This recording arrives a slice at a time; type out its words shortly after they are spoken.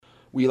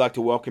We'd like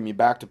to welcome you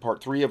back to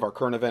part 3 of our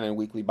current event and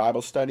weekly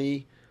Bible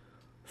study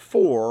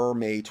for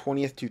May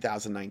 20th,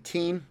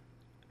 2019.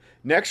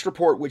 Next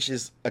report, which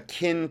is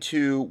akin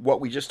to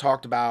what we just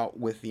talked about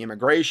with the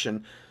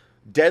immigration,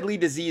 deadly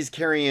disease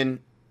carrying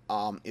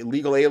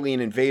illegal alien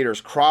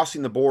invaders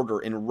crossing the border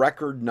in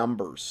record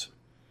numbers.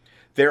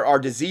 There are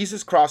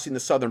diseases crossing the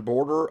southern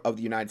border of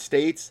the United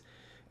States.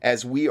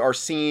 As we are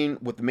seeing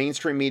with the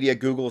mainstream media,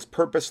 Google is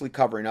purposely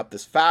covering up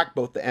this fact.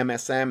 Both the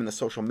MSM and the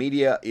social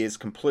media is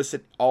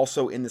complicit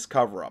also in this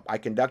cover-up. I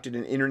conducted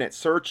an internet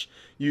search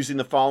using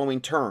the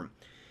following term: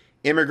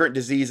 immigrant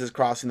diseases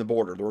crossing the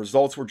border. The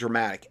results were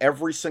dramatic.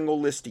 Every single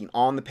listing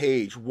on the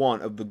page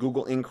 1 of the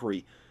Google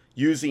inquiry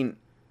using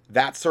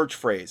that search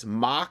phrase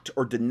mocked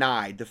or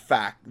denied the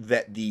fact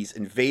that these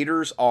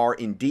invaders are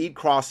indeed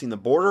crossing the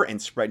border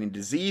and spreading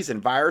disease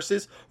and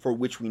viruses for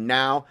which we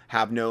now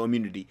have no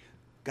immunity.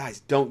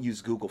 Guys, don't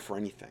use Google for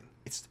anything.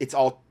 It's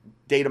all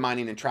data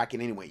mining and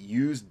tracking anyway.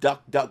 Use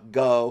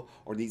DuckDuckGo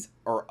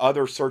or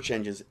other search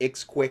engines.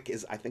 XQuick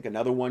is, I think,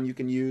 another one you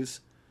can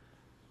use.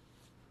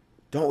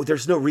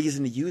 There's no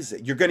reason to use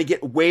it. You're going to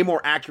get way more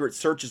accurate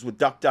searches with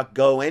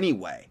DuckDuckGo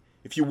anyway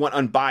if you want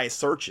unbiased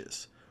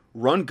searches.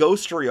 Run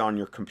Ghostery on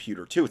your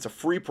computer too. It's a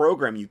free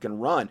program you can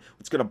run.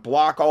 It's going to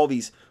block all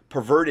these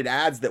perverted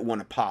ads that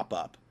want to pop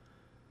up.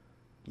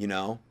 And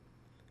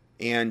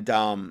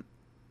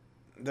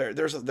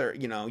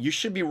you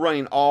should be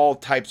running all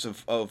types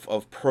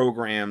of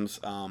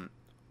programs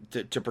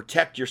to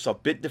protect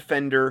yourself.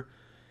 Bitdefender,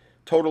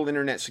 Total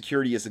Internet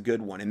Security is a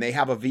good one, and they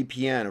have a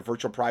VPN, a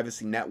virtual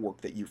privacy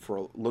network, that you, for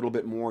a little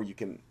bit more, you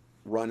can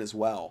run as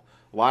well.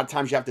 A lot of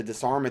times you have to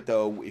disarm it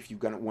though if you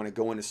want to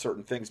go into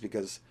certain things,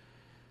 because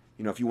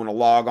if you want to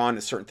log on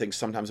to certain things,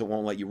 sometimes it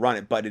won't let you run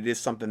it, but it is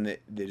something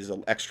that is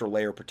an extra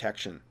layer of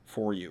protection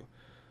for you.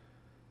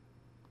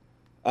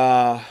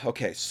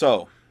 Okay,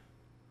 so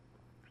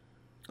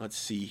let's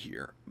see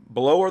here.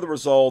 Below are the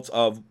results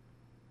of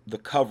the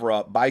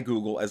cover-up by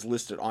Google as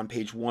listed on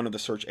page 1 of the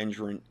search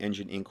engine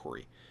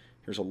inquiry.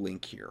 Here's a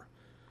link here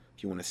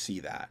if you want to see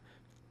that.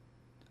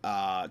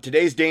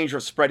 Today's danger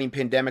of spreading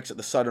pandemics at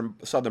the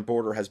southern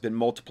border has been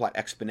multiplied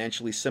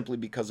exponentially simply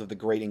because of the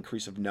great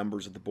increase of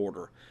numbers at the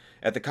border.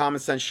 At the Common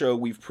Sense Show,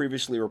 we've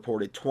previously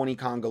reported 20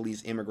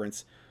 Congolese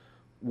immigrants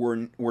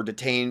were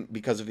detained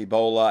because of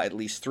Ebola. At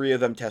least 3 of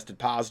them tested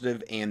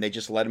positive, and they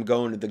just let them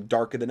go into the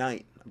dark of the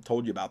night. I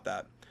told you about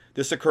that.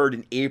 This occurred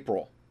in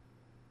April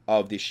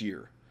of this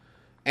year.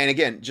 And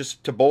again,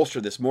 just to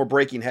bolster this, more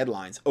breaking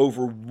headlines.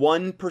 Over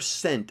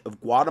 1%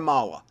 of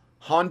Guatemala,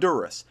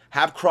 Honduras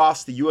have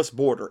crossed the U.S.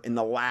 border in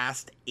the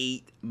last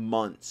 8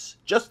 months.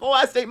 Just the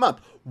last 8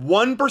 months.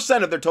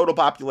 1% of their total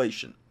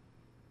population.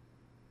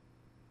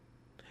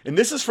 And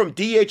this is from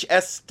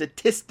DHS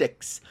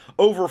statistics.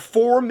 Over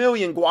 4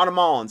 million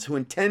Guatemalans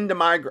who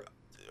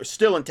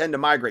still intend to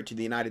migrate to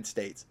the United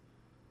States.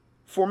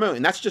 4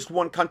 million. That's just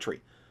one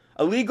country.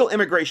 Illegal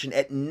immigration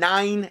at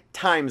 9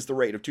 times the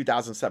rate of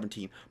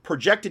 2017.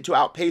 Projected to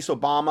outpace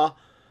Obama.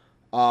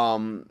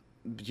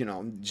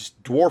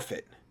 Just dwarf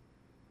it.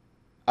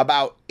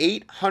 About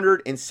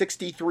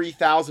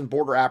 863,000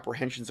 border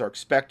apprehensions are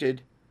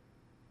expected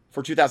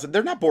for 2000.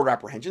 They're not border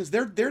apprehensions.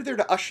 They're there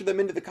to usher them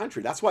into the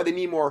country. That's why they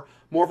need more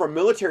of our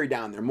military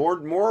down there,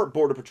 more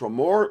border patrol,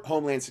 more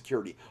homeland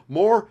security,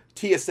 more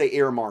TSA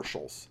air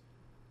marshals.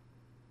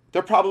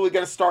 They're probably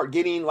going to start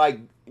getting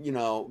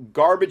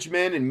garbage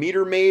men and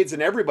meter maids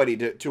and everybody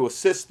to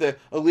assist the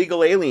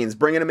illegal aliens,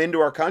 bringing them into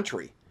our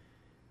country,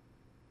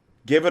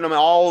 giving them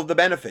all of the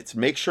benefits.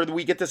 Make sure that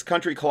we get this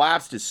country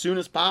collapsed as soon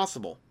as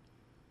possible.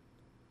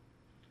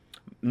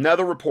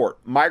 Another report.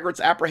 Migrants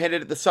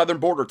apprehended at the southern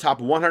border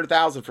topped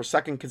 100,000 for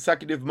second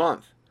consecutive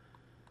month.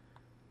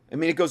 I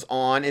mean, it goes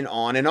on and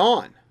on and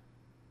on.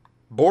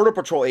 Border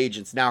Patrol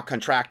agents now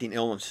contracting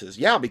illnesses.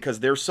 Yeah, because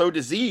they're so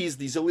diseased,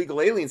 these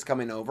illegal aliens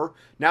coming over.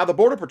 Now the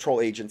Border Patrol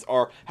agents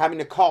are having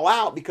to call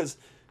out because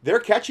they're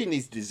catching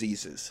these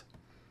diseases.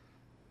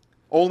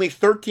 Only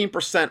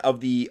 13% of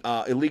the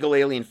illegal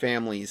alien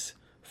families,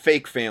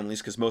 fake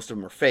families, because most of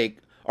them are fake,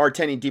 are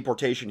attending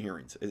deportation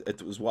hearings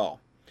as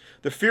well.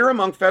 The fear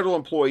among federal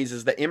employees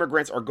is that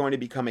immigrants are going to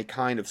become a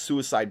kind of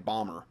suicide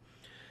bomber,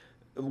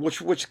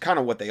 which is kind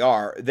of what they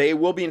are. They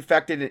will be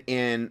infected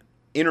and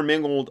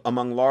intermingled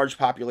among large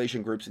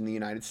population groups in the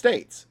United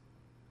States.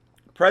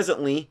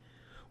 Presently,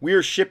 we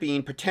are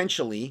shipping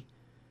potentially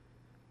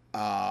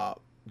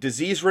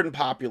disease-ridden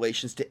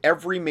populations to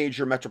every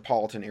major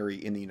metropolitan area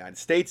in the United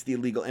States. The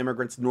illegal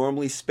immigrants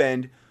normally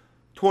spend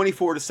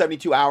 24 to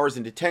 72 hours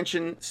in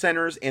detention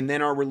centers and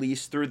then are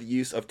released through the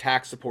use of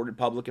tax-supported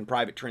public and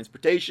private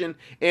transportation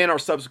and are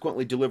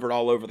subsequently delivered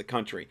all over the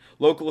country.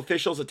 Local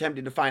officials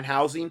attempting to find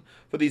housing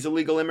for these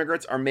illegal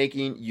immigrants are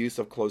making use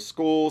of closed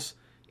schools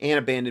and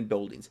abandoned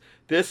buildings.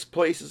 This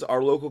places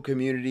our local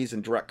communities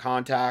in direct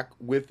contact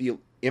with the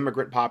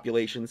immigrant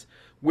populations,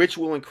 which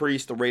will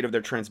increase the rate of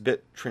their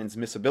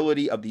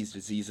transmissibility of these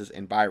diseases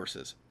and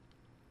viruses.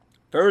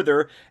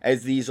 Further,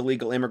 as these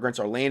illegal immigrants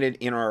are landed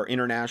in our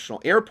international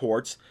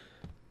airports,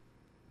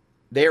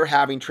 they are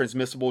having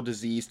transmissible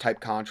disease type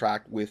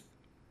contact with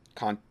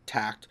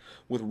contact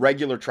with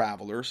regular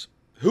travelers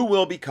who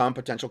will become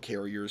potential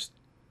carriers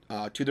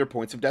to their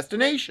points of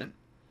destination.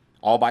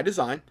 All by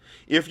design.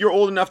 If you're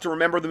old enough to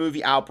remember the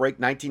movie Outbreak,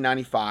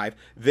 1995,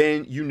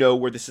 then you know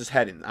where this is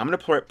heading. I'm going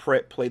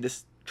to play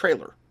this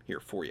trailer here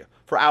for you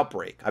for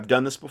Outbreak. I've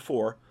done this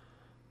before,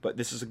 but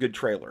this is a good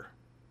trailer.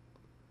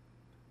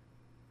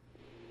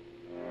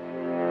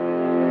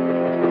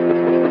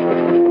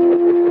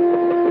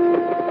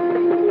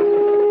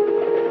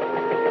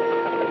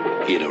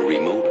 In a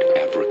remote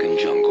African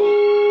jungle,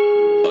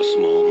 a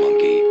small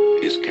monkey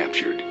is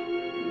captured,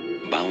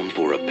 bound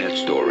for a pet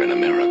store in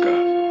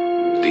America.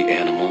 The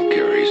animal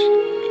carries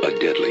a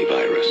deadly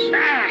virus. And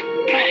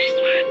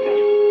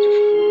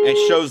it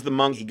shows the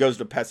monkey. He goes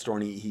to a pet store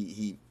and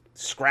he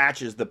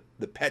scratches the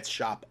pet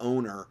shop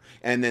owner,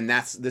 and then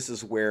this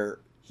is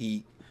where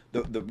the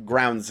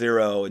ground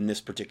zero in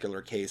this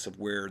particular case of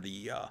where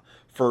the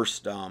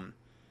first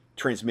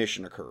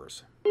transmission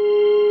occurs.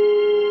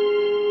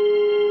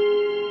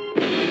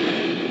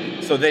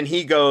 So then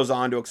he goes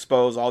on to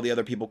expose all the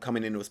other people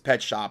coming into his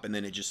pet shop, and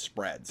then it just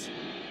spreads.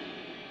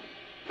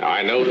 Now,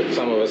 I know that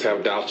some of us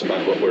have doubts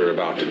about what we're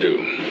about to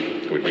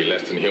do. We'd be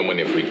less than human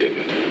if we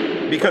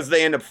didn't. Because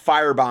they end up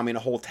firebombing a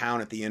whole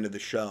town at the end of the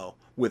show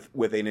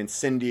with an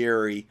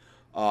incendiary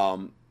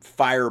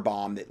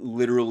firebomb that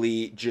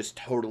literally just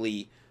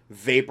totally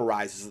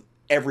vaporizes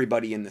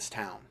everybody in this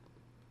town.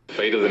 The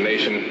fate of the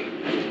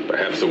nation,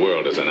 perhaps the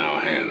world, is in our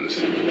hands.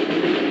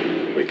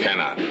 We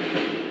cannot,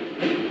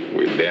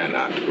 we dare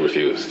not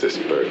refuse this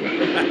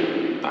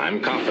burden.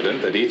 I'm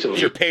confident that each of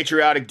It's your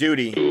patriotic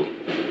duty.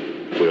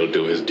 Will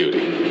do his duty.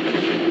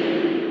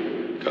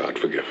 God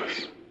forgive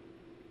us.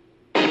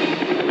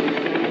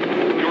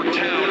 Your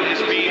town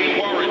is being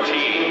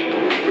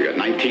quarantined. We got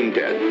 19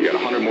 dead. We got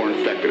 100 more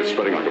infected. It's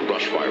spreading like a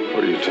brush fire.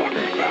 What are you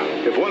talking about?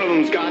 If one of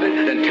them's got it,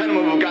 then 10 of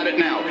them have got it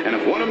now. And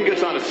if one of them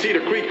gets out of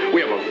Cedar Creek,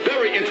 we have a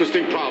very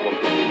interesting problem.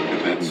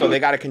 So they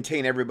got to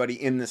contain everybody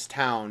in this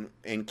town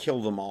and kill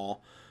them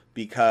all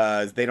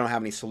because they don't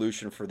have any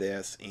solution for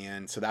this.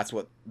 And so that's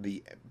what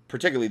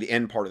particularly the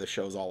end part of the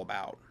show is all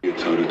about.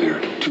 It's out of there.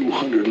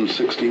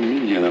 260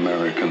 million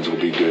Americans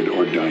will be dead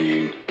or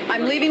dying.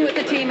 I'm leaving with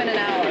the team in an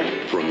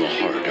hour. From the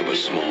heart of a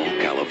small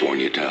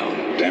California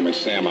town. Damn it,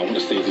 Sam, I want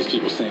to save these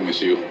people same as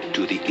you.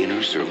 To the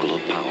inner circle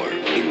of power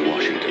in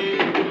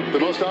Washington. The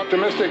most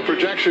optimistic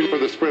projection for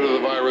the spread of the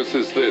virus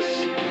is this: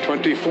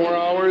 24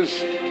 hours,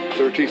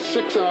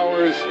 36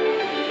 hours,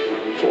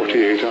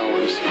 48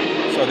 hours.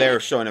 So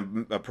they're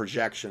showing a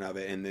projection of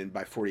it, and then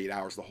by 48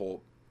 hours,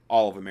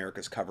 all of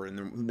America's covered,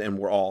 and then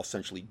we're all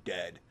essentially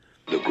dead.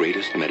 The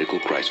greatest medical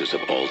crisis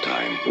of all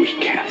time. We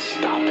can't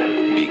stop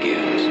it.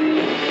 Begins.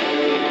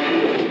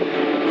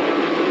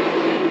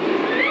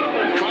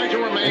 Try to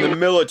remain. And the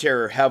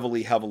military are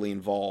heavily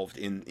involved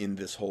in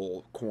this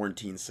whole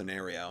quarantine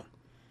scenario.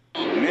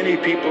 Many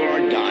people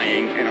are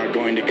dying and are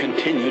going to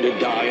continue to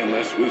die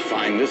unless we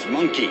find this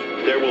monkey.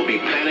 There will be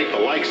panic the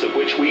likes of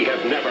which we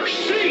have never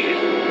seen.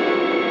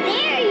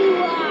 There you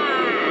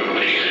are!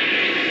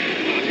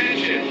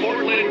 Attention,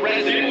 Portland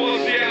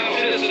residents, Seattle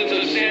citizens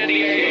of San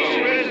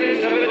Diego,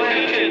 residents of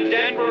Atlanta,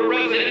 Denver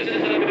residents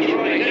of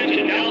Detroit,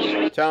 attention,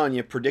 Dallas. Telling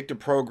you, predictive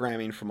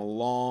programming from a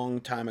long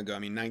time ago. I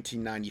mean,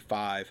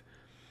 1995.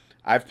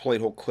 I've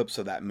played whole clips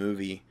of that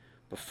movie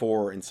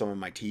before in some of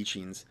my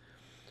teachings.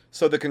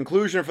 So the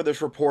conclusion for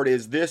this report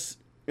is this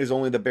is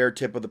only the bare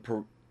tip of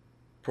the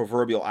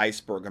proverbial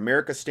iceberg.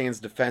 America stands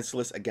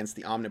defenseless against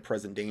the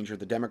omnipresent danger.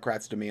 The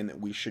Democrats demand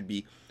that we should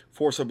be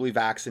forcibly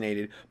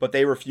vaccinated, but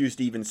they refuse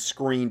to even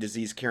screen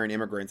disease-carrying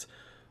immigrants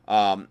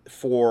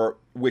for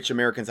which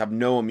Americans have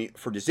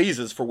for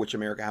diseases for which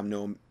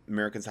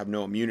Americans have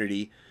no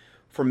immunity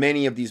for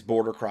many of these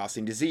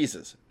border-crossing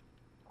diseases.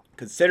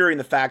 Considering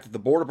the fact that the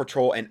Border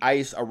Patrol and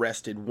ICE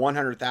arrested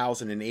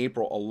 100,000 in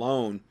April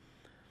alone,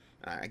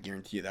 I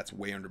guarantee you that's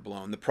way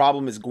underblown. The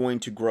problem is going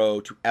to grow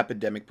to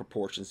epidemic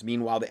proportions.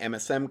 Meanwhile, the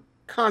MSM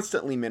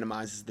constantly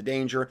minimizes the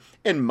danger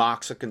and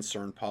mocks a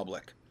concerned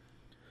public.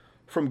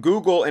 From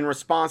Google, in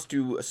response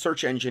to a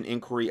search engine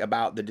inquiry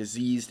about the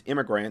diseased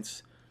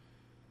immigrants,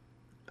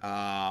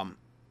 and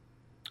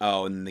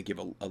then they give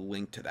a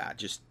link to that.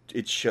 Just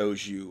it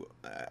shows you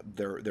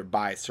their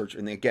bias search.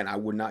 And again, I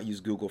would not use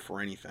Google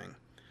for anything.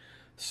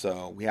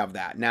 So we have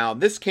that. Now,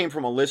 this came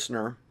from a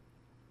listener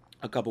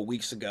a couple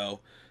weeks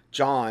ago,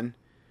 John,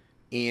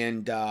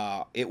 and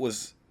it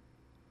was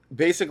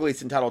basically,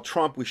 it's entitled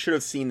Trump, We Should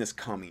Have Seen This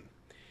Coming.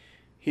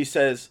 He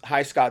says,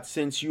 "Hi Scott,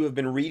 since you have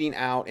been reading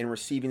out and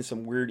receiving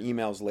some weird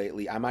emails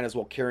lately, I might as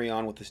well carry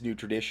on with this new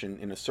tradition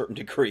in a certain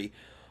degree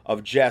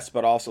of jest,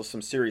 but also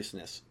some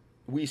seriousness.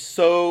 We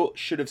so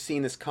should have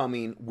seen this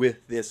coming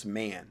with this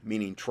man,"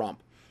 meaning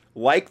Trump.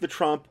 Like the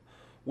Trump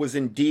was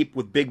in deep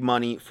with big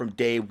money from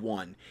day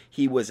one.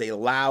 He was a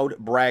loud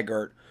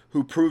braggart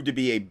who proved to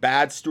be a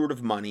bad steward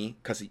of money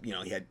because he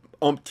had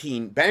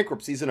umpteen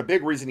bankruptcies, and a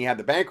big reason he had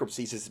the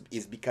bankruptcies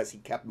is because he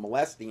kept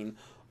molesting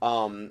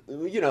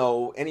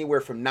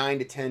anywhere from 9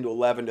 to 10 to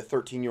 11 to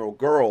 13-year-old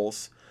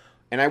girls.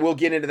 And I will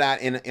get into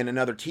that in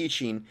another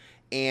teaching.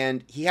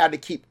 And he had to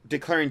keep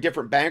declaring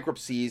different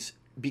bankruptcies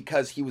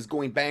because he was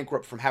going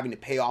bankrupt from having to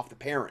pay off the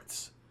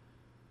parents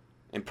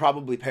and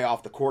probably pay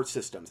off the court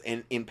systems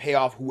and pay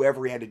off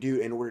whoever he had to do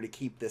in order to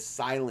keep this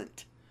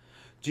silent.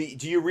 Do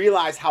you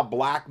realize how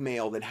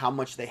blackmailed and how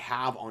much they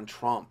have on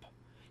Trump?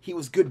 He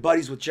was good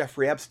buddies with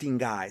Jeffrey Epstein,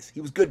 guys.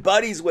 He was good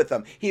buddies with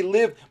them. He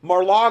lived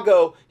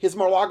Mar-a-Lago, his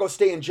Mar-a-Lago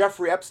estate and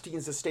Jeffrey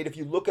Epstein's estate. If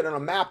you look at it on a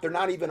map, they're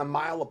not even a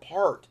mile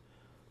apart.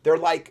 They're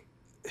like,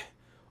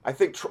 I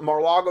think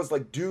Mar-a-Lago's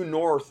like due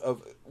north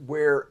of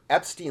where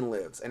Epstein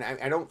lives. And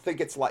I don't think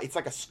it's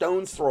like a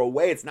stone's throw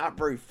away. It's not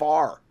very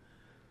far.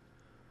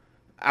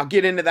 I'll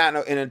get into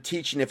that in a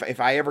teaching if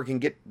I ever can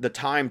get the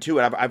time to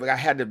it. I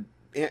had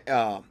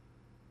to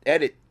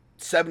edit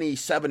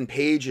 77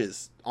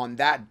 pages on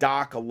that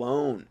doc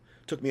alone.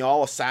 Took me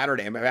all a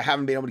Saturday. I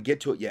haven't been able to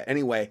get to it yet.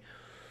 Anyway,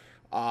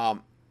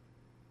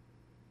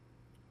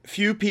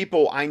 few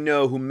people I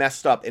know who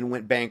messed up and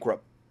went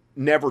bankrupt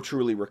never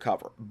truly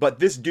recover. But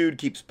this dude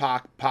keeps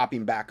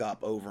popping back up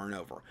over and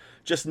over.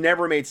 Just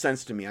never made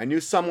sense to me. I knew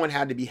someone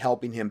had to be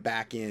helping him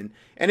back in.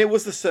 And it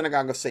was the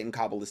Synagogue of Satan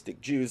Kabbalistic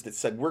Jews that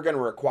said, we're going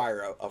to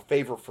require a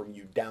favor from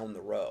you down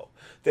the road.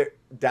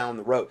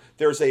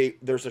 There's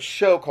a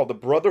show called The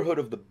Brotherhood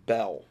of the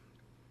Bell.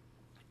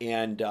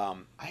 And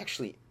I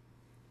actually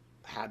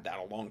had that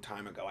a long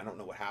time ago. I don't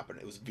know what happened.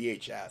 It was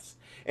VHS.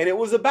 And it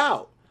was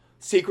about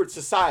secret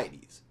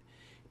societies.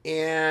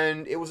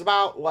 And it was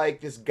about like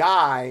this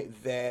guy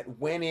that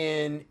went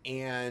in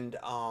and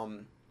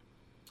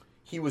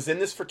he was in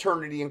this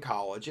fraternity in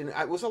college. And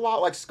it was a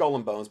lot like Skull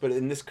and Bones, but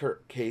in this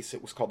case,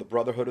 it was called the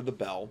Brotherhood of the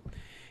Bell.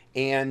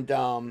 And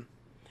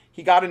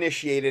he got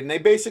initiated, and they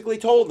basically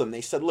told him,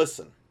 they said,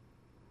 listen,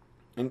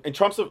 and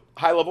Trump's a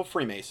high-level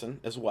Freemason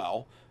as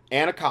well,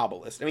 and a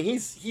Kabbalist. I mean,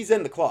 he's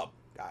in the club,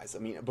 guys. I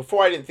mean,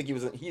 before I didn't think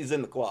he's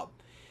in the club.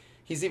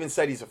 He's even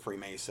said he's a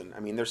Freemason. I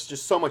mean, there's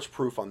just so much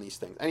proof on these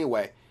things.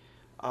 Anyway,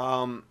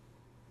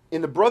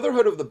 in the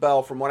Brotherhood of the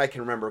Bell, from what I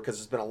can remember, because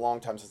it's been a long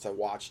time since I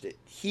watched it,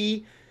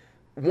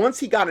 once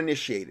he got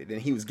initiated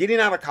and he was getting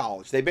out of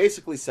college, they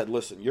basically said,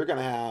 listen, you're going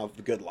to have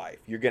the good life.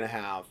 You're going to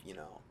have,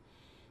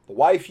 the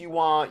wife you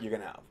want. You're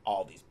going to have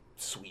all these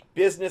sweet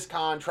business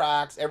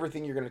contracts.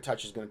 Everything you're going to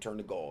touch is going to turn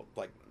to gold,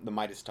 like the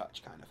Midas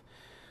touch, kind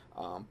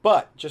of.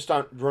 But just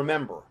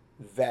remember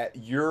that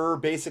you're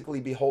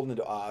basically beholden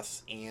to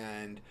us.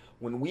 And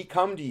when we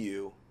come to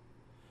you,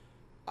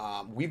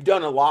 we've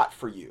done a lot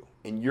for you.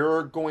 And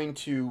you're going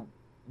to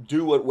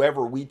do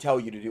whatever we tell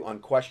you to do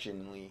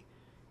unquestioningly.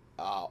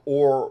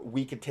 Or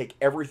we could take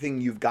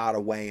everything you've got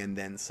away and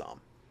then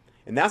some.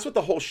 And that's what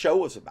the whole show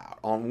was about.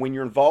 When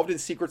you're involved in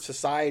secret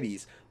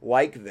societies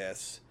like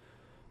this,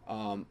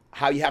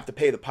 how you have to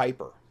pay the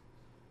piper.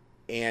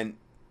 And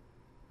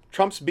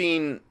Trump's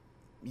being,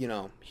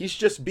 he's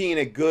just being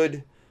a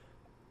good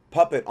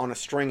puppet on a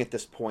string at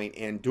this point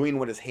and doing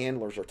what his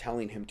handlers are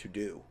telling him to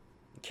do.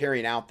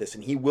 Carrying out this.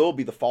 And he will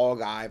be the fall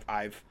guy.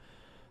 I've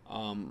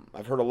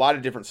heard a lot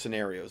of different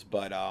scenarios,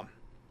 but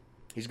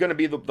he's going to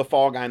be the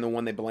fall guy and the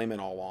one they blame it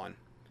all on.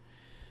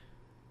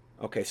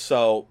 Okay,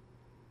 so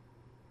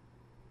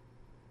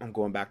I'm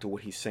going back to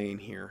what he's saying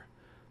here.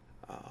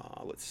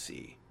 Let's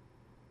see.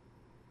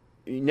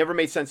 It never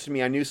made sense to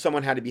me. I knew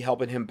someone had to be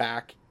helping him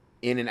back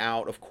in and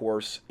out, of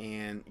course,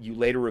 and you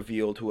later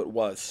revealed who it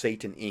was,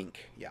 Satan Inc.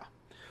 Yeah.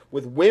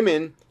 With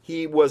women,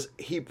 he was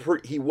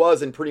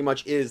and pretty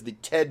much is the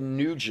Ted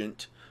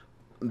Nugent,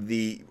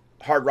 the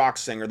hard rock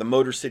singer, the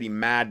Motor City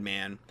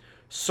Madman,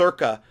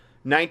 circa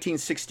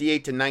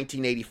 1968 to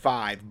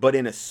 1985, but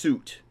in a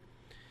suit.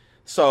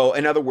 So,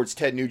 in other words,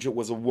 Ted Nugent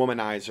was a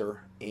womanizer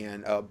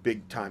and a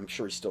big time, I'm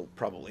sure he still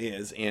probably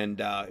is, and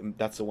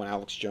that's the one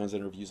Alex Jones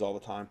interviews all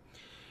the time.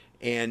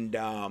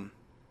 And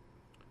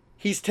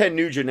he's Ted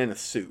Nugent in a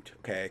suit,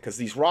 okay? Because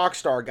these rock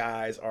star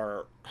guys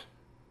are,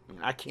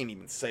 I can't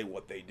even say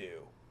what they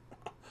do.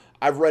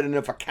 I've read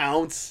enough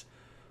accounts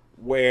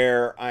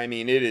where,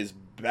 it is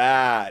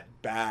bad,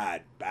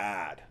 bad,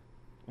 bad.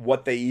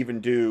 What they even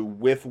do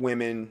with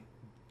women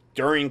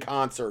during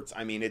concerts.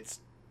 It's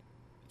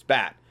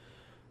bad.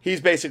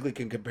 He's basically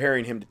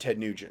comparing him to Ted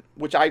Nugent,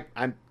 which I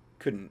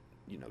couldn't,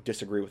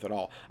 disagree with at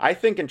all. I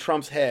think in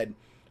Trump's head,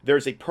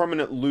 there's a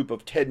permanent loop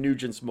of Ted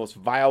Nugent's most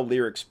vile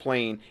lyrics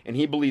playing, and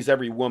he believes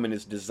every woman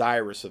is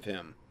desirous of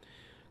him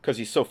because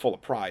he's so full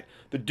of pride.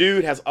 The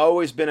dude has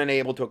always been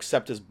unable to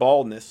accept his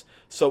baldness,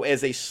 so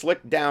as a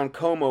slicked down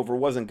comb over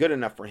wasn't good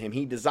enough for him,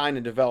 he designed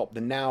and developed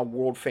the now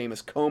world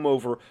famous comb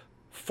over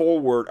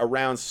forward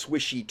around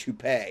swishy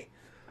toupee.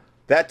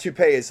 That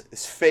toupee is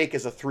as fake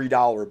as a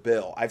 $3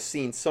 bill. I've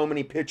seen so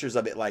many pictures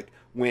of it, like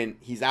when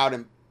he's out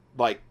in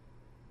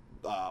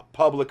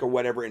public or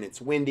whatever, and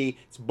it's windy,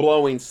 it's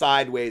blowing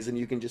sideways, and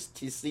you can just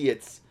see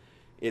it's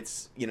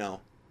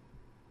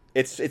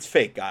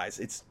fake, guys.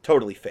 It's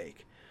totally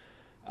fake.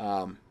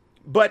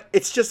 But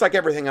it's just like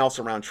everything else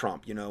around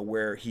Trump,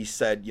 where he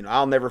said,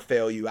 I'll never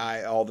fail you.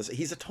 All this.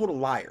 He's a total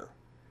liar,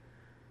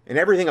 and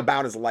everything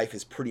about his life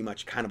is pretty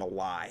much kind of a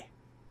lie.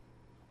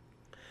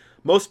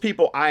 Most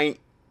people I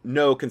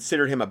know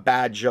considered him a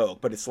bad joke,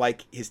 but it's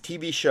like his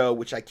TV show,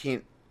 which I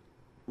can't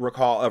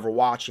recall ever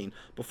watching.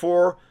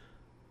 Before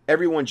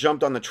everyone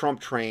jumped on the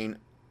Trump train,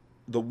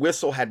 the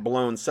whistle had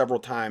blown several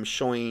times,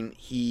 showing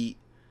he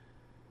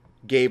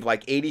gave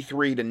like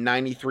 83 to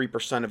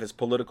 93% of his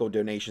political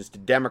donations to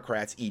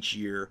Democrats each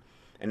year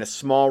and a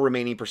small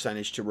remaining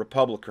percentage to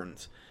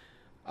Republicans.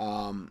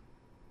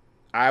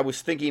 I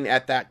was thinking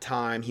at that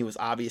time he was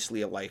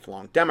obviously a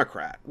lifelong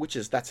Democrat,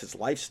 that's his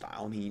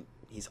lifestyle. I mean,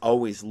 he's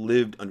always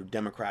lived under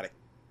Democratic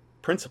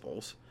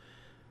principles.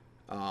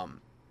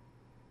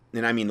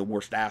 And I mean the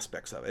worst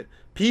aspects of it.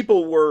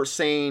 People were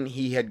saying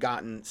he had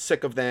gotten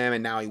sick of them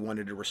and now he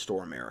wanted to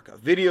restore America.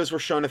 Videos were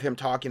shown of him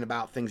talking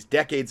about things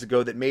decades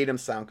ago that made him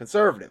sound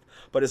conservative.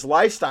 But his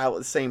lifestyle at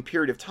the same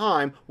period of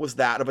time was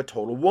that of a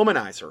total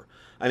womanizer.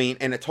 I mean,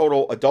 and a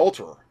total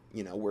adulterer,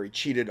 where he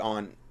cheated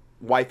on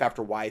wife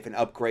after wife and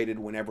upgraded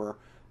whenever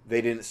they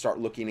didn't start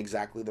looking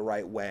exactly the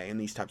right way and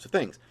these types of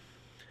things.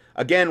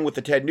 Again, with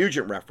the Ted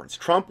Nugent reference,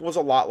 Trump was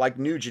a lot like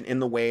Nugent in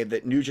the way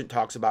that Nugent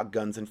talks about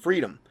guns and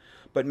freedom.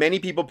 But many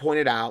people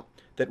pointed out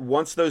that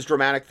once those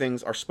dramatic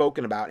things are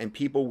spoken about and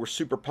people were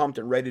super pumped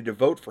and ready to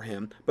vote for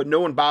him, but no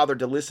one bothered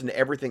to listen to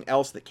everything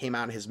else that came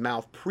out of his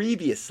mouth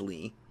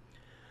previously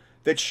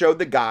that showed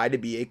the guy to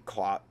be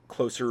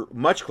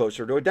much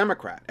closer to a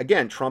Democrat.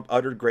 Again, Trump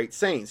uttered great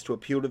sayings to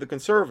appeal to the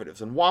conservatives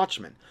and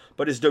watchmen,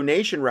 but his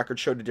donation record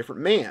showed a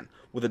different man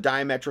with a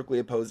diametrically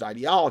opposed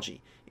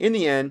ideology. In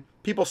the end,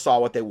 people saw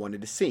what they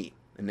wanted to see,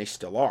 and they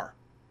still are.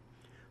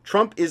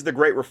 Trump is the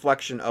great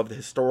reflection of the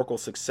historical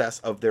success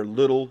of their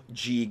little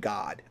g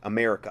god,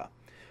 America.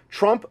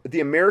 Trump, the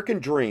American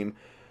dream,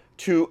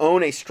 to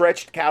own a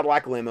stretched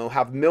Cadillac limo,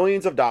 have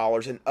millions of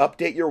dollars, and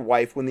update your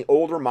wife when the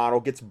older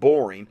model gets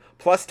boring,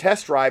 plus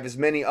test drive as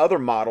many other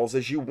models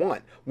as you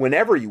want,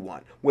 whenever you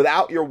want,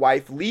 without your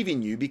wife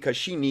leaving you because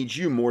she needs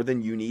you more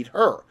than you need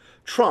her.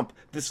 Trump,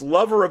 this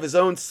lover of his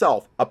own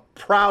self, a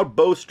proud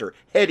boaster,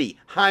 heady,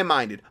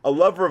 high-minded, a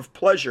lover of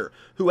pleasure,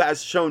 who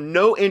has shown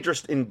no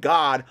interest in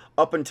God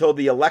up until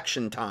the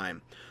election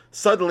time.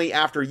 Suddenly,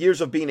 after years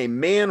of being a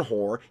man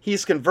whore,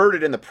 he's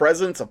converted in the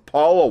presence of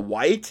Paula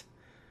White,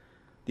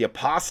 the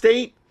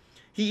apostate.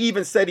 He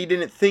even said he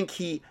didn't think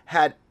he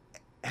had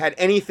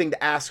anything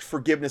to ask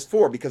forgiveness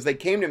for, because they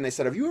came to him and they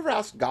said, "Have you ever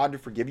asked God to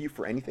forgive you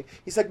for anything?"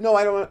 He's like, "No,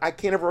 I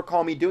can't ever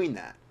recall me doing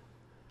that."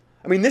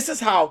 I mean, this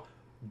is how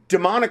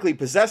demonically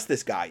possessed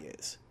this guy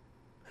is.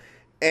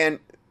 And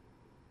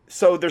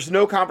so there's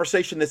no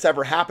conversation that's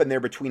ever happened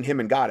there between him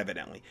and God,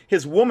 evidently.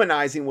 His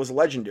womanizing was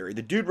legendary.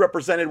 The dude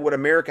represented what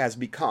America has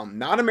become.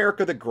 Not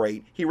America the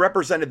Great. He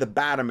represented the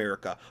bad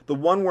America. The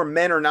one where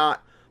men are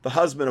not the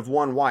husband of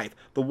one wife.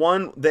 The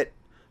one that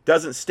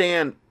doesn't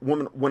stand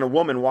when a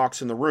woman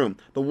walks in the room.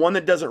 The one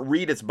that doesn't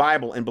read its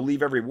Bible and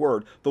believe every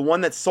word. The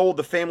one that sold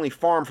the family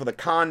farm for the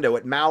condo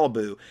at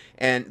Malibu,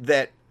 and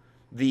that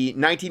the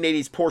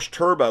 1980s Porsche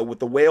Turbo with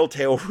the whale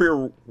tail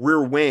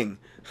rear wing.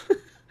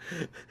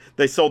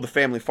 They sold the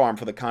family farm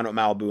for the condo at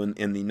Malibu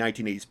in the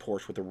 1980s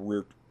Porsche with the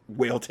rear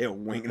whale tail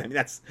wing. I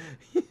mean,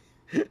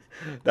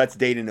 that's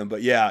dating him,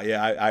 but yeah,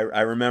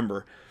 I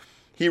remember.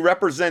 He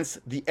represents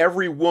the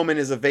every woman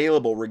is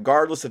available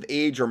regardless of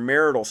age or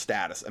marital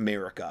status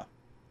America.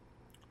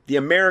 The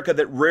America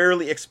that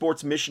rarely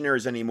exports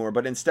missionaries anymore,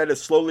 but instead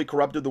has slowly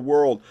corrupted the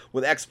world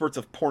with experts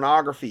of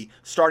pornography,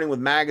 starting with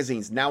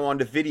magazines, now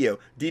onto video,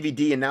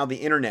 DVD, and now the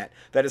internet.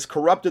 That has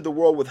corrupted the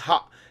world with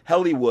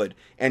Hollywood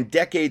and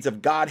decades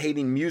of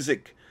God-hating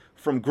music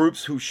from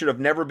groups who should have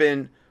never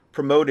been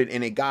promoted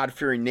in a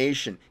God-fearing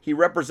nation. He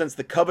represents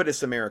the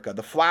covetous America,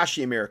 the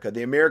flashy America,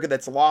 the America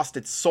that's lost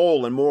its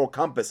soul and moral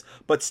compass,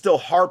 but still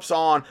harps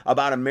on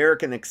about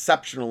American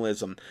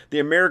exceptionalism. The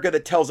America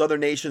that tells other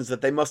nations that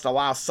they must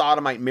allow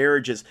sodomite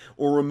marriages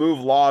or remove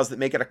laws that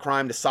make it a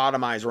crime to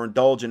sodomize or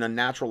indulge in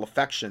unnatural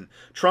affection.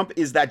 Trump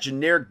is that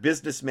generic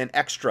businessman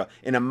extra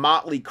in a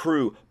Motley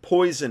Crue,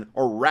 Poison,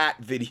 or Rat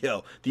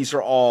video. These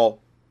are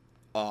all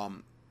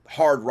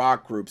hard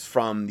rock groups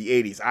from the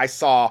 80s. I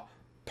saw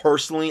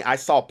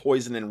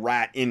Poison and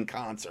Rat in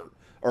concert,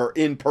 or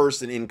in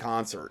person in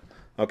concert.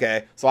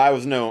 Okay, so I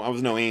was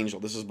no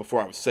angel. This is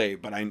before I was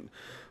saved, but I'm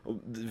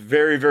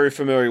very, very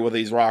familiar with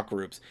these rock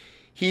groups.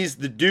 He's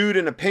the dude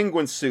in a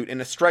penguin suit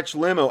in a stretch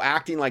limo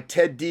acting like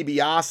Ted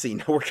DiBiase.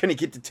 Now, we're going to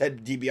get to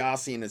Ted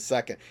DiBiase in a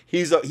second.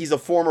 He's a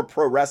former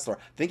pro wrestler.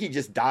 I think he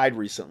just died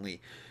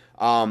recently.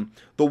 The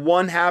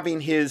one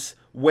having his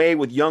way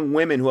with young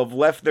women who have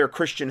left their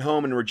Christian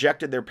home and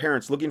rejected their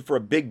parents, looking for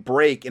a big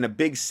break in a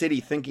big city,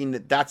 thinking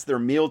that that's their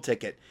meal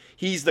ticket.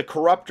 He's the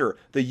corrupter,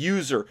 the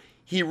user.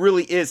 He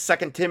really is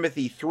 2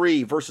 Timothy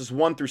 3, verses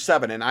 1 through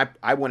 7, and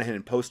I went ahead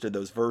and posted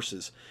those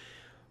verses.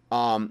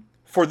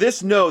 For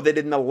this know that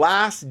in the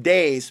last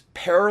days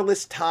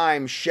perilous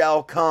times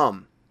shall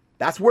come.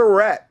 That's where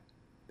we're at,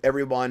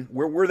 everyone.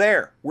 We're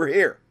there. We're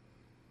here.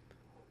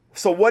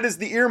 So what is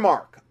the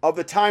earmark of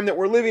the time that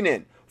we're living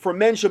in? For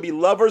men shall be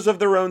lovers of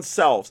their own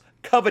selves,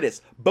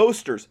 covetous,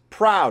 boasters,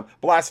 proud,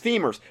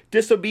 blasphemers,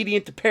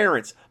 disobedient to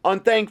parents,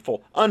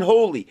 unthankful,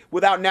 unholy,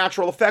 without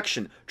natural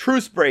affection,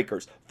 truce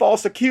breakers,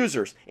 false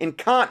accusers,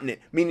 incontinent,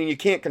 meaning you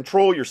can't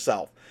control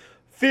yourself,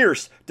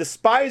 fierce,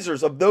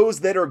 despisers of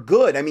those that are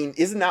good. I mean,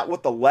 isn't that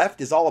what the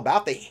left is all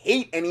about? They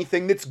hate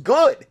anything that's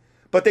good.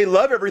 but they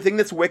love everything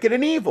that's wicked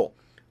and evil.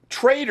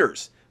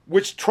 Traitors,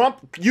 which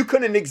Trump, you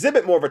couldn't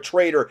exhibit more of a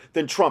traitor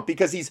than Trump,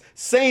 because he's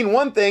saying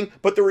one thing,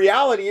 but the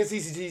reality is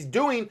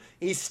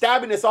he's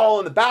stabbing us all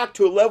in the back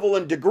to a level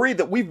and degree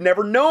that we've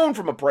never known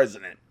from a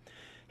president.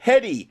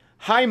 Heady,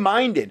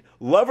 high-minded,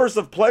 lovers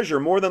of pleasure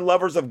more than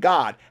lovers of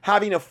God,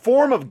 having a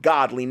form of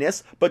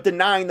godliness, but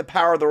denying the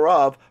power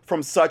thereof,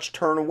 from such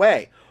turn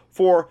away.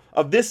 For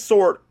of this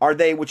sort are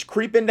they which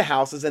creep into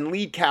houses and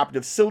lead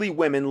captive silly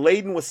women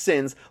laden with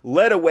sins,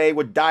 led away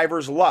with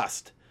divers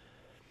lust.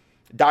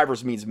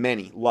 Divers means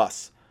many,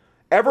 lusts.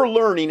 Ever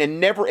learning and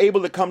never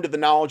able to come to the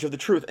knowledge of the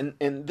truth.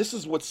 And this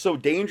is what's so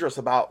dangerous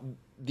about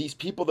these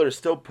people that are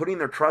still putting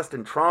their trust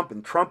in Trump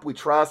and Trump we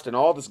trust and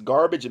all this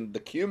garbage and the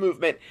Q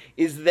movement,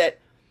 is that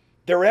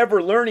they're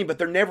ever learning, but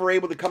they're never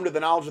able to come to the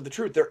knowledge of the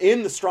truth. They're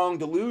in the strong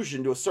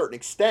delusion to a certain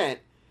extent,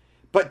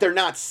 but they're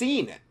not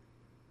seeing it.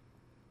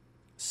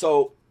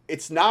 So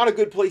it's not a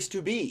good place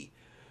to be.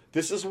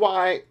 This is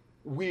why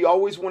we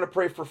always want to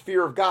pray for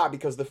fear of God,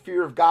 because the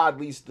fear of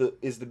God is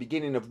the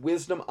beginning of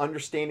wisdom,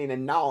 understanding,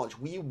 and knowledge.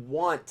 We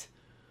want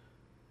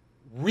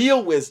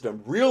real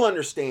wisdom, real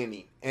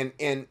understanding, and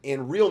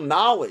real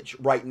knowledge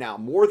right now,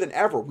 more than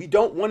ever. We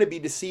don't want to be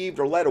deceived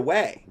or led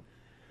away.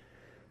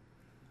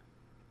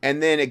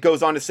 And then it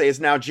goes on to say, as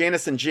now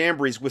Jannes and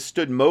Jambres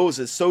withstood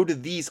Moses, so do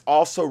these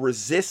also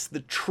resist the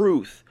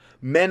truth.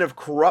 Men of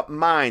corrupt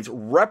minds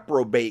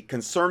reprobate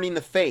concerning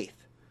the faith.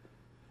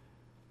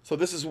 So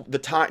this is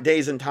the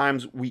days and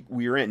times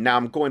we are in. Now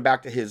I'm going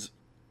back to his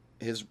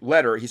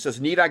letter. He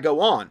says, need I go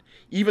on?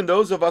 Even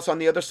those of us on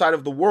the other side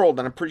of the world,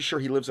 and I'm pretty sure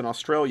he lives in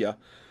Australia,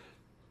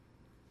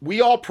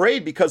 we all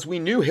prayed because we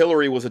knew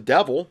Hillary was a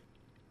devil.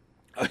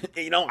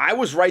 I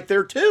was right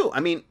there too. I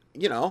mean,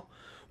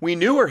 we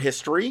knew her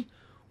history.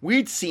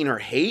 We'd seen her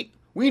hate.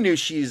 We knew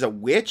she's a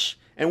witch.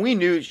 And we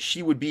knew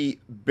she would be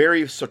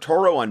Barry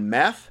Soetoro on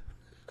meth.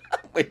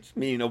 Which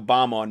means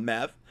Obama on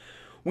meth.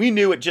 We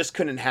knew it just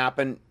couldn't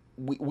happen.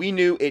 We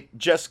knew it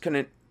just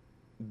couldn't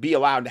be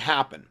allowed to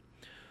happen.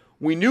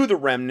 We knew the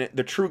remnant,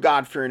 the true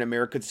God-fearing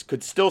Americans,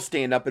 could still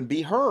stand up and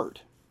be heard.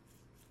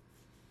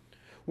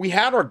 We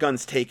had our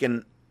guns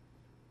taken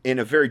in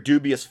a very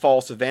dubious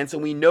false events,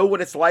 and we know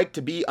what it's like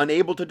to be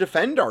unable to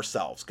defend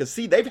ourselves. Because,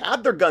 see, they've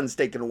had their guns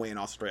taken away in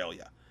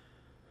Australia.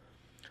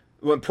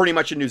 Well, pretty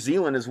much in New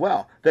Zealand as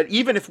well. That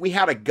even if we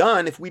had a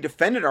gun, if we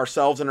defended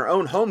ourselves in our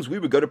own homes, we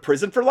would go to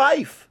prison for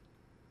life.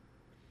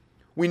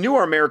 We knew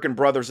our American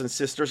brothers and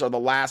sisters are the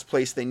last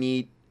place they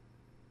need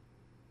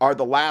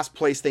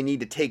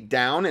to take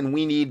down, and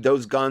we need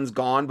those guns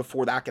gone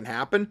before that can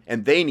happen,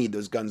 and they need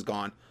those guns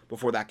gone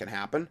before that can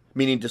happen,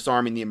 meaning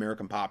disarming the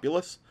American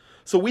populace.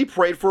 So we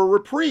prayed for a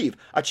reprieve,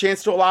 a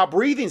chance to allow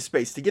breathing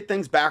space to get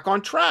things back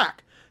on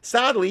track.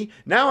 Sadly,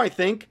 now I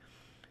think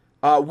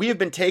we have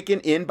been taken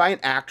in by an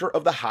actor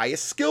of the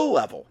highest skill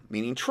level,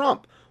 meaning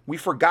Trump. We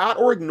forgot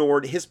or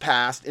ignored his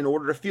past in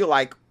order to feel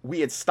like we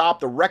had stopped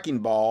the wrecking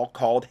ball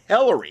called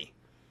Hillary,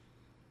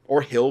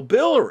 or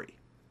Hillbilly,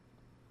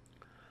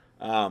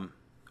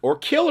 or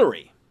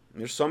Killary.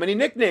 There's so many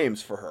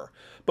nicknames for her.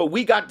 But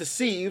we got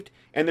deceived,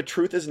 and the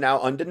truth is now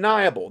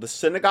undeniable. The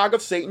synagogue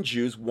of Satan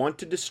Jews want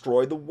to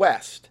destroy the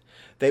West.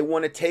 They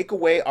want to take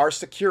away our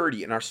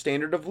security and our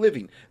standard of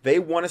living. They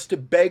want us to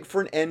beg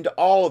for an end to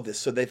all of this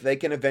so that they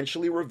can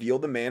eventually reveal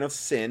the man of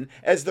sin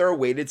as their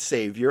awaited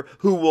savior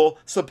who will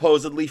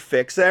supposedly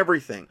fix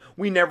everything.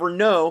 We never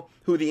know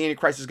who the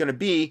Antichrist is going to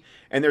be,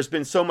 and there's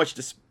been so much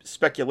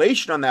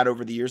speculation on that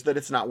over the years that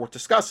it's not worth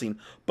discussing.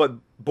 But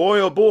boy,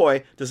 oh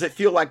boy, does it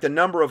feel like the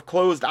number of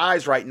closed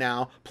eyes right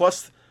now,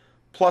 plus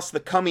the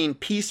coming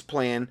peace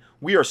plan,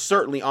 we are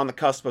certainly on the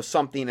cusp of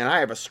something, and I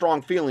have a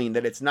strong feeling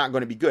that it's not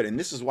going to be good. And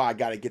this is why I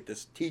got to get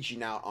this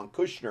teaching out on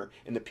Kushner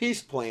and the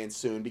peace plan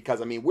soon,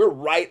 because, we're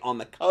right on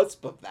the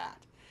cusp of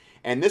that.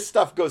 And this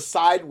stuff goes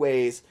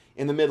sideways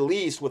in the Middle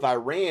East with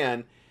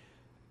Iran,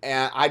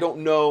 and I don't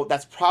know,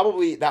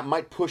 that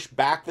might push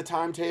back the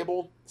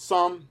timetable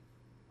some,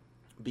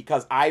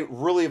 because I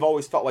really have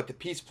always felt like the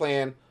peace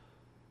plan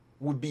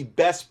would be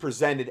best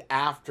presented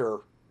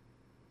after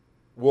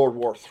World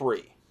War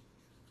III.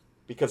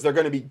 Because they're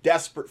going to be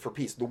desperate for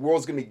peace. The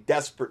world's going to be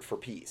desperate for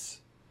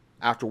peace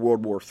after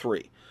World War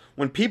III.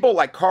 When people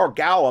like Carl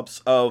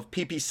Gallups of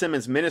P.P.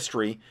 Simmons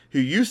Ministry, who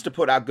used to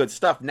put out good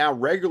stuff, now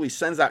regularly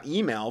sends out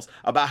emails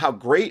about how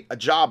great a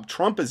job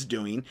Trump is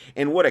doing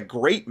and what a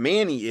great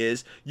man he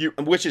is,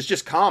 which is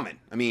just common.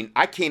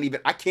 I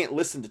can't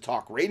listen to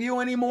talk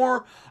radio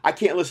anymore. I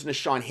can't listen to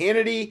Sean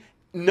Hannity.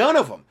 None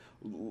of them.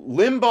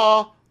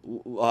 Limbaugh,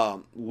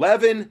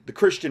 Levin, the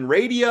Christian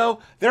radio,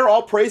 they're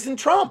all praising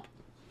Trump.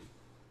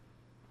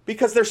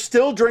 Because they're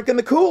still drinking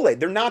the Kool-Aid.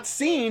 They're not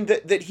seeing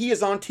that he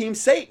is on Team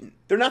Satan.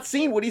 They're not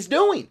seeing what he's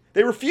doing.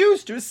 They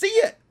refuse to see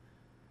it.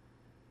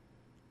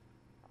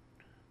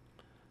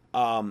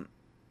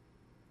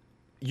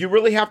 You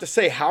really have to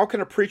say, how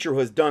can a preacher who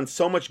has done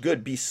so much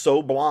good be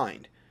so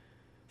blind?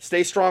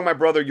 Stay strong, my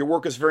brother. Your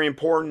work is very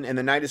important, and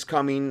the night is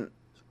coming,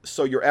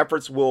 so your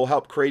efforts will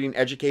help creating,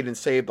 educate, and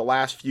save the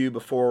last few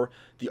before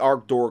the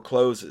ark door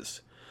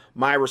closes.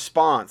 My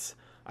response: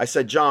 I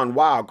said, John,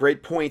 wow,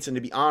 great points. And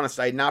to be honest,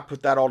 I had not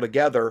put that all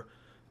together.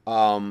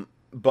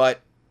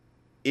 But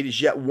it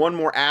is yet one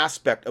more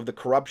aspect of the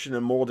corruption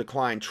and moral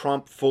decline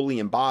Trump fully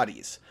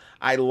embodies.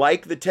 I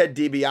like the Ted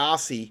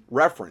DiBiase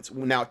reference.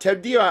 Now,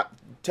 Ted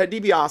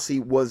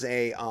DiBiase was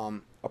a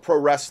pro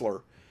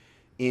wrestler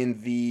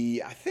in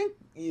the, I think,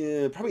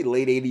 probably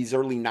late 80s,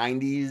 early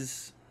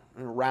 90s,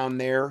 around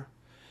there.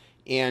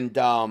 And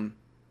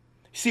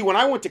see, when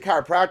I went to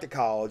chiropractic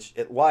college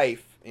at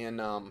Life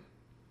in, I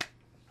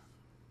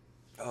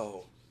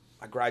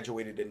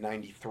graduated in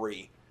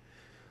 93.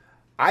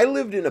 I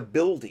lived in a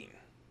building,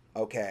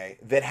 okay,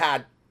 that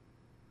had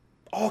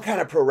all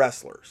kind of pro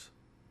wrestlers.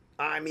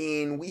 I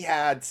mean, we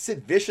had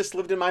Sid Vicious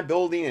lived in my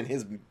building, and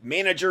his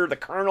manager, the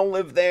Colonel,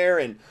 lived there,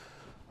 and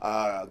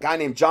a guy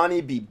named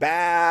Johnny B.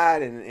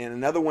 Bad, and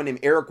another one named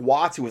Eric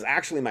Watts, who was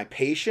actually my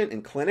patient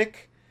in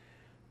clinic.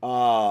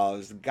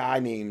 There's a guy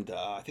named,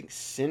 I think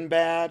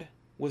Sinbad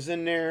was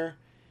in there,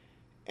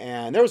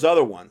 and there was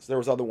other ones. There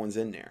was other ones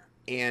in there.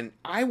 And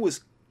I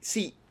was,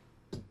 see,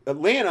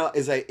 Atlanta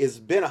has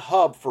been a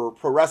hub for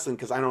pro wrestling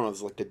because, I don't know,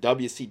 it's like the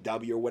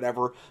WCW or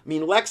whatever. I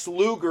mean, Lex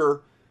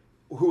Luger,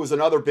 who was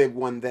another big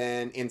one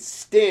then, and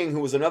Sting, who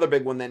was another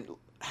big one then,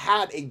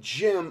 had a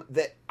gym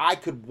that I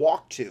could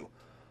walk to.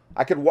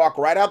 I could walk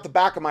right out the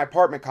back of my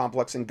apartment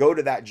complex and go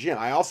to that gym.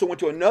 I also went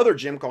to another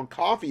gym called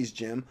Coffee's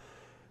Gym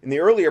in the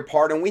earlier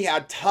part, and we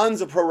had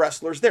tons of pro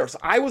wrestlers there. So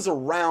I was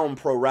around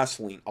pro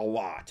wrestling a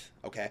lot,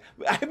 okay?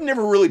 I've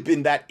never really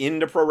been that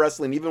into pro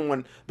wrestling,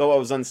 even though I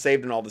was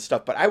unsaved and all this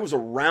stuff, but I was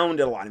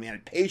around it a lot. I mean, I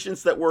had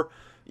patients that were,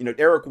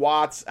 Eric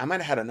Watts. I might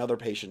have had another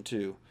patient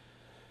too.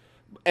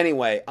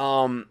 Anyway,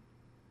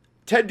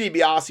 Ted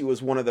DiBiase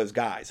was one of those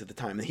guys at the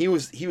time, and he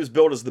was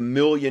billed as the $1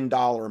 million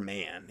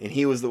man, and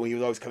he was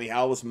always coming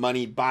out all this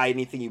money, buy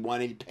anything he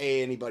wanted, he'd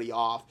pay anybody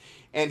off,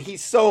 and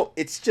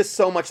it's just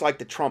so much like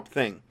the Trump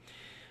thing.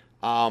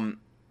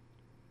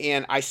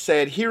 And I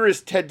said, here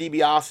is Ted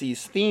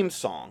DiBiase's theme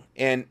song,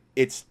 and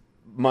it's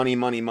money,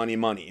 money, money,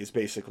 money is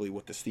basically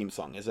what this theme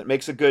song is. It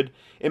makes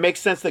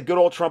sense that good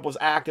old Trump was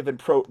active in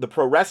the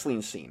pro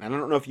wrestling scene. I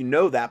don't know if you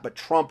know that, but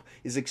Trump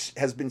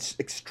has been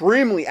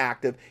extremely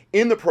active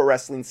in the pro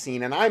wrestling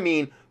scene, and I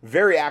mean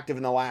very active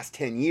in the last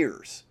 10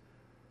 years.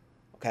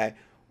 Okay?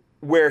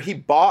 Where he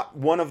bought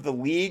one of the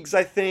leagues,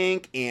 I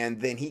think, and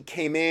then he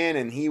came in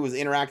and he was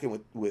interacting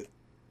with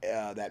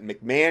that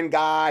McMahon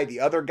guy, the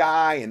other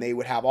guy, and they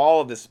would have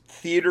all of this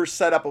theater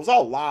set up. It was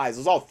all lies. It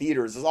was all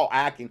theaters. It was all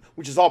acting,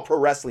 which is all pro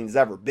wrestling's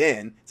ever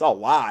been. It's all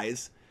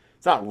lies.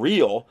 It's not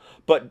real.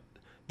 But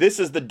this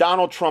is the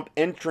Donald Trump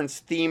entrance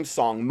theme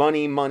song,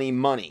 Money, Money,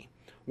 Money.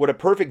 What a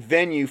perfect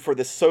venue for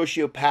the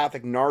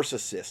sociopathic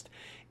narcissist.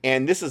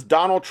 And this is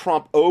Donald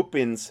Trump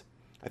opens,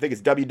 I think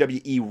it's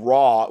WWE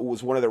Raw. It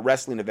was one of the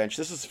wrestling events.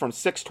 This is from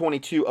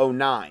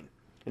 6/22/09.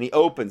 And he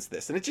opens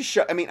this, and it just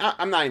shows. I mean,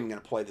 I'm not even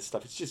going to play this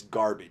stuff. It's just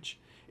garbage.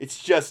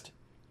 It's just,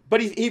 but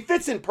he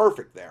fits in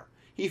perfect there.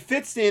 He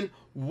fits in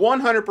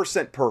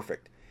 100%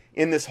 perfect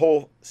in this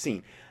whole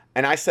scene.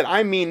 And I said,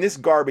 I mean, this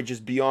garbage is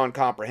beyond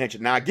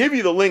comprehension. Now, I give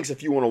you the links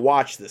if you want to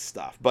watch this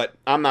stuff, but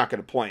I'm not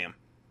going to play them.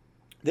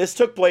 This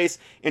took place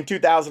in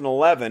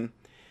 2011,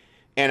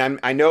 and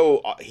I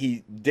know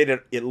he did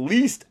it at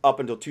least up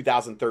until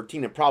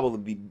 2013, and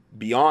probably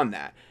beyond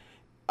that.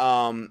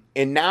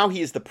 And now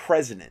he is the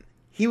president.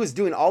 He was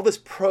doing all this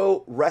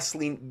pro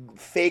wrestling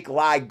fake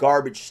lie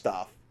garbage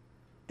stuff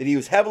that he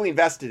was heavily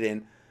invested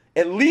in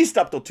at least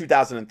up till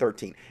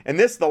 2013. And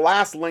the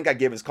last link I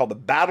give is called The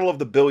Battle of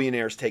the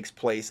Billionaires, takes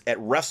place at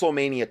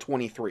WrestleMania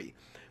 23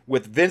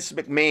 with Vince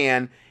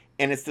McMahon,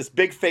 and it's this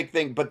big fake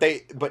thing,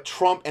 but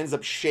Trump ends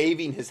up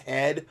shaving his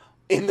head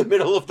in the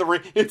middle of the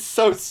ring. It's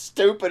so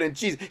stupid and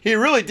cheesy. He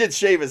really did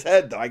shave his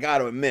head though, I got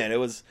to admit. It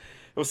was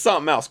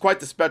something else,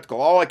 quite the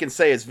spectacle. All I can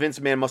say is Vince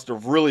McMahon must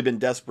have really been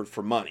desperate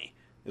for money.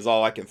 Is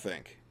all I can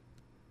think.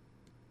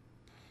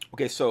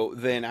 Okay, so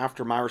then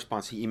after my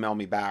response, he emailed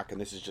me back, and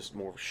this is just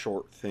more of a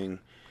short thing.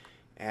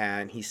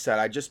 And he said,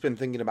 I've just been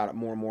thinking about it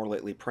more and more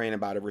lately, praying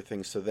about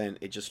everything, so then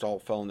it just all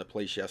fell into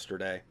place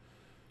yesterday.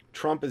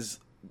 Trump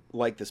is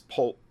like this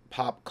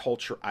pop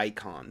culture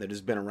icon that has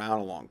been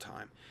around a long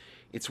time.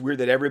 It's weird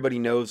that everybody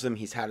knows him.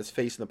 He's had his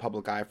face in the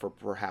public eye for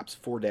perhaps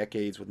 4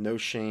 decades with no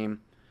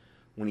shame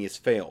when he has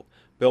failed.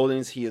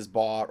 Buildings he has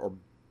bought or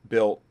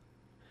built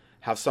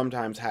have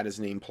sometimes had his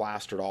name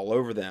plastered all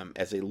over them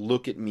as a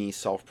look-at-me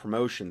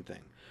self-promotion thing.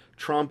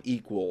 Trump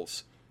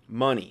equals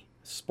money,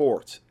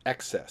 sports,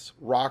 excess,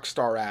 rock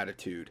star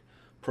attitude,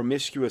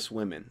 promiscuous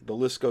women. The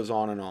list goes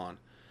on and on.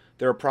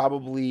 There are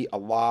probably a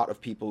lot of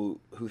people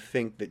who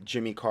think that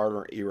Jimmy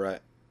Carter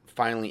era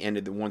finally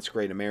ended the once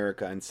great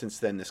America, and since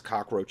then this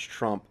cockroach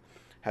Trump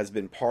has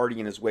been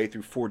partying his way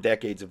through 4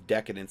 decades of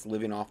decadence,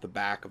 living off the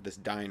back of this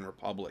dying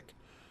republic.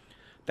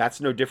 That's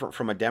no different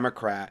from a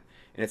Democrat,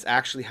 and it's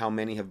actually how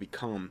many have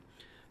become.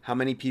 How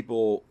many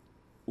people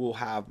will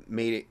have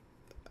made it,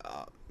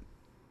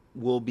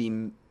 will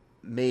be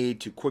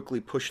made to quickly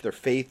push their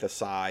faith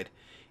aside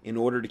in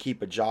order to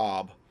keep a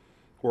job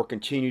or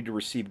continue to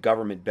receive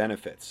government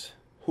benefits.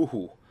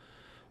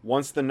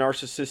 Once the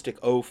narcissistic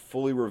oaf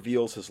fully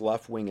reveals his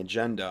left-wing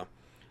agenda,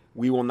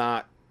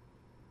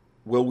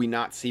 will we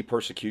not see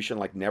persecution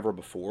like never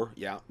before?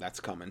 Yeah, that's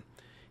coming.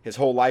 His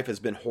whole life has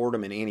been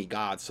whoredom and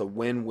anti-God, so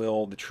when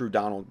will the true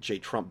Donald J.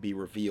 Trump be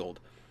revealed?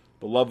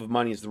 The love of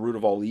money is the root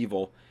of all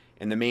evil,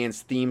 and the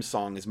man's theme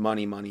song is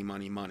money, money,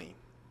 money, money.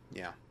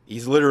 Yeah,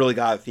 he's literally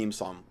got a theme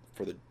song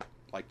for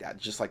like that,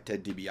 just like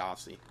Ted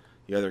DiBiase,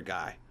 the other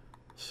guy.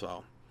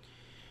 So,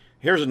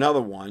 here's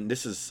another one.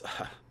 This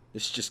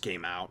just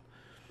came out.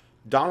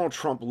 Donald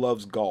Trump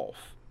loves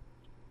golf.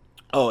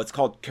 Oh, it's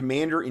called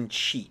Commander in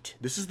Cheat.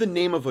 This is the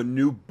name of a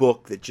new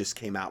book that just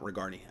came out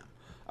regarding him.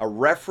 A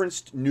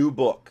referenced new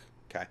book.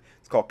 Okay,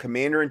 it's called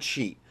Commander in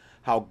Cheat: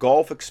 How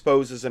Golf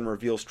Exposes and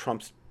Reveals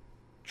Trump's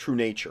True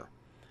Nature.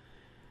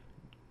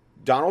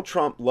 Donald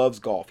Trump loves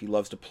golf. He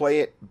loves to play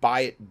it,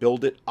 buy it,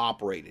 build it,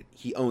 operate it.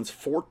 He owns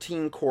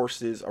 14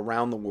 courses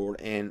around the world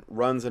and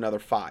runs another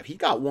 5. He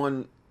got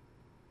one.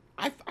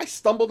 I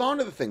stumbled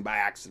onto the thing by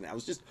accident. I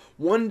was just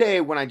one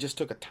day when I just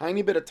took a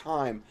tiny bit of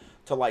time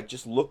to like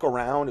just look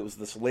around. It was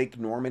this Lake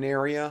Norman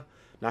area,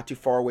 not too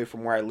far away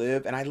from where I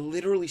live, and I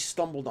literally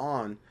stumbled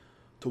on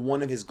to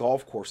one of his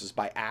golf courses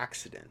by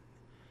accident.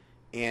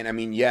 And I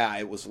mean, yeah,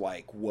 it was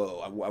like,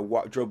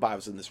 whoa. I drove by. I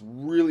was in this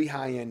really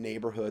high-end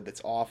neighborhood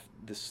that's off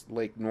this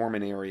Lake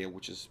Norman area,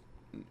 which is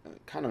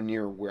kind of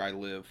near where I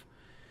live.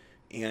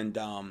 And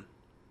I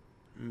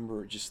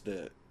remember just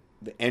the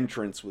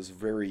entrance was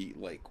very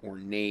like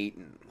ornate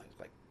and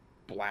like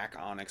black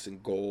onyx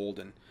and gold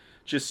and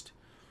just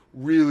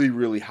really,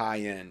 really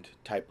high-end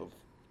type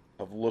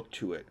of look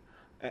to it.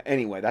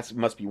 Anyway, that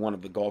must be one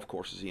of the golf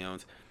courses he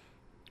owns,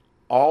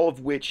 all of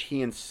which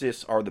he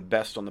insists are the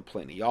best on the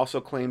planet. He also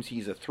claims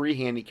he's a 3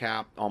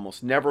 handicap,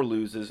 almost never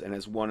loses, and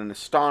has won an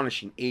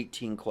astonishing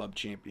 18 club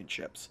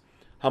championships.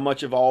 How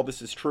much of all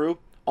this is true?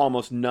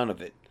 Almost none of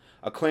it.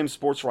 Acclaimed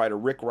sports writer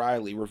Rick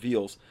Riley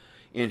reveals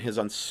in his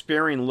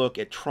unsparing look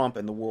at Trump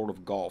and the world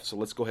of golf. So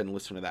let's go ahead and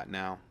listen to that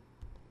now.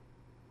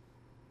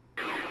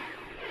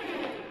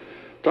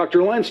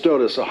 Dr. Lance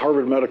Dotis, a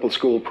Harvard Medical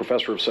School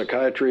professor of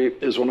psychiatry,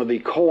 is one of the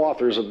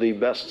co-authors of the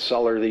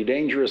bestseller, The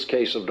Dangerous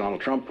Case of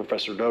Donald Trump.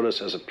 Professor Dotis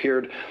has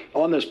appeared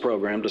on this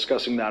program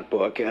discussing that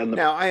book. And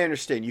now, I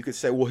understand. You could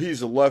say, well,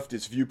 he's a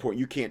leftist viewpoint.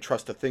 You can't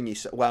trust a thing he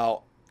said.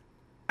 Well,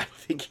 I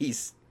think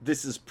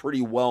this is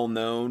pretty well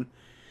known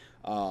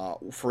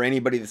for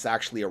anybody that's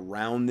actually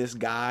around this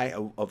guy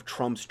of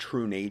Trump's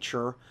true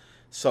nature.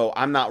 So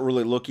I'm not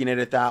really looking at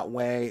it that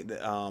way.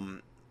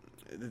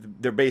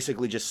 They're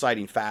basically just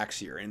citing facts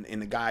here, and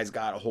the guy's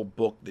got a whole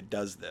book that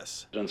does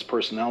this.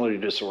 Personality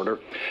disorder.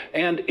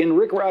 And in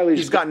Rick Riley's...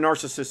 He's got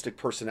narcissistic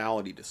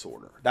personality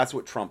disorder. That's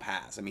what Trump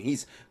has. I mean,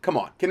 come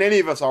on. Can any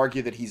of us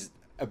argue that he's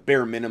a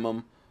bare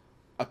minimum,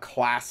 a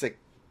classic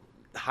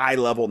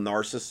high-level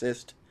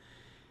narcissist?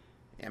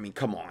 I mean,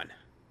 come on.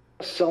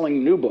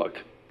 Selling new book,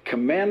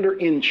 Commander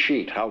in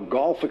Cheat: How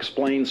Golf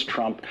Explains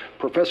Trump.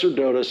 Professor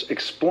Dotis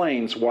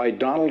explains why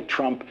Donald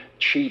Trump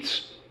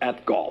cheats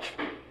at golf.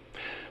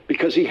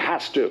 Because he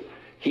has to.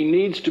 He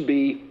needs to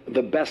be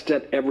the best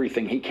at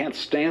everything. He can't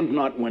stand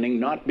not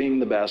winning, not being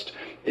the best.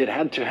 It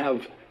had to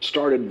have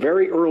started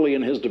very early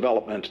in his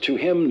development. To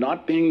him,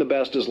 not being the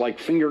best is like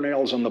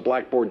fingernails on the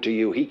blackboard to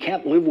you. He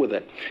can't live with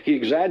it. He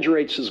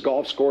exaggerates his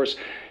golf scores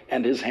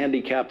and his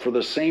handicap for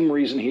the same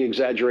reason he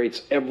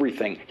exaggerates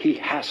everything. He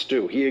has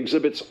to. He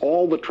exhibits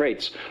all the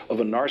traits of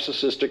a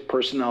narcissistic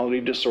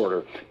personality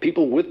disorder.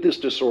 People with this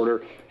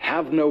disorder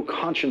have no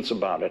conscience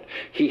about it.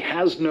 He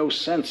has no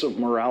sense of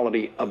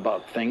morality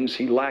about things.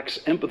 He lacks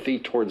empathy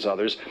towards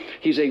others.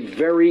 He's a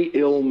very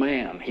ill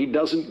man. He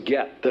doesn't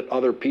get that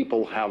other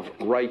people have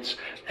rights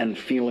and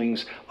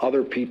feelings.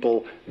 Other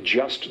people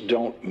just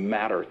don't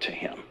matter to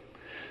him.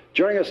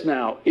 Joining us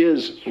now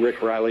is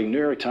Rick Riley, New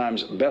York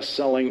Times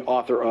best-selling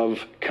author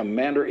of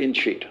Commander in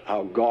Cheat: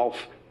 How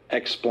Golf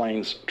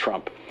Explains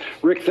Trump.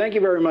 Rick, thank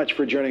you very much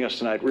for joining us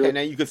tonight. Really. Okay,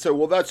 now you could say,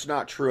 well, that's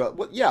not true.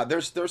 Well, yeah,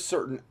 there's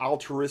certain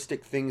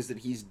altruistic things that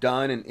he's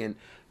done,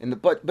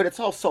 but it's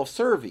all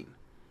self-serving.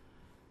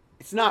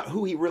 It's not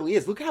who he really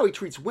is. Look how he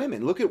treats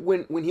women. Look at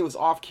when he was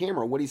off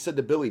camera, what he said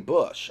to Billy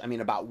Bush. I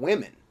mean, about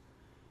women.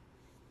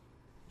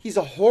 He's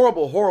a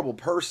horrible, horrible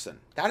person.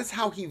 That is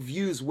how he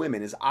views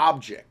women, as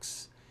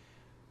objects.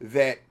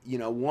 That,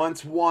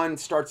 once one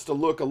starts to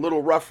look a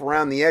little rough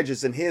around the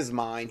edges in his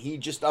mind, he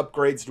just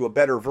upgrades to a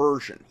better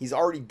version. He's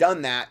already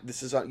done that.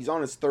 He's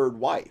on his 3rd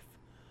wife.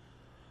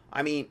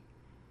 I mean,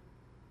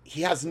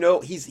 he's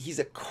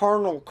a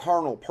carnal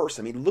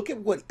person. I mean, look at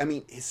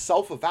his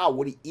self-avow,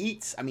 what he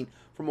eats. I mean,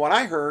 from what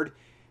I heard,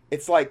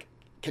 it's like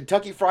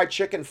Kentucky Fried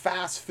Chicken,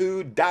 fast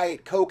food,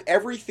 Diet Coke,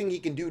 everything he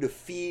can do to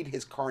feed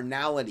his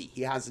carnality.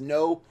 He has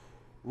no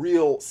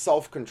real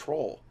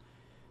self-control.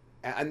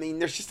 I mean,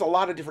 there's just a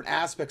lot of different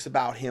aspects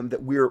about him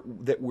that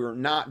we're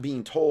not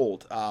being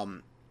told.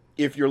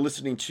 If you're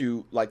listening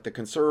to like the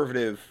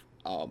conservative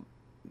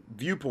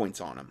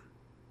viewpoints on him.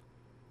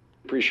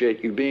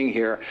 Appreciate you being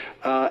here.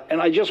 And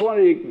I just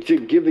wanted to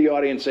give the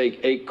audience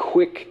a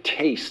quick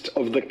taste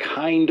of the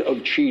kind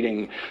of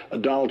cheating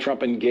Donald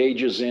Trump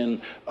engages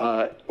in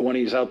when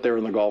he's out there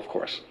in the golf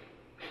course.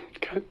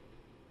 Okay.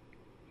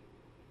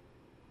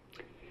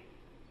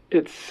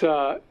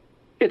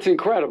 It's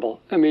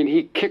incredible. I mean,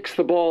 he kicks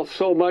the ball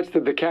so much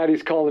that the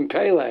caddies call him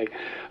Pele.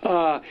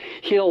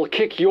 He'll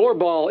kick your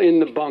ball in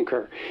the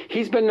bunker.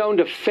 He's been known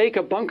to fake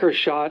a bunker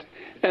shot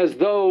as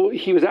though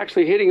he was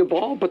actually hitting a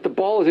ball, but the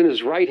ball is in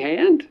his right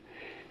hand.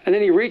 And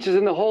then he reaches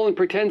in the hole and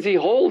pretends he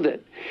holds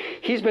it.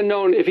 He's been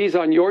known, if he's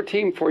on your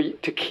team,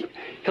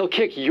 he'll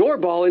kick your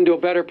ball into a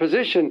better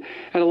position.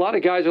 And a lot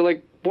of guys are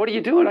like, what are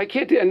you doing? I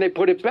can't do it. And they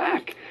put it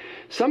back.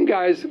 Some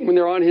guys, when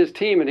they're on his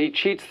team and he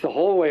cheats the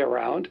whole way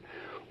around,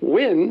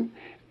 win,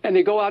 and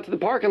they go out to the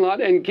parking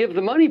lot and give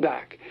the money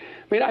back.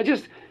 I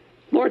mean,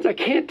 Lawrence, I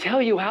can't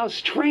tell you how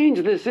strange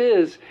this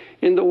is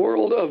in the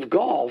world of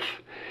golf.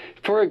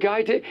 For a guy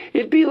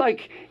it'd be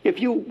like if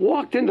you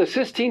walked into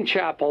Sistine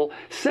Chapel,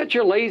 set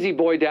your lazy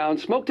boy down,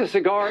 smoked a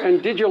cigar,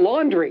 and did your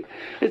laundry.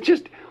 It's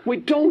just, we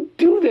don't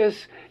do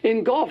this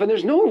in golf. And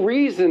there's no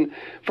reason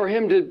for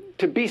him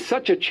to be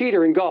such a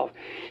cheater in golf.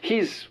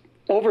 He's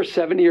over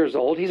 70 years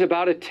old. He's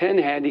about a 10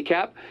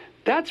 handicap.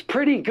 That's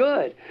pretty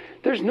good.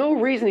 There's no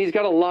reason he's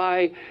got to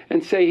lie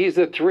and say he's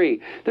a 3.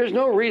 There's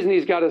no reason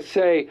he's got to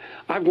say,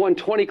 I've won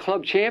 20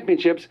 club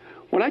championships,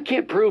 when I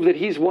can't prove that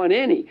he's won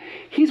any.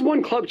 He's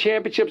won club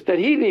championships that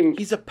he didn't even...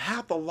 He's a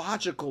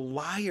pathological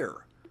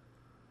liar,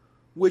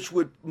 which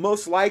would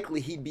most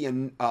likely he'd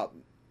be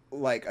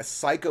like a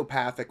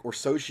psychopathic or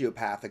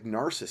sociopathic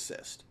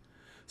narcissist.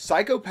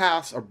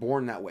 Psychopaths are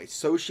born that way.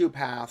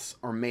 Sociopaths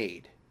are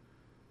made.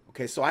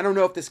 Okay, so I don't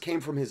know if this came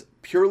from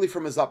purely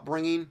from his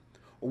upbringing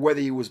or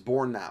whether he was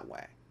born that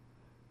way.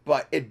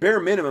 But at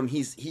bare minimum,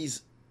 he's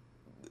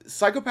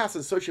psychopaths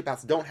and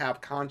sociopaths don't have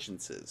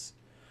consciences.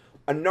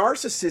 A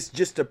narcissist,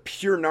 just a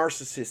pure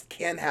narcissist,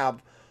 can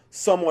have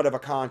somewhat of a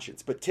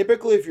conscience. But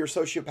typically, if you're a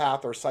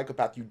sociopath or a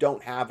psychopath, you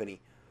don't have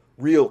any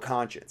real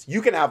conscience.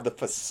 You can have the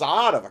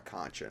facade of a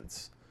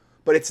conscience,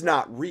 but it's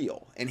not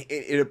real. And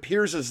it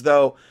appears as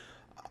though,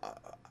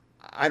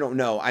 I don't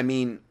know, I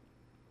mean,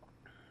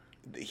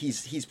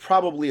 he's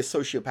probably a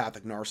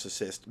sociopathic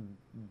narcissist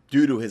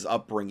due to his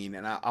upbringing,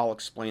 and I'll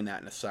explain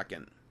that in a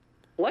second.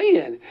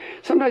 In.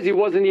 Sometimes he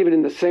wasn't even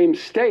in the same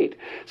state.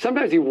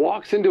 Sometimes he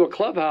walks into a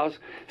clubhouse,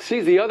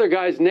 sees the other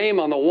guy's name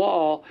on the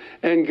wall,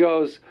 and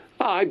goes,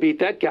 oh, I beat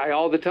that guy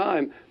all the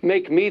time.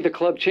 Make me the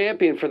club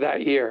champion for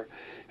that year.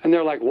 And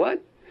they're like,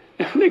 what?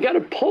 And they got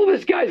to pull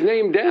this guy's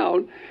name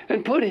down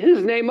and put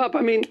his name up.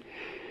 I mean,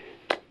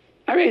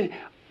 I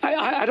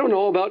don't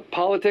know about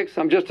politics.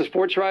 I'm just a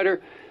sports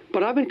writer.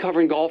 But I've been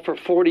covering golf for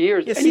 40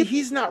 years. Yeah, see,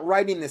 he's not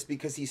writing this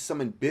because he's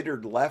some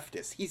embittered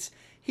leftist. He's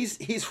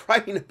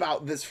writing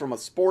about this from a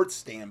sports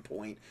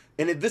standpoint,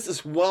 and this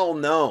is well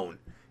known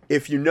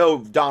if you know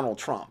Donald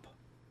Trump.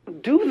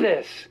 Do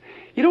this.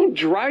 You don't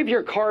drive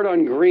your cart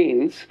on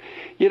greens.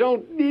 You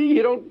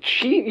don't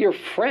cheat your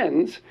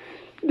friends.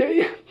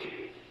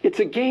 It's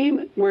a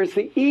game where it's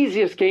the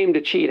easiest game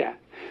to cheat at.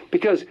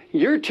 Because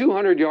you're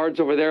 200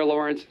 yards over there,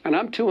 Lawrence, and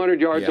I'm 200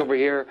 yards over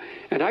here,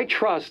 and I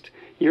trust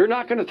you're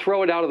not going to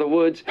throw it out of the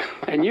woods,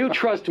 and you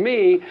trust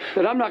me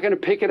that I'm not going to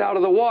pick it out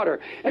of the water.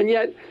 And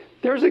yet,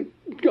 there's a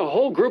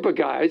whole group of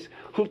guys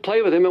who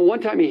play with him, and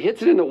one time he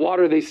hits it in the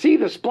water, they see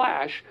the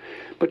splash,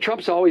 but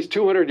Trump's always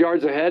 200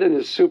 yards ahead in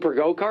his super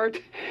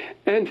go-kart,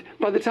 and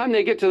by the time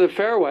they get to the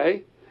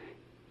fairway,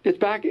 it's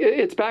back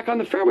on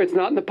the fairway. It's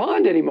not in the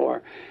pond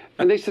anymore.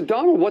 And they said,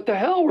 Donald, what the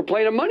hell? We're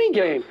playing a money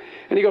game.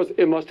 And he goes,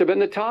 it must have been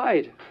the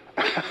tide.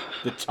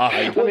 The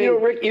tide. Well,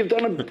 Rick, you've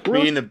done a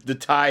brilliant... the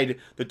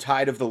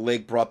tide of the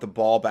lake brought the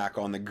ball back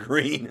on the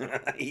green.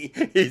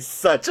 He's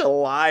such a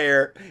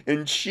liar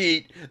and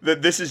cheat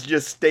that this is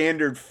just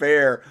standard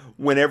fare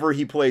whenever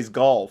he plays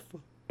golf.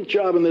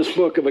 Job in this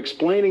book of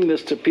explaining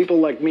this to people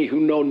like me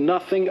who know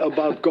nothing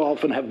about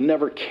golf and have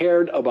never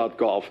cared about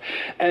golf.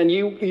 And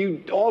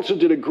you also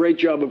did a great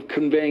job of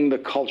conveying the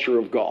culture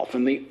of golf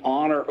and the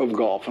honor of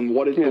golf and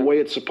the way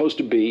it's supposed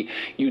to be.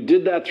 You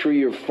did that through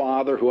your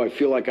father, who I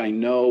feel like I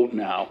know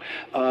now.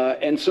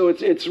 And so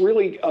it's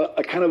really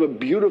a kind of a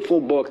beautiful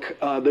book.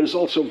 There's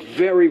also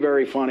very,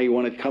 very funny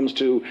when it comes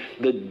to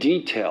the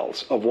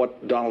details of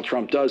what Donald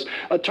Trump does.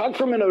 Talk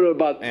for a minute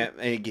about...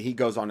 And he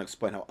goes on to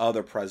explain how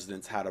other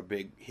presidents had a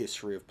big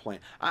history of playing.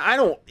 I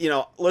don't,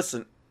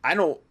 listen, I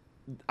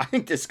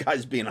think this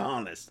guy's being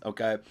honest,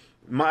 okay?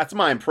 That's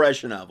my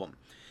impression of him.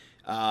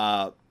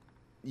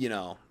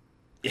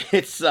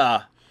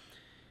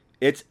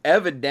 It's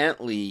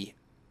evidently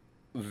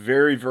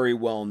very, very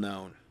well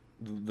known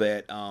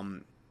that,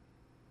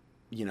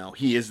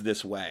 he is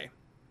this way.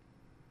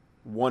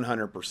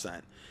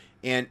 100%.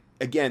 And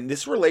again,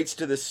 this relates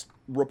to this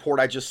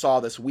report I just saw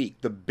this week.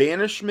 The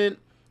banishment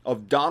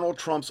of Donald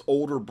Trump's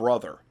older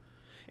brother.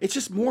 It's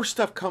just more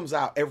stuff comes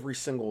out every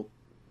single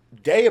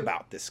day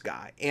about this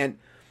guy. And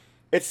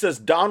it says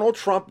Donald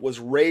Trump was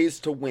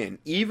raised to win,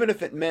 even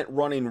if it meant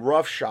running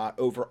roughshod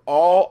over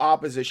all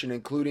opposition,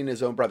 including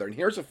his own brother. And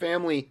here's a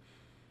family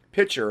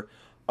picture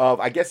of,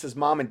 I guess his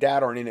mom and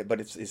dad aren't in it, but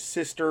it's his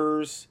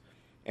sisters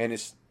and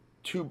his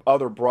 2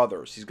 other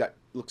brothers. He's got,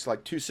 looks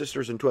like 2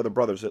 sisters and 2 other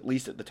brothers, at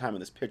least at the time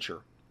of this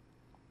picture.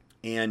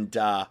 And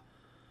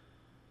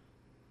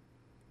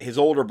his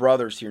older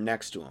brother's here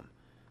next to him.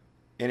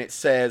 And it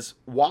says,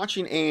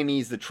 watching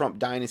A&E's The Trump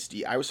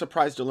Dynasty, I was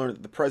surprised to learn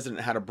that the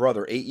president had a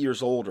brother 8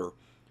 years older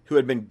who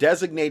had been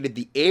designated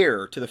the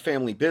heir to the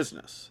family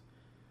business.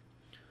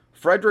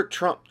 Frederick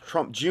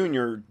Trump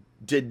Jr.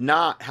 did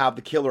not have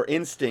the killer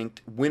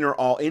instinct, winner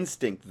all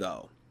instinct,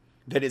 though,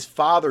 that his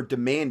father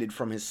demanded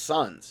from his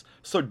sons.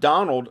 So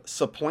Donald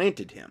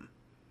supplanted him.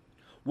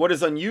 What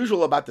is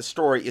unusual about the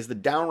story is the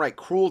downright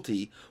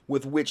cruelty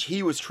with which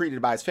he was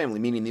treated by his family,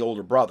 meaning the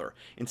older brother.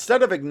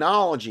 Instead of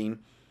acknowledging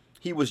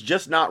he was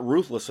just not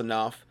ruthless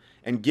enough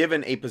and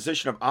given a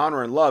position of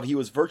honor and love, he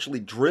was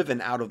virtually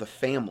driven out of the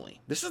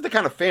family. This is the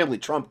kind of family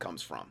Trump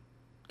comes from,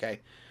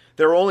 okay?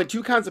 There are only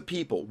two kinds of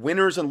people,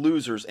 winners and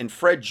losers, and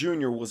Fred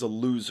Jr. was a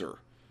loser.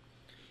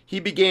 He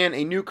began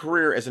a new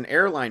career as an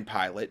airline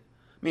pilot.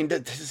 I mean,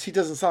 he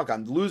doesn't sound like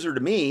a loser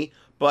to me,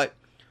 but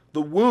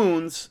the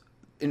wounds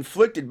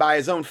inflicted by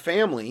his own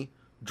family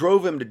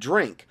drove him to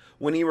drink.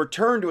 When he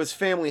returned to his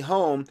family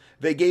home,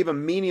 they gave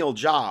him menial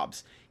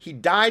jobs. He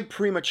died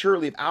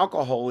prematurely of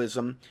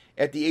alcoholism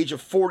at the age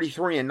of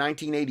 43 in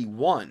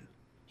 1981.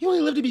 He only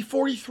lived to be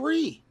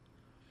 43.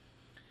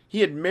 He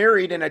had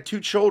married and had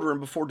 2 children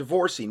before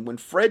divorcing. When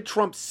Fred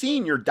Trump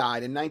Sr.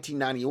 died in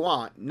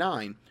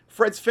 1999,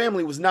 Fred's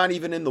family was not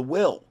even in the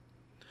will.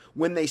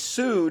 When they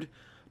sued,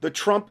 the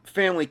Trump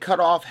family cut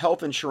off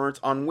health insurance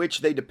on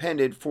which they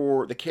depended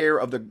for the care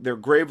of their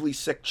gravely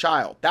sick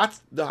child.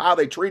 That's how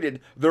they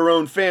treated their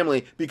own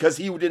family, because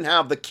he didn't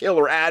have the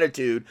killer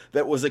attitude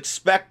that was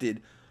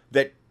expected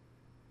that,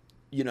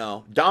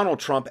 Donald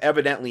Trump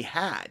evidently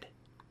had.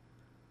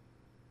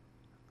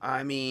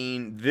 I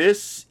mean,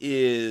 this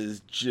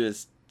is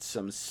just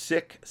some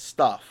sick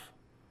stuff.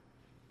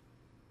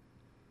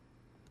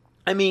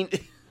 I mean,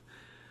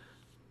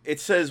 it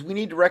says we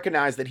need to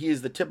recognize that he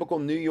is the typical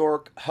New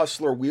York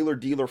hustler,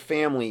 wheeler-dealer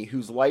family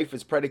whose life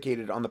is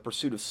predicated on the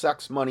pursuit of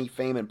sex, money,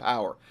 fame, and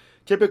power.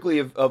 Typically,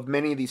 of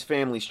many of these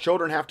families,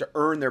 children have to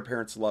earn their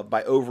parents' love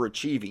by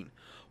overachieving.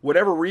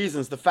 Whatever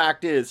reasons, the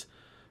fact is,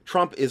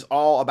 Trump is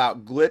all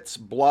about glitz,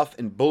 bluff,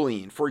 and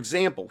bullying. For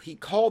example, he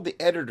called the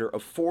editor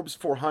of Forbes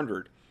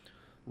 400,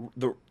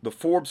 the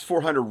Forbes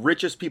 400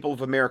 richest people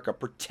of America,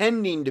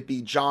 pretending to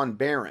be John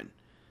Barron.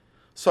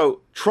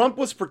 So Trump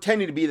was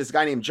pretending to be this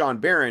guy named John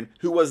Barron,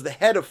 who was the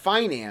head of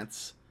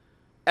finance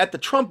at the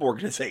Trump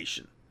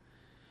Organization.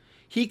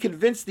 He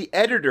convinced the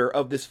editor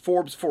of this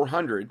Forbes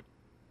 400,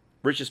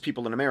 richest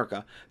people in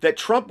America, that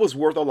Trump was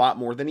worth a lot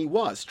more than he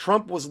was.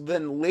 Trump was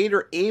then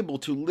later able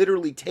to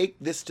literally take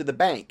this to the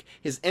bank.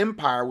 His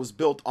empire was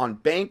built on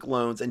bank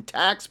loans and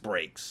tax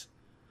breaks.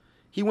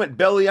 He went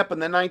belly up in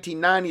the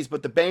 1990s,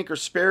 but the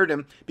bankers spared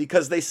him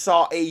because they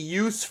saw a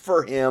use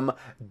for him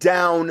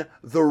down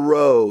the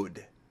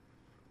road.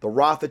 The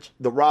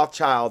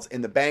Rothschilds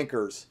and the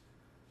bankers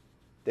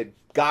that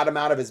got him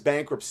out of his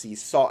bankruptcy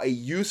saw a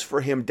use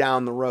for him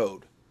down the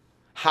road.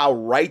 How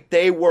right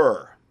they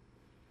were.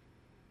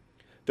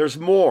 There's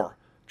more.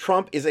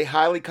 Trump is a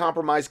highly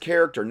compromised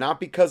character, not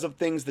because of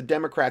things the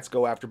Democrats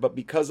go after, but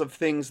because of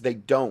things they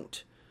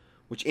don't,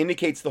 which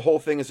indicates the whole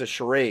thing is a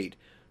charade.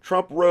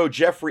 Trump rode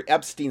Jeffrey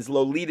Epstein's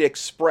Lolita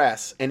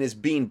Express and is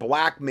being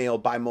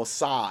blackmailed by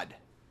Mossad.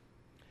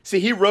 See,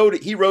 he wrote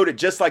it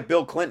just like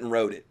Bill Clinton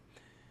wrote it.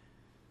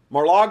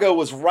 Mar-a-Lago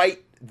was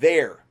right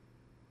there.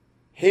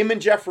 Him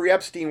and Jeffrey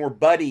Epstein were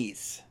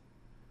buddies.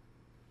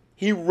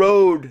 He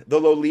rode the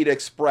Lolita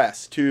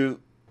Express to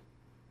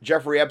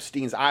Jeffrey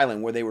Epstein's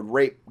island where they would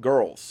rape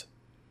girls.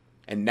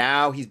 And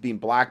now he's being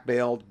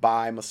blackmailed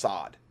by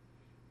Mossad,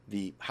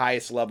 the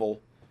highest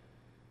level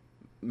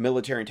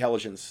military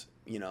intelligence,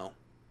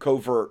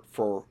 covert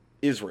for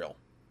Israel.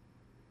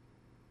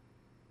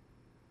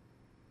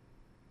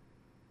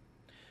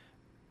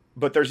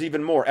 But there's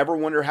even more. Ever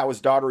wonder how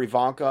his daughter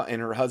Ivanka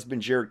and her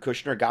husband Jared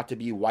Kushner got to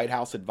be White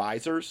House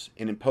advisors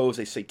and impose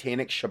a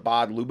satanic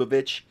Shabbat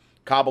Lubavitch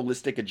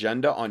Kabbalistic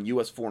agenda on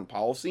U.S. foreign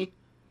policy?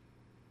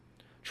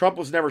 Trump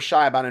was never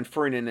shy about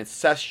inferring an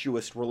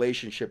incestuous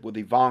relationship with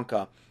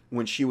Ivanka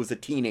when she was a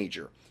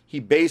teenager.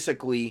 He's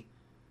basically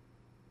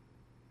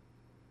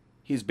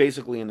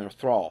in their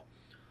thrall.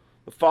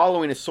 The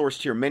following is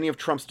sourced here. Many of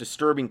Trump's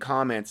disturbing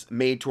comments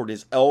made toward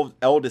his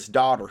eldest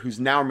daughter, who's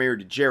now married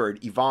to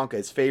Jared, Ivanka,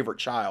 his favorite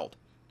child.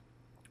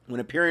 When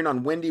appearing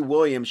on Wendy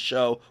Williams'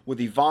 show with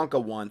Ivanka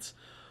once,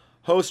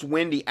 host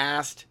Wendy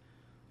asked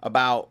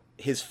about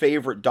his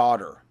favorite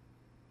daughter,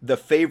 the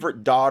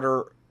favorite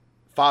daughter,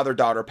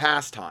 father-daughter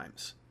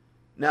pastimes.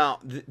 Now,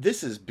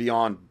 this is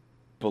beyond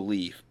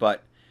belief,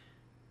 but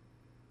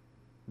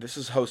this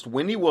is host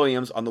Wendy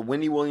Williams on the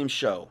Wendy Williams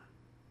show.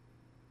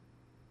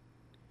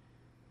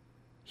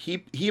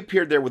 He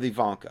appeared there with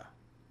Ivanka.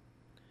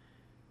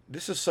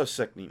 This is so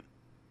sickening.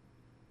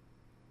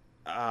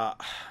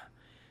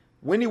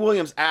 Wendy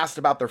Williams asked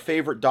about their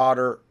favorite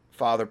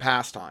daughter-father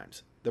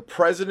pastimes. The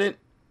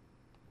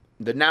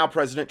now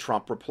President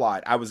Trump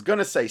replied, "I was going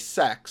to say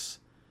sex,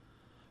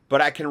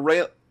 but I can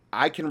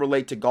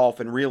relate to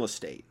golf and real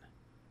estate."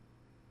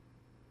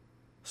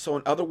 So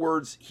in other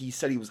words, he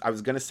said I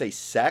was going to say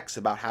sex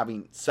about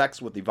having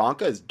sex with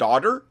Ivanka, his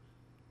daughter.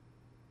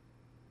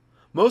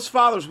 Most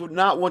fathers would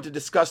not want to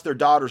discuss their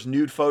daughter's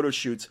nude photo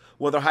shoots,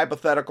 whether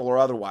hypothetical or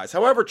otherwise.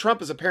 However,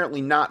 Trump is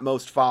apparently not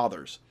most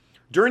fathers.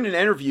 During an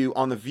interview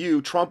on The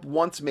View, Trump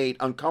once made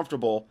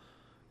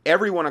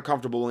everyone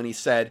uncomfortable, and he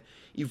said,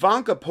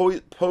 Ivanka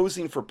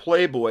posing for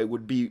Playboy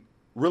would be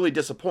really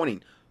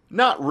disappointing.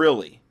 Not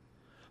really.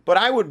 But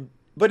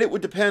it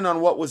would depend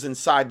on what was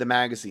inside the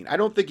magazine. I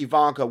don't think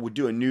Ivanka would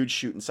do a nude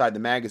shoot inside the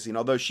magazine,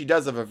 although she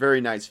does have a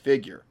very nice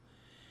figure.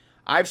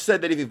 I've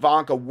said that if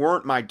Ivanka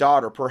weren't my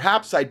daughter,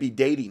 perhaps I'd be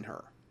dating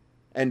her.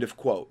 End of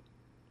quote.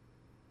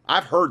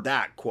 I've heard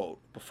that quote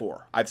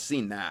before. I've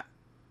seen that.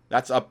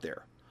 That's up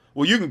there.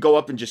 Well, you can go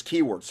up and just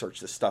keyword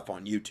search this stuff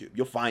on YouTube.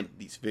 You'll find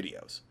these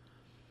videos.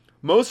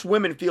 Most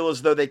women feel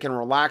as though they can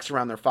relax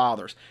around their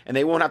fathers, and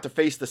they won't have to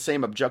face the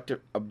same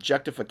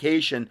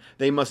objectification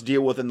they must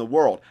deal with in the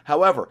world.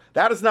 However,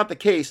 that is not the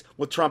case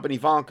with Trump and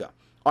Ivanka.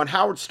 On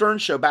Howard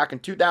Stern's show back in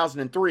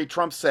 2003,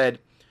 Trump said,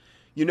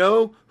 you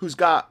know who's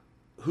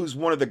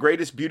one of the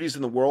greatest beauties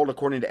in the world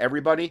according to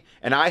everybody?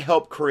 And I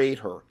helped create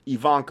her,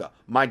 Ivanka,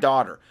 my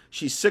daughter.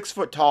 She's 6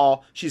 foot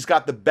tall. She's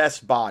got the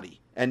best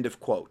body. End of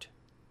quote.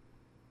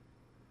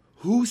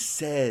 Who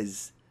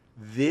says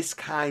this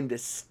kind of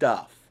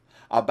stuff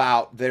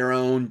about their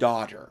own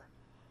daughter?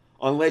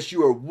 Unless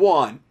you are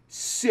one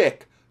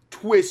sick,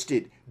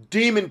 twisted,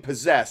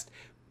 demon-possessed,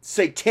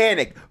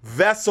 satanic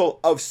vessel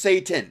of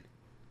Satan.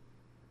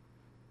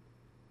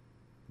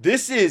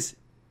 This is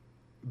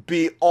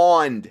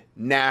beyond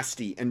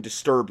nasty and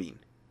disturbing.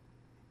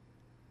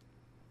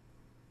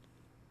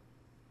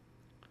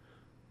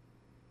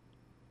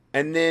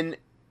 And then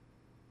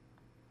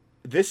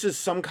this is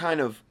some kind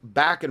of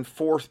back and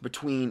forth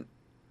between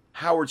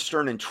Howard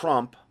Stern and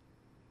Trump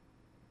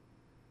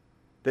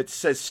that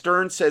says,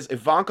 Stern says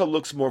Ivanka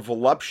looks more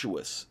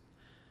voluptuous.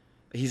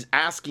 He's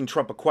asking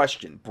Trump a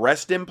question.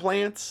 Breast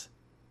implants?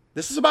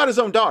 This is about his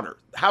own daughter.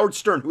 Howard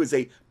Stern, who is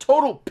a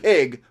total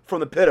pig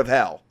from the pit of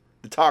hell.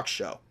 The talk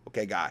show.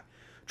 Okay, guy.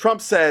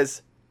 Trump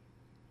says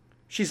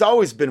she's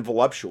always been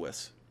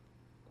voluptuous.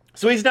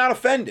 So he's not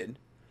offended.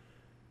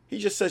 He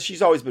just says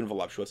she's always been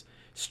voluptuous.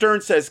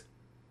 Stern says,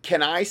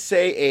 can I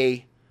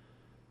say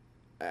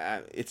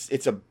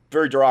it's a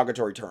very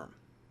derogatory term.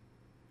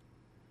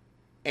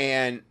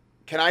 And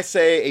can I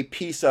say a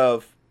piece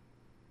of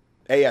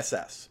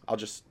ASS? I'll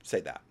just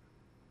say that.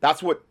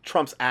 That's what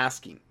Trump's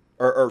asking,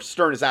 or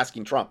Stern is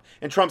asking Trump.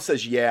 And Trump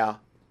says, yeah.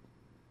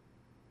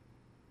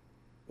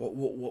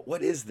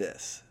 What is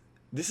this?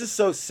 This is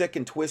so sick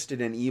and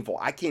twisted and evil.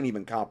 I can't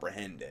even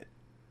comprehend it.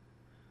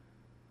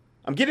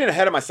 I'm getting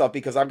ahead of myself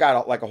because I've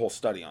got like a whole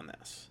study on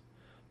this.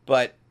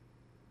 But,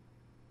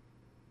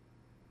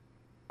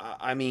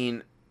 I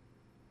mean,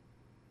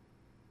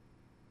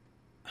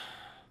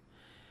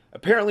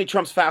 apparently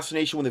Trump's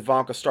fascination with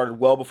Ivanka started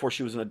well before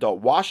she was an adult.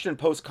 Washington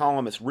Post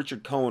columnist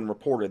Richard Cohen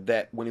reported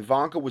that when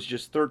Ivanka was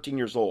just 13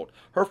 years old,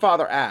 her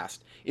father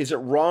asked, is it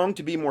wrong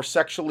to be more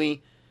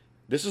sexually...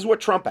 This is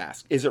what Trump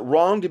asked. Is it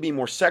wrong to be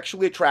more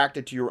sexually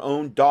attracted to your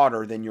own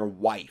daughter than your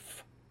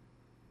wife?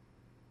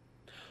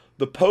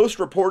 The Post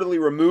reportedly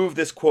removed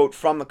this quote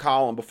from the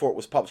column before it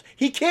was published.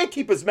 He can't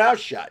keep his mouth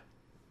shut.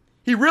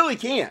 He really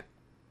can't.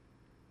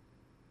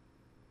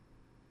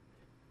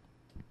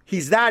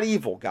 He's that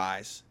evil,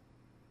 guys.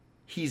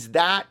 He's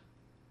that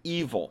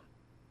evil.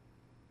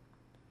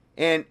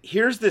 And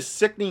here's this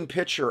sickening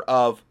picture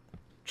of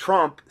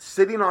Trump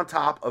sitting on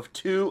top of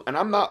two, and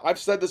I've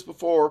said this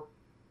before,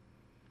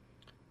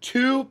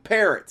 two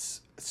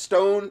parrots,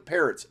 stone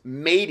parrots,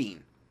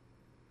 mating.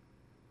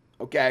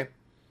 Okay?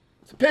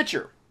 It's a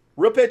picture.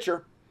 Real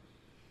picture.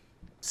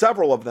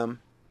 Several of them.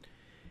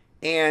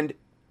 And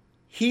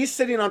he's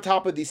sitting on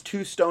top of these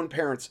two stone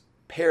parrots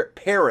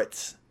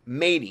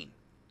mating.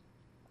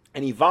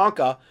 And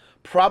Ivanka,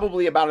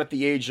 probably about at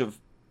the age of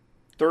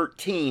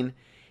 13,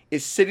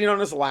 is sitting on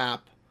his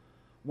lap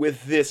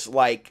with this,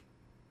 like,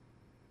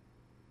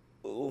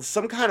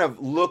 some kind of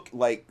look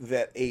like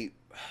that a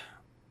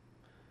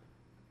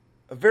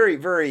very,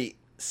 very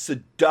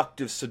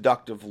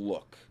seductive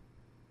look.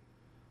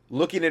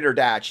 Looking at her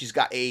dad, she's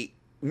got a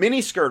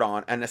mini skirt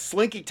on and a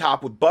slinky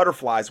top with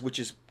butterflies, which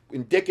is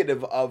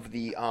indicative of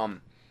the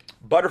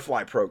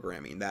butterfly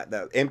programming, that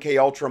the MK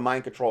Ultra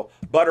mind control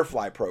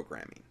butterfly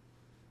programming.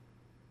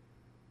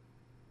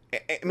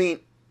 I mean,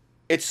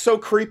 it's so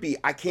creepy,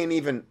 I can't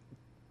even...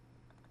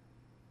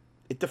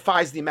 It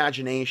defies the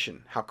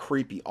imagination how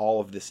creepy all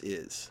of this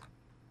is.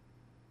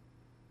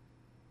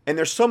 And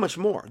there's so much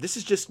more.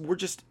 We're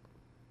just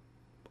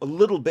a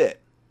little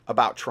bit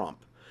about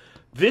Trump.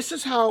 This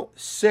is how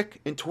sick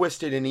and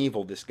twisted and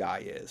evil this guy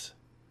is.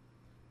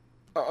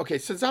 Okay,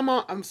 since I'm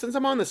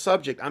on the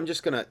subject, I'm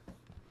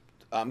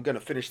gonna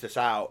finish this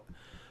out.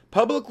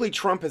 Publicly,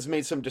 Trump has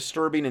made some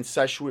disturbing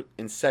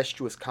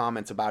incestuous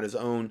comments about his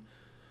own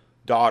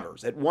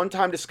daughters. At one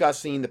time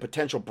discussing the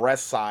potential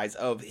breast size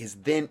of his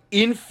then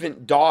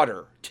infant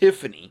daughter,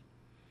 Tiffany,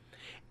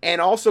 and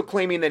also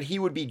claiming that he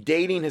would be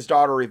dating his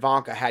daughter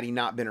Ivanka had he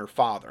not been her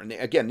father. And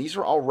again, these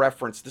are all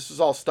referenced. This is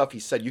all stuff he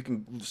said. You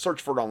can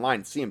search for it online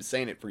and see him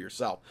saying it for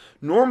yourself.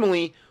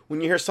 Normally, when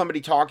you hear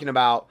somebody talking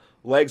about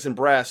legs and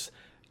breasts,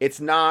 It's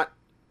not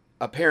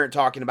a parent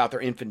talking about their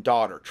infant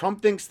daughter.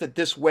 Trump thinks that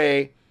this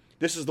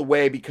is the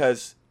way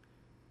because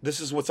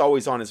this is what's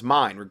always on his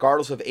mind,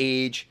 regardless of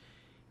age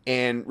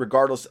and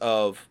regardless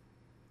of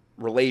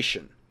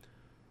relation.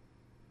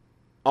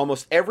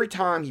 Almost every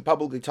time he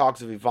publicly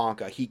talks of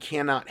Ivanka, he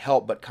cannot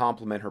help but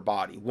compliment her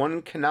body.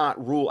 One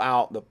cannot rule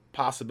out the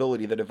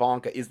possibility that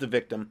Ivanka is the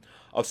victim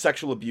of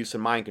sexual abuse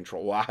and mind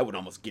control. Well, I would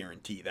almost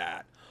guarantee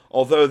that.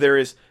 Although there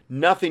is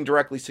nothing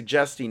directly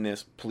suggesting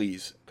this,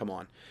 please, come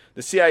on.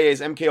 The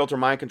CIA's MKUltra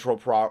mind control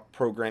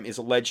program is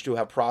alleged to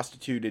have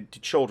prostituted to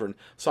children,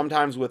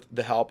 sometimes with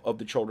the help of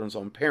the children's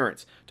own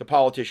parents, to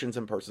politicians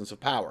and persons of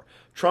power.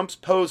 Trump's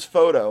posed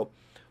photo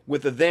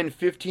with the then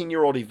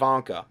 15-year-old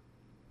Ivanka,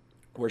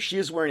 where she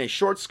is wearing a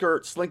short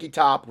skirt, slinky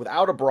top,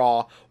 without a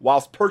bra,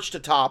 whilst perched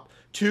atop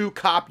two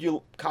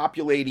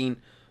copulating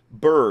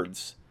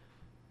birds,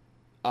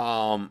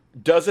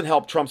 doesn't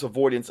help Trump's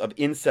avoidance of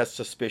incest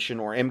suspicion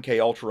or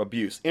MKUltra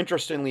abuse.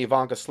 Interestingly,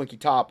 Ivanka's slinky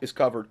top is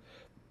covered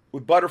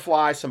with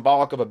butterflies,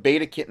 symbolic of a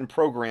beta kitten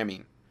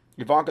programming.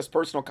 Ivanka's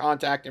personal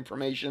contact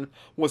information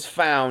was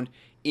found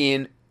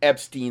in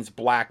Epstein's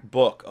black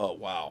book. Oh,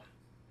 wow.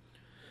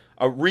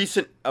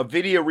 A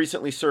video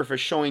recently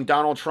surfaced showing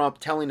Donald Trump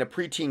telling a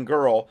preteen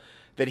girl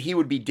that he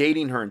would be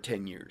dating her in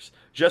 10 years.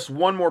 Just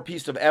one more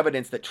piece of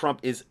evidence that Trump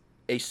is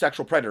a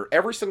sexual predator.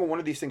 Every single one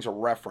of these things are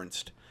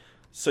referenced,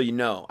 so you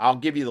know. I'll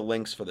give you the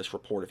links for this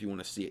report if you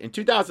want to see it. In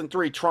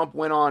 2003, Trump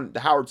went on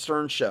the Howard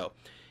Stern show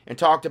and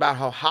talked about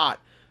how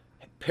hot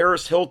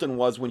Paris Hilton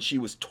was when she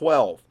was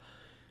 12.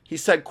 He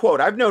said, quote,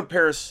 "I've known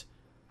Paris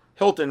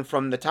Hilton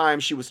from the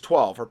time she was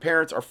 12. Her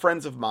parents are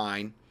friends of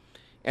mine,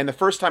 and the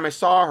first time I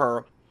saw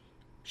her,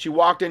 she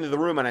walked into the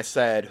room and I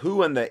said,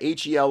 'Who in the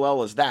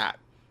HELL is that?'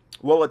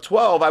 Well, at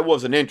 12, I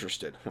wasn't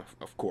interested."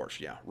 Of course,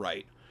 yeah,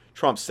 right.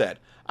 Trump said,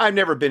 "I've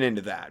never been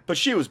into that, but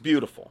she was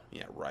beautiful."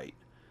 Yeah, right.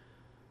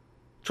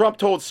 Trump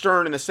told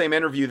Stern in the same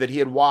interview that he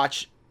had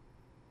watched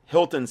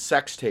Hilton's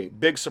sex tape.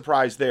 Big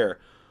surprise there.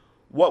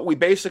 What we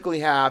basically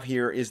have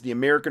here is the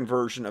American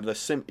version of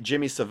the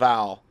Jimmy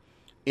Savile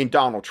in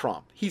Donald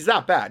Trump. He's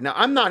that bad. Now,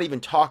 I'm not even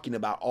talking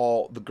about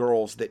all the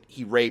girls that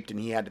he raped and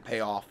he had to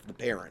pay off the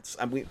parents.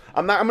 I'm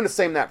going to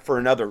save that for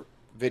another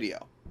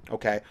video,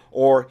 okay?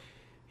 Or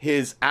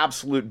his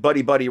absolute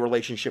buddy-buddy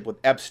relationship with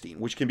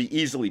Epstein, which can be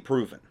easily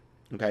proven,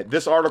 okay?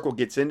 This article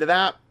gets into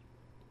that.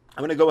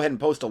 I'm going to go ahead and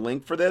post a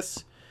link for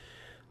this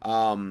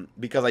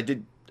because I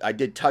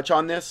did touch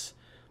on this,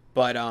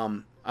 but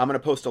I'm going to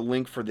post a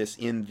link for this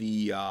in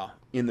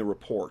the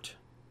report,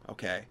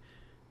 okay?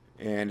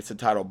 And it's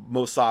entitled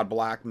 "Mossad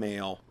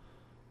Blackmail.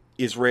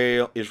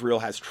 Israel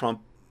has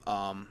Trump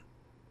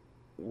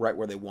right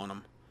where they want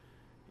him,"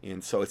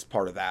 and so it's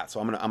part of that. So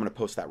I'm gonna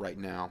post that right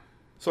now.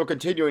 So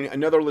continuing,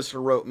 another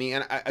listener wrote me,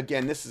 and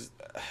again, this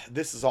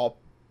is all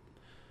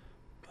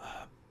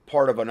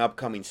part of an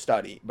upcoming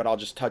study, but I'll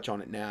just touch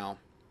on it now.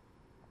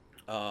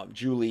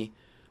 Julie,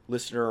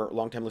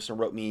 longtime listener,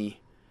 wrote me.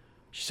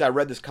 She said, "I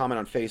read this comment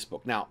on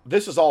Facebook." Now,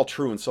 this is all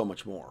true and so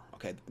much more.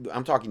 Okay,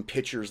 I'm talking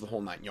pictures, the whole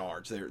 9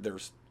 yards.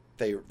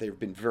 They've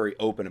been very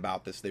open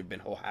about this. They've been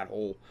had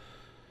whole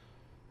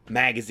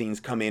magazines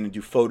come in and do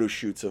photo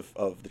shoots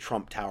of the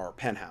Trump Tower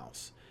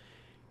penthouse.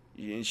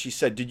 And she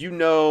said, "Did you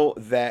know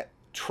that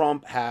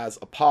Trump has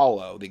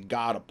Apollo, the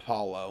god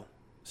Apollo,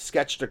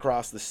 sketched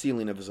across the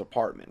ceiling of his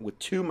apartment with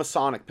 2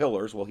 Masonic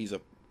pillars," well, he's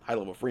a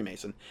high-level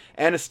Freemason,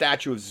 "and a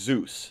statue of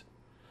Zeus?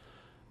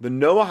 The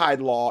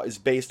Noahide law is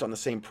based on the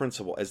same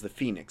principle as the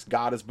phoenix.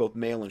 God is both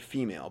male and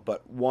female,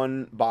 but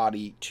one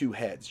body, 2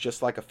 heads,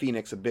 just like a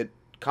phoenix, a bit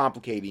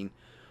complicating.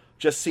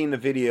 Just seen the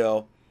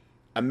video,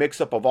 a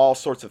mix-up of all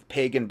sorts of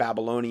pagan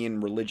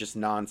Babylonian religious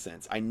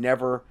nonsense. I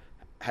never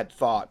had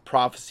thought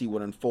prophecy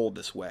would unfold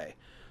this way.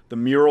 The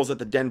murals at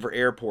the Denver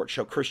airport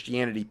show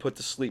Christianity put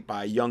to sleep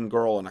by a young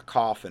girl in a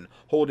coffin,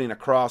 holding a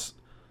cross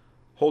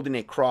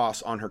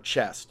on her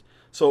chest.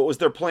 So it was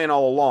their plan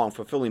all along,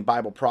 fulfilling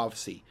Bible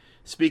prophecy.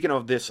 Speaking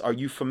of this, are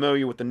you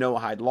familiar with the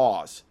Noahide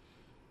laws?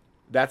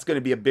 That's going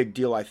to be a big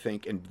deal, I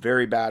think, and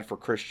very bad for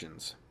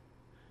Christians."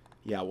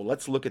 Yeah, well,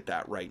 let's look at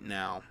that right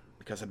now,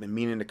 because I've been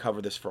meaning to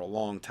cover this for a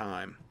long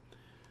time.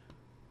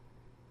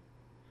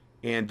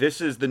 And this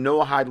is the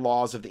Noahide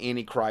Laws of the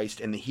Antichrist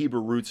and the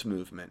Hebrew Roots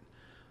Movement,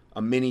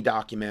 a mini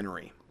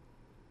documentary.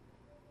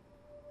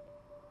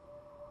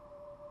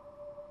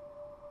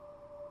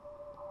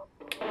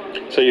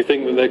 So you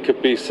think that there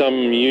could be some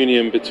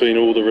union between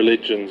all the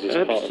religions as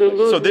part of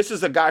this? So this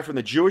is a guy from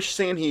the Jewish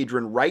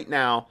Sanhedrin right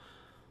now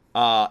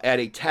at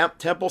a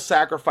temple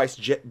sacrifice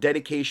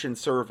dedication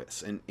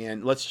service.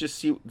 And let's just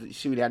see what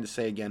he had to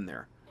say again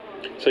there.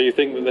 So you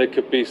think that there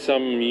could be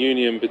some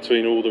union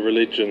between all the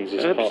religions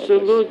as part of this?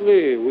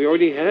 Absolutely. We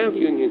already have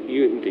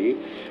unity,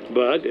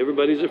 but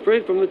everybody's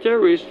afraid from the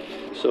terrorists.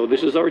 So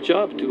this is our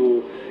job,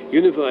 to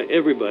unify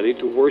everybody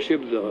to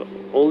worship the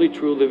only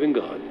true living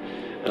God.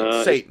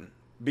 Satan.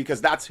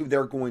 Because that's who the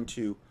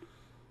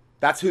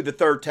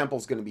third temple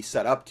is going to be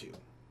set up to.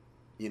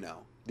 You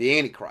know, the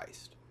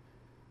Antichrist.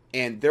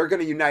 And they're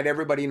going to unite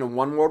everybody into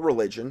one world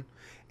religion.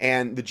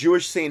 And the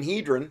Jewish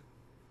Sanhedrin,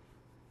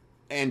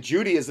 and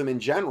Judaism in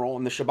general,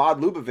 and the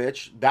Chabad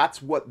Lubavitch,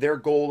 that's what their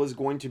goal is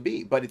going to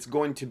be. But it's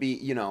going to be,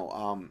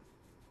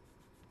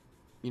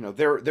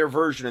 their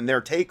version and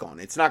their take on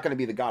it. It's not going to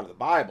be the God of the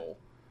Bible.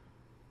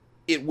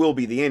 It will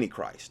be the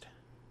Antichrist.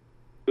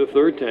 The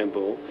third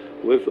temple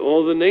with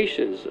all the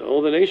nations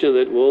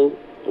that will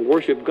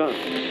worship God.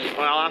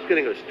 I'll ask in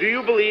English. Do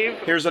you believe?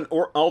 Here's an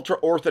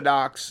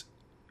ultra-Orthodox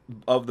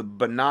of the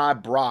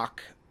B'nai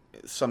Brak,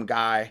 some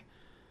guy,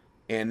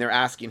 and they're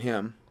asking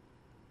him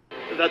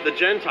that the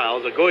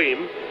Gentiles, the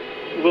Goyim,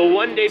 will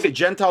one day be... The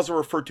Gentiles are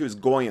referred to as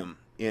Goyim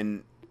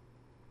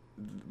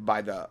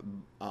by the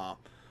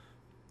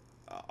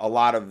a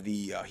lot of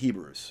the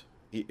Hebrews,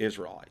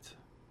 Israelites.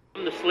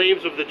 The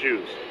slaves of the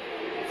Jews.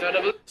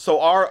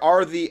 So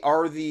are the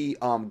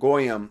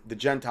Goyim, the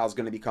Gentiles,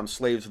 going to become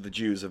slaves of the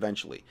Jews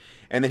eventually?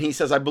 And then he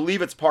says, I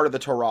believe it's part of the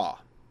Torah.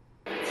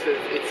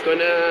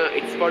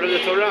 It's part of the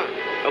Torah.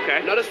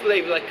 Okay. Not a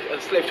slave like a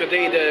slave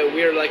today.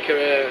 We're like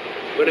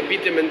going to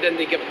beat them and then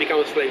they become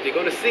a slave. They're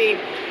going to see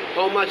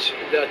how much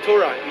the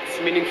Torah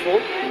is meaningful,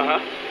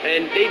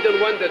 and they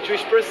don't want the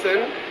Jewish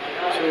person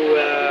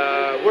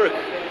to work.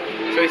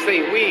 So they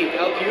say, we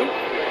help you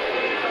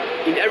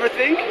in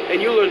everything,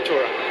 and you learn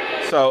Torah.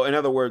 So in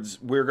other words,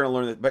 we're going to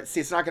learn it, but see,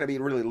 it's not going to be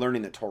really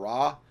learning the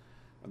Torah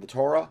or the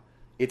Torah.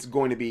 It's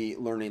going to be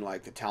learning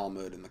like the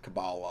Talmud and the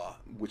Kabbalah,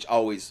 which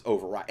always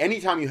override.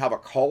 Anytime you have a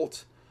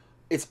cult,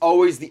 it's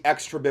always the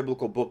extra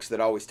biblical books that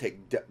always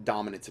take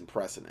dominance and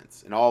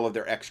precedence in all of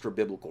their extra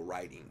biblical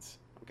writings.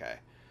 Okay.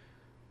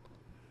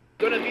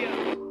 It's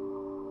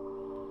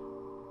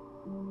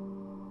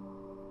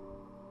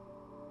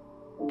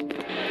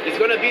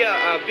gonna be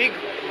a big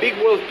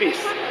world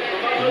peace.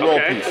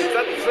 World peace.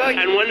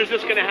 And when is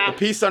this going to happen? The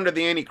peace under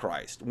the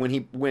Antichrist.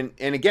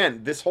 And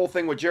again, this whole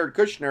thing with Jared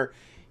Kushner,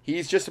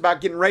 he's just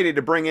about getting ready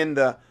to bring in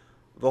the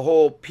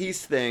whole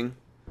peace thing,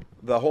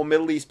 the whole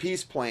Middle East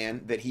peace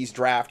plan that he's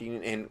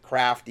drafting and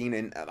crafting.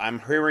 And I'm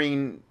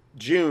hearing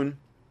June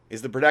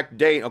is the predicted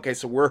date. Okay,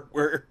 so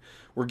we're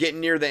getting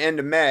near the end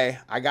of May.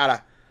 I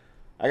gotta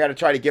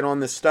try to get on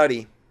this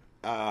study.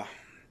 But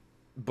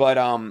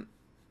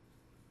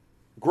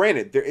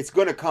granted, it's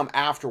going to come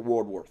after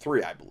World War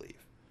III, I believe.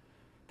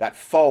 That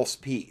false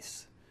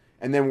peace.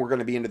 And then we're going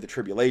to be into the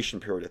tribulation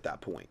period at that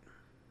point.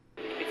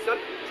 It's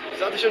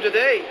not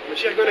today.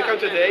 Mashiach is going to come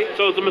today.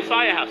 So the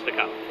Messiah has to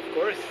come. Of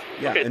course.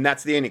 Yeah, okay. And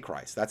that's the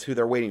Antichrist. That's who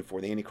they're waiting for,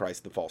 the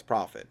Antichrist, the false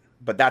prophet.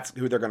 But that's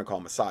who they're going to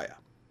call Messiah.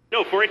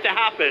 No, for it to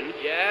happen,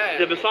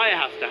 the Messiah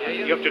has to happen.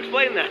 You have to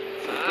explain that.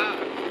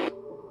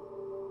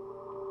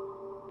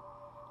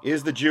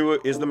 Is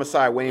the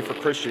Messiah waiting for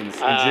Christians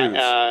and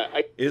Jews?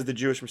 Is the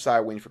Jewish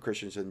Messiah waiting for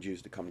Christians and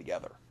Jews to come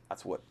together?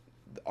 That's what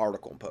the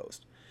article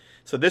posed.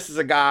 So this is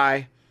a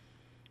guy,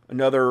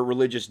 another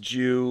religious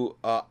Jew,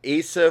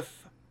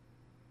 Asaph,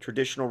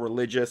 traditional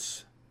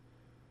religious.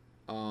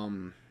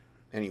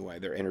 Anyway,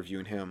 they're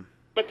interviewing him.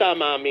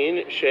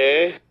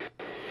 Okay,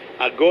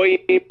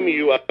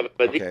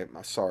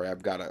 sorry,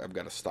 I've got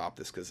to stop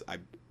this because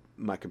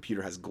my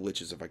computer has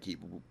glitches if I keep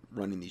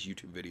running these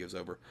YouTube videos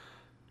over.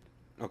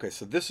 Okay,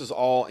 so this is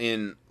all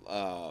in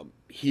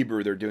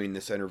Hebrew. They're doing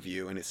this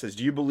interview, and it says,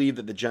 "Do you believe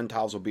that the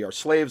Gentiles will be our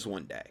slaves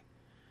one day?"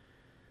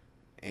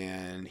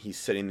 And he's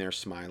sitting there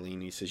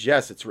smiling. He says,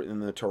 "Yes, it's written in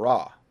the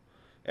Torah.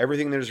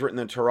 Everything that is written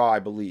in the Torah, I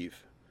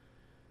believe.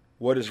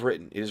 What is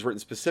written? It is written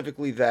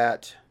specifically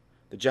that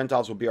the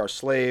Gentiles will be our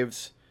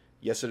slaves.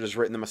 Yes, it is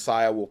written the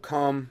Messiah will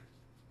come.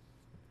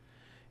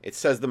 It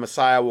says the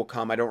Messiah will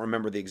come. I don't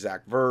remember the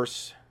exact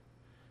verse.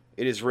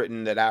 It is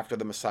written that after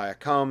the Messiah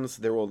comes,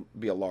 there will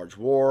be a large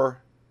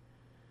war.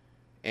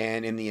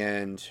 And in the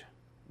end,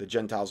 the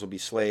Gentiles will be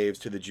slaves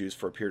to the Jews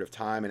for a period of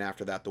time. And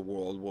after that, the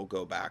world will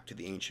go back to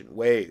the ancient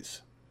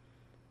ways."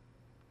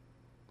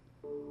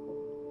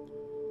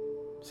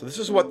 So this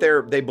is what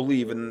they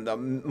believe, and the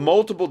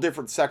multiple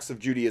different sects of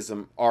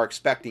Judaism are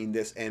expecting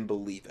this and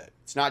believe it.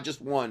 It's not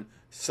just one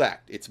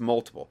sect, it's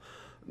multiple.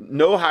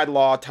 Noahide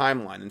law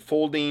timeline,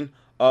 unfolding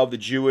of the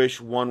Jewish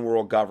one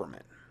world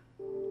government.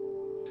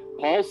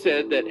 Paul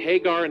said that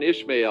Hagar and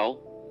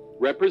Ishmael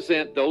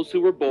represent those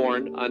who were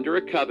born under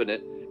a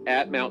covenant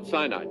at Mount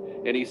Sinai.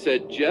 And he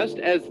said, just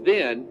as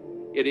then,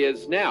 it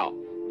is now.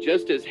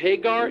 Just as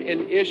Hagar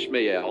and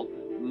Ishmael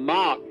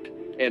mocked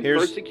and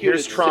persecuted...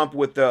 Here's Trump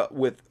with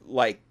looks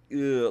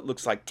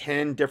like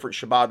 10 different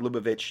Chabad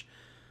Lubavitch,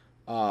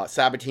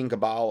 Sabbatine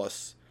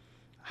Kabbalists,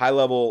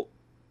 high-level,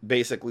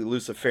 basically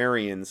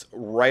Luciferians,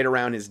 right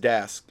around his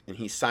desk, and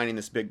he's signing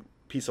this big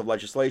piece of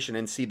legislation.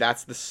 And see,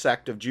 that's the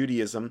sect of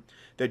Judaism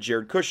that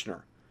Jared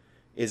Kushner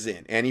is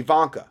in, and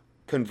Ivanka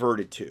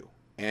converted to.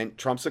 And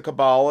Trump's a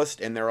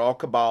Kabbalist, and they're all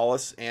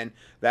Kabbalists, and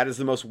that is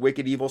the most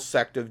wicked, evil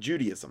sect of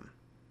Judaism.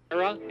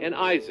 Sarah and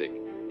Isaac.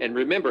 And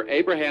remember,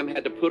 Abraham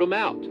had to put them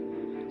out.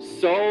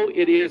 So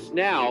it is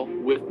now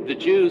with the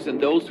Jews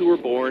and those who were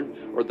born,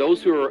 or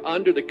those who are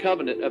under the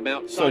covenant of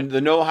Mount Sinai. So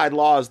the Noahide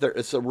laws,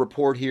 it's a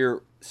report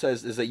here,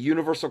 says is a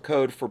universal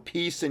code for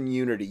peace and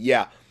unity.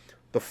 Yeah,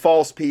 the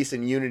false peace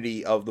and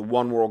unity of the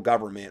one world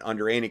government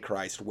under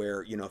Antichrist,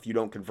 where, if you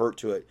don't convert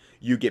to it,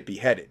 you get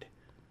beheaded.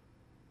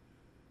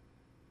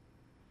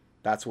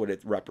 That's what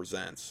it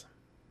represents.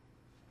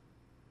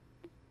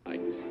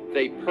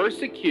 They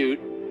persecute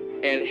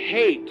and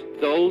hate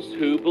those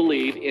who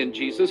believe in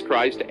Jesus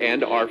Christ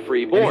and are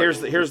freeborn.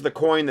 And here's the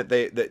coin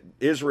that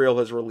Israel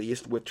has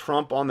released with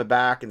Trump on the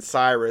back and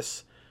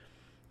Cyrus,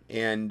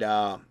 and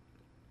to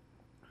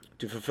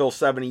fulfill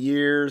 70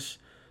 years.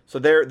 So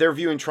they're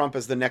viewing Trump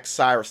as the next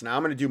Cyrus. Now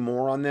I'm going to do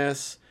more on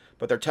this,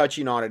 but they're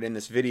touching on it in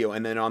this video.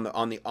 And then on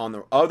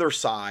the other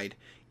side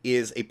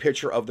is a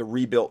picture of the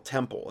rebuilt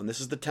temple, and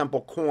this is the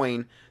temple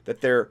coin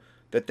that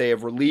they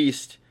have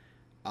released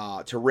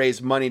to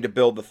raise money to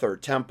build the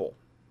third temple.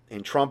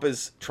 And Trump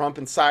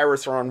and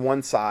Cyrus are on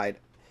one side,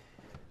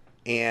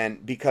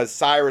 and because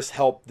Cyrus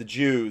helped the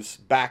Jews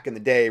back in the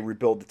day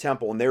rebuild the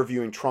temple, and they're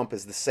viewing Trump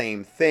as the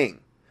same thing.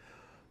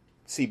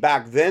 See,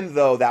 back then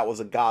though, that was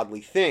a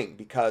godly thing,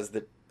 because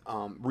the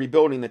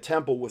rebuilding the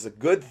temple was a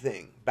good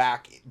thing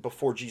back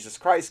before Jesus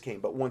Christ came.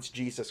 But once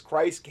Jesus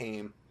Christ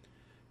came,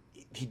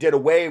 he did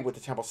away with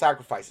the temple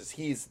sacrifices.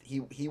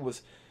 He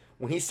was,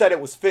 when he said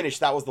it was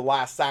finished, that was the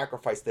last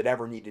sacrifice that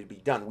ever needed to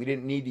be done. We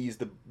didn't need to use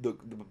the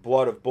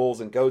blood of bulls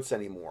and goats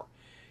anymore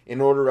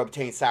in order to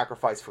obtain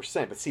sacrifice for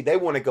sin. But see, they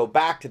want to go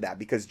back to that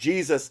because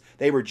Jesus,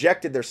 they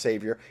rejected their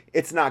Savior.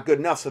 It's not good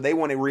enough. So they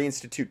want to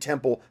reinstitute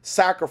temple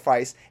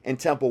sacrifice and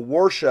temple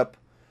worship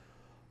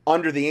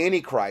under the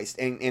Antichrist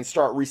and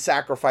start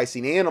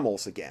re-sacrificing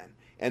animals again.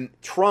 And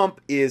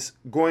Trump is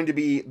going to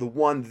be the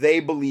one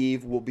they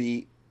believe will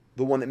be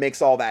the one that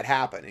makes all that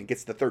happen and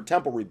gets the third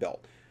temple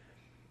rebuilt.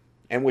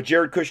 And with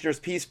Jared Kushner's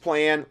peace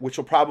plan, which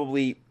will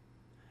probably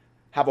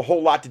have a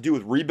whole lot to do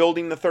with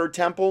rebuilding the third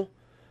temple,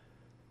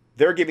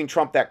 they're giving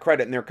Trump that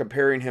credit, and they're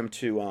comparing him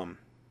to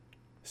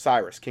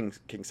Cyrus, King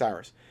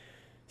Cyrus.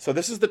 So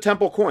this is the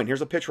temple coin.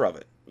 Here's a picture of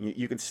it.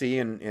 You can see,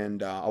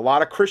 and a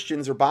lot of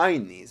Christians are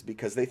buying these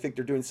because they think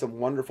they're doing some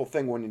wonderful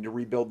thing wanting to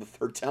rebuild the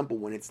third temple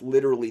when it's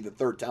literally the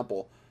third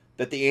temple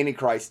that the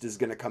Antichrist is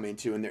going to come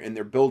into, and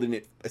they're building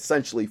it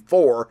essentially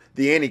for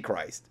the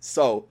Antichrist.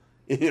 So,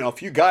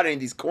 if you got any of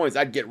these coins,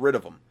 I'd get rid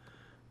of them.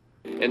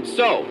 And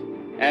so,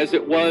 as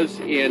it was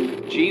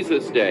in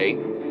Jesus' day,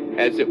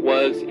 as it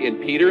was in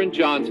Peter and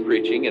John's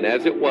preaching, and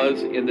as it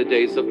was in the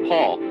days of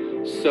Paul,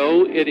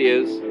 so it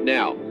is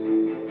now.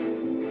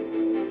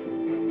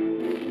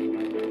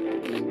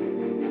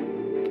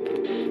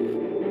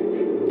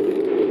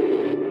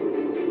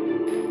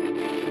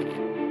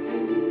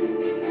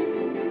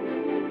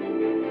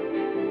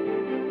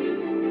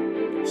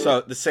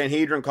 So the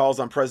Sanhedrin calls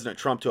on President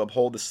Trump to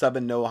uphold the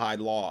 7 Noahide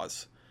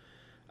laws.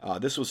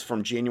 This was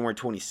from January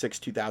 26,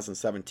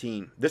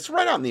 2017. This is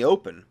right out in the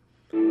open.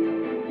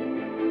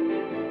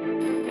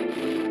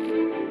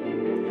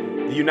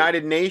 The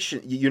United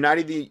Nations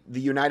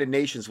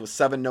with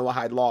 7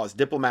 Noahide laws.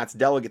 Diplomats,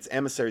 delegates,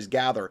 emissaries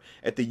gather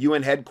at the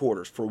UN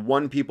headquarters for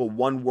One People,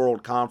 One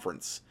World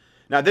conference.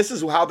 Now this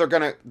is how they're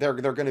gonna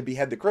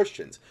behead the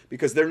Christians,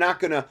 because they're not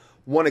gonna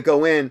want to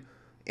go in,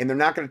 and they're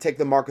not going to take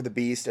the mark of the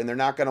beast, and they're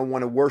not going to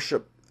want to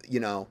worship,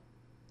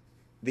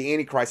 the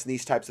Antichrist and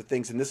these types of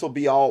things. And this will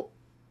be all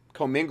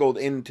commingled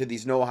into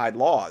these Noahide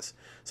laws.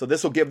 So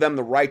this will give them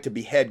the right to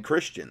behead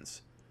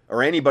Christians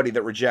or anybody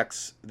that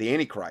rejects the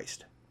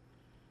Antichrist.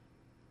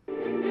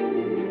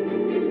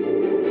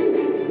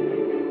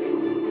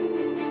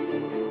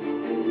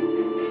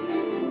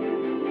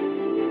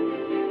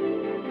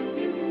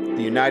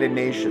 The United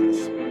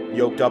Nations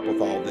yoked up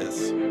with all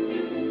this.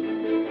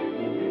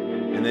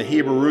 And the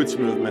Hebrew Roots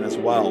movement as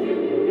well,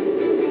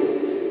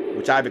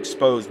 which I've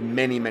exposed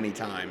many, many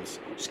times.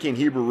 Just key in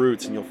Hebrew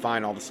Roots and you'll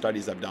find all the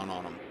studies I've done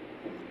on them.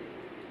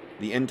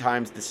 The End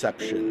Times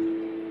Deception.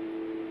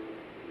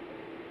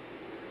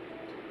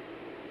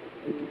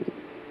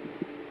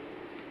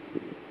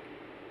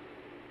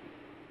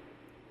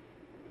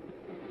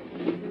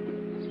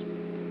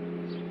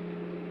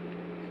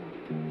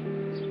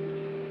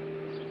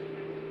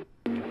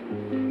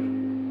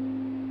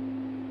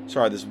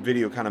 Sorry, this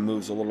video kind of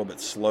moves a little bit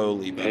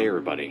slowly. But... Hey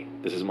everybody,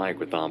 this is Mike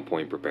with On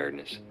Point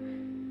Preparedness.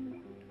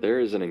 There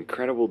is an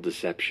incredible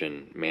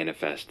deception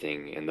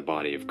manifesting in the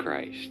body of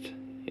Christ.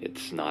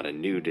 It's not a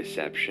new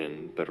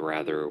deception, but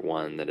rather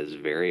one that is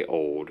very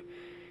old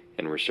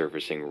and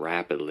resurfacing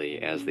rapidly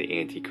as the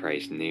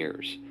Antichrist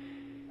nears.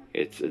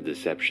 It's a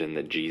deception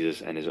that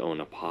Jesus and his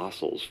own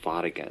apostles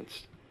fought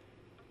against.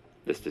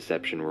 This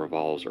deception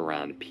revolves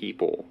around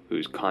people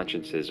whose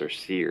consciences are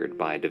seared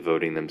by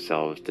devoting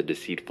themselves to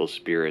deceitful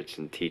spirits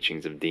and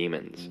teachings of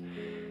demons,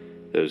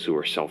 those who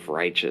are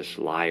self-righteous,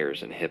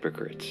 liars, and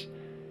hypocrites.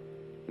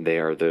 They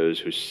are those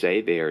who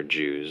say they are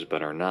Jews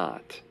but are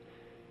not.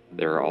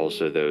 There are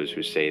also those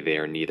who say they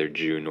are neither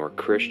Jew nor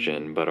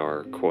Christian but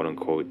are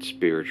quote-unquote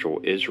spiritual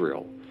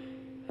Israel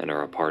and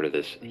are a part of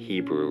this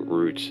Hebrew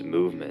Roots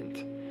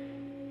movement.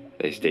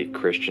 They state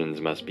Christians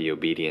must be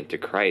obedient to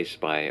Christ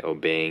by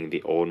obeying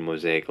the old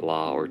Mosaic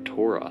law or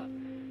Torah.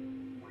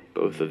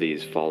 Both of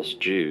these false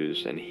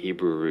Jews and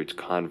Hebrew Roots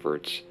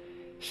converts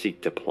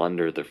seek to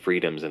plunder the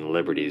freedoms and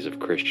liberties of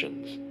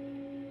Christians.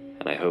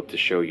 And I hope to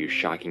show you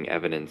shocking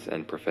evidence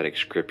and prophetic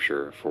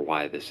scripture for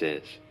why this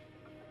is.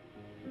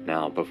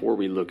 Now, before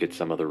we look at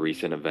some of the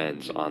recent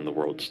events on the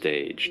world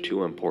stage,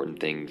 two important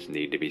things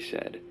need to be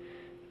said.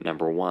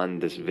 Number one,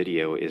 this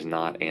video is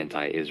not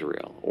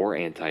anti-Israel or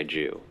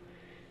anti-Jew.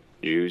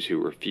 Jews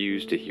who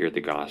refuse to hear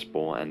the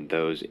gospel and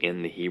those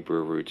in the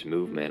Hebrew roots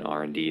movement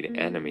are indeed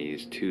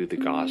enemies to the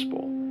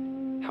gospel.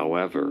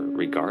 However,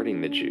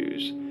 regarding the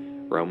Jews,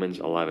 Romans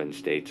 11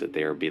 states that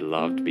they are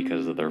beloved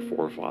because of their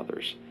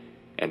forefathers,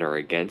 and are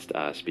against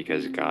us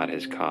because God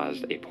has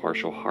caused a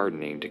partial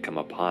hardening to come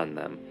upon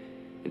them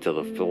until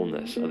the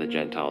fullness of the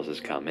Gentiles has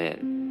come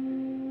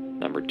in.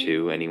 Number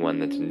two, anyone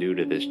that's new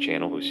to this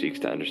channel who seeks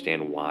to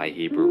understand why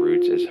Hebrew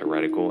roots is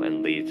heretical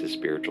and leads to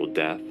spiritual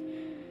death,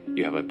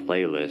 you have a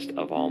playlist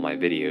of all my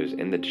videos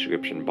in the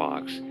description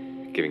box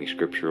giving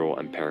scriptural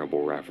and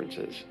parable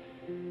references.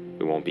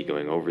 We won't be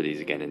going over these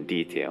again in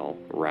detail.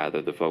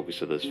 Rather, the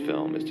focus of this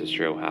film is to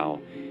show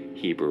how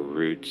Hebrew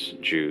roots,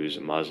 Jews,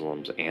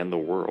 Muslims, and the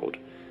world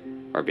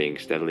are being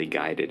steadily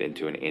guided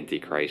into an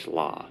antichrist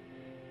law,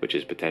 which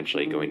is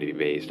potentially going to be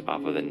based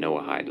off of the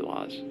Noahide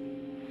laws.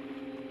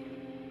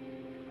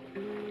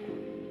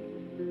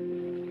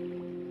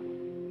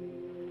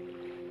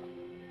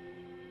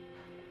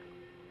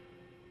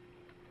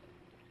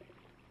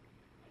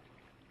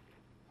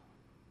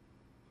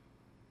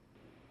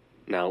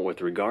 Now,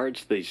 with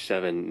regards to these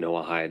 7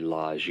 Noahide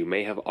laws, you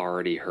may have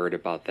already heard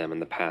about them in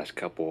the past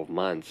couple of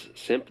months,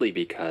 simply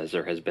because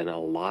there has been a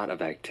lot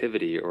of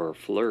activity or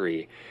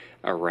flurry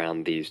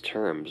around these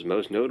terms.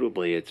 Most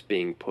notably, it's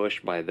being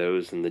pushed by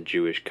those in the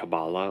Jewish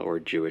Kabbalah or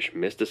Jewish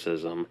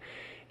mysticism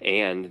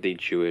and the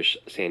Jewish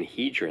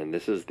Sanhedrin.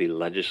 This is the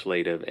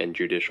legislative and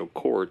judicial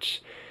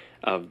courts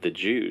of the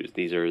Jews.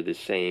 These are the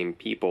same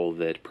people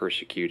that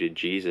persecuted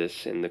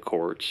Jesus in the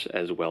courts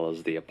as well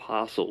as the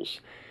apostles.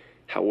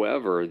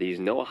 However, these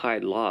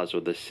Noahide laws,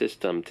 or the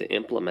system to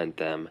implement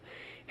them,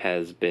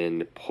 has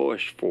been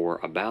pushed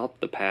for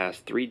about the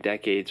past 3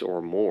 decades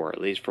or more,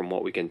 at least from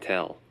what we can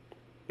tell.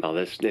 Now,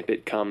 this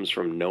snippet comes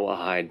from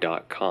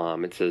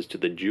Noahide.com. It says, "To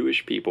the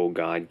Jewish people,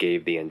 God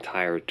gave the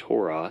entire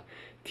Torah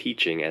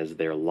teaching as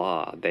their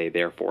law. They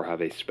therefore have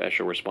a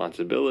special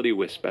responsibility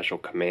with special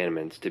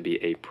commandments to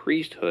be a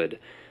priesthood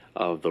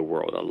of the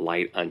world, a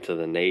light unto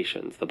the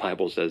nations." The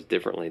Bible says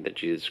differently that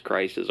Jesus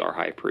Christ is our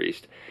high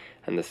priest,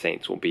 and the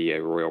saints will be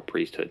a royal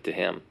priesthood to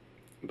him.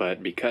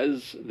 But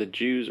because the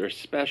Jews are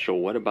special,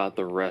 what about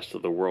the rest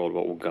of the world?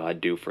 What will God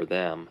do for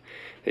them?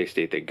 They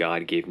state that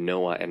God gave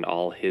Noah and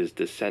all his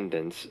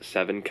descendants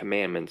 7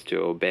 commandments to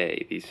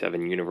obey. These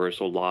 7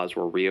 universal laws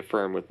were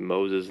reaffirmed with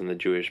Moses and the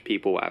Jewish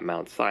people at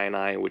Mount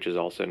Sinai, which is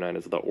also known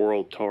as the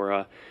Oral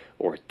Torah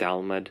or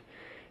Talmud,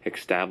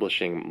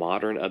 establishing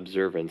modern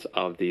observance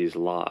of these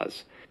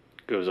laws.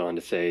 Goes on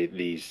to say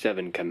these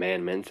 7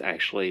 commandments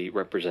actually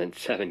represent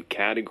 7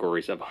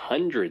 categories of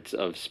hundreds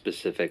of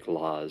specific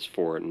laws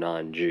for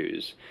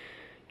non-Jews.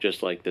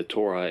 Just like the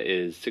Torah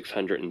is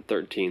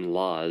 613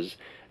 laws,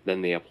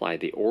 then they apply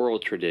the oral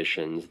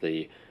traditions,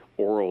 the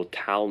oral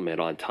Talmud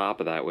on top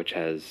of that, which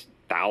has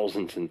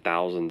thousands and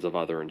thousands of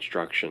other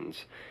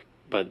instructions.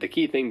 But the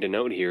key thing to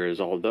note here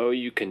is, although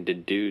you can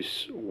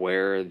deduce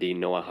where the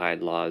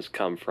Noahide laws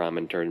come from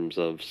in terms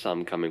of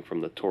some coming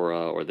from the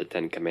Torah or the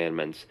 10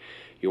 Commandments,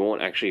 you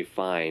won't actually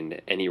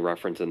find any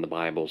reference in the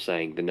Bible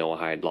saying the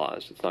Noahide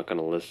laws. It's not going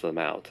to list them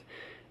out.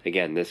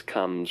 Again, this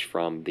comes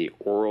from the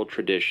oral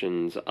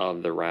traditions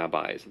of the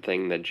rabbis, the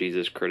thing that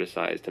Jesus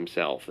criticized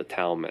himself, the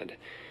Talmud.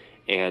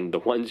 And the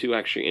ones who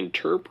actually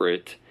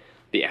interpret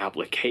the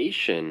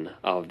application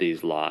of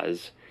these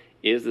laws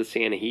is the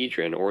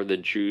Sanhedrin, or the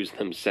Jews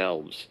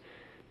themselves.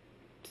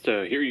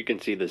 So here you can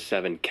see the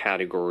 7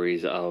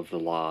 categories of the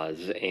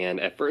laws, and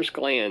at first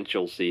glance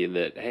you'll see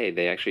that, hey,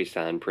 they actually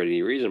sound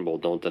pretty reasonable.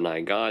 Don't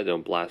deny God,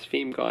 don't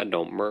blaspheme God,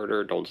 don't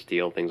murder, don't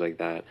steal, things like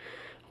that.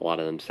 A lot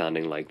of them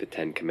sounding like the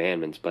 10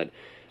 Commandments, but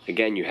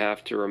again, you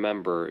have to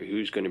remember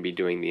who's going to be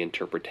doing the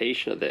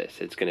interpretation of this.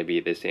 It's going to be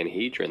the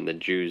Sanhedrin, the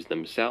Jews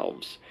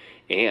themselves.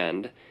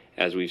 And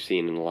as we've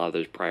seen in a lot of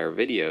those prior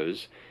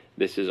videos,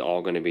 this is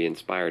all going to be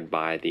inspired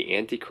by the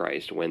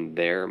Antichrist when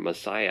their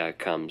Messiah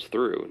comes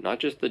through. Not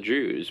just the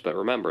Jews, but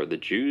remember, the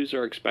Jews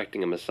are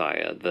expecting a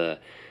Messiah. The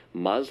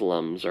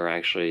Muslims are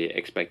actually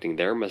expecting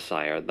their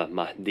Messiah, the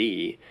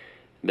Mahdi.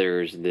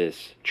 There's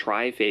this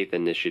tri-faith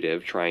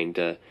initiative trying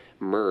to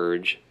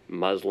merge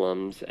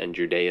Muslims and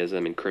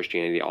Judaism and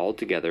Christianity all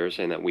together,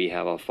 saying that we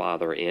have a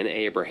father in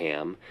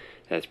Abraham.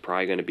 That's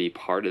probably going to be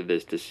part of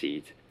this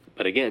deceit.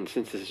 But again,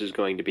 since this is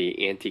going to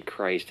be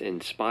Antichrist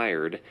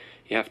inspired,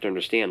 you have to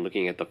understand,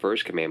 looking at the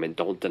first commandment,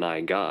 don't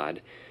deny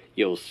God,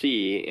 you'll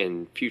see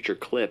in future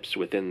clips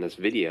within this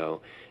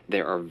video,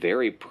 there are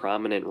very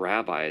prominent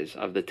rabbis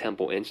of the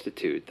Temple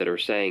Institute that are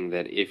saying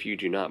that if you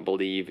do not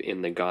believe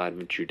in the God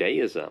of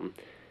Judaism,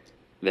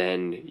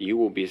 then you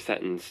will be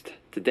sentenced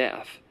to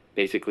death.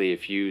 Basically,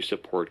 if you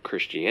support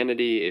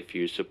Christianity, if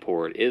you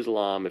support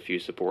Islam, if you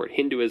support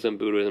Hinduism,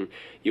 Buddhism,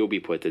 you'll be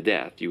put to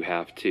death. You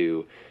have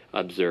to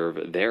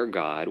observe their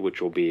God,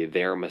 which will be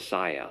their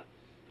Messiah,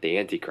 the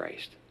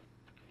Antichrist.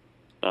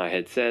 I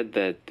had said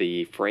that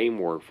the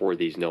framework for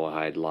these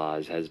Noahide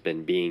laws has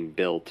been being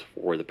built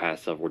for the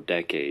past several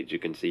decades. You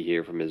can see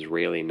here from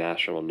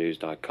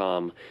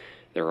IsraeliNationalNews.com.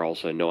 There are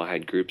also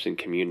Noahide groups and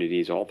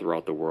communities all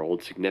throughout the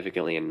world.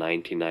 Significantly, in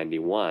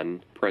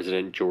 1991,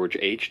 President George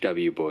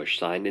H.W. Bush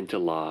signed into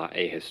law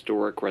a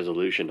historic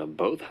resolution of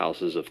both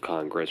houses of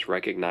Congress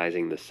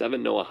recognizing the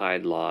 7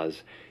 Noahide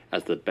laws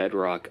as the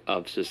bedrock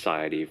of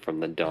society from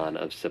the dawn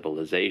of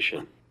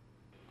civilization.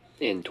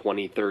 In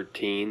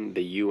 2013,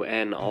 the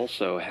UN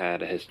also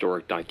had a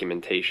historic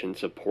documentation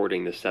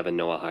supporting the 7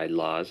 Noahide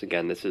laws.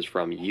 Again, this is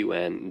from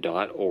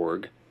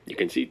UN.org. You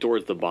can see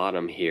towards the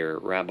bottom here,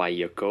 Rabbi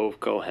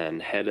Yaakov Cohen,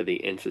 head of the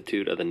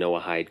Institute of the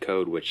Noahide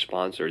Code, which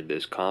sponsored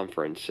this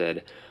conference,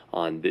 said,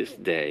 "On this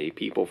day,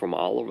 people from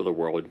all over the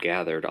world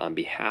gathered on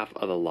behalf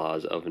of the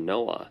laws of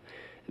Noah.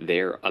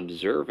 Their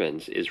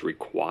observance is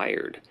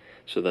required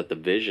so that the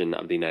vision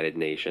of the United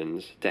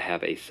Nations to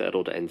have a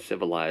settled and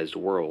civilized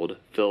world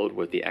filled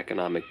with the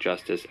economic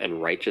justice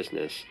and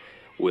righteousness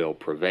will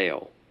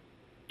prevail."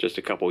 Just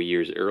a couple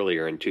years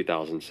earlier, in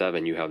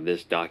 2007, you have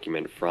this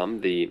document from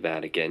the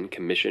Vatican,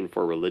 Commission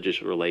for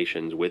Religious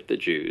Relations with the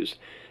Jews,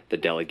 the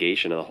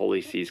delegation of the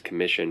Holy See's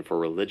Commission for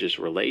Religious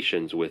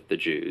Relations with the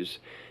Jews.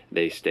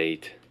 They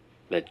state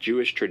that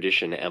Jewish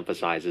tradition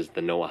emphasizes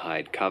the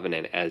Noahide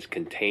covenant as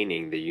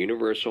containing the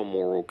universal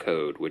moral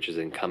code which is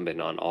incumbent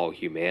on all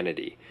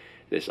humanity.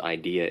 This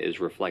idea is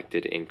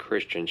reflected in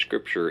Christian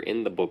scripture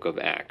in the book of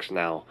Acts.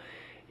 Now,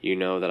 you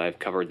know that I've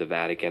covered the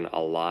Vatican a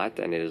lot,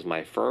 and it is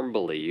my firm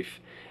belief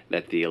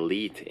that the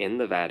elite in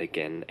the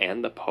Vatican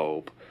and the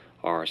Pope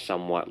are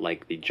somewhat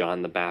like the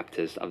John the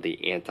Baptist of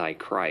the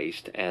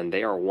Antichrist, and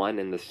they are one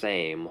and the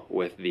same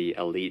with the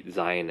elite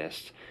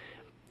Zionists.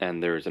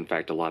 And there's in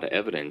fact a lot of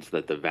evidence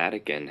that the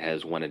Vatican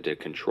has wanted to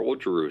control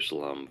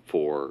Jerusalem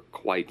for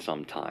quite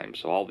some time.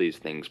 So all these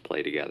things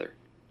play together.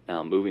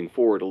 Now, moving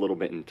forward a little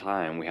bit in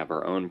time, we have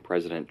our own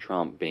President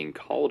Trump being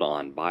called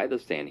on by the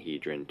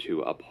Sanhedrin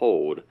to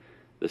uphold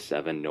the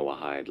 7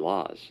 Noahide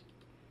laws.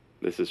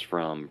 This is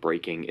from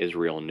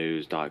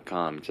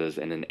BreakingIsraelNews.com. It says,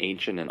 in an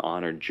ancient and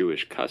honored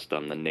Jewish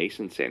custom, the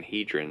nascent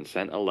Sanhedrin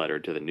sent a letter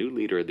to the new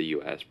leader of the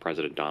U.S.,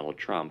 President Donald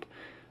Trump,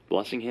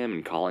 blessing him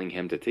and calling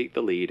him to take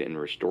the lead in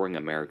restoring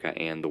America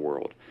and the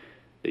world.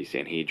 The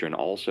Sanhedrin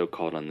also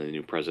called on the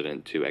new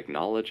president to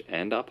acknowledge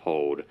and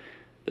uphold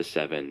the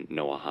 7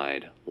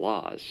 Noahide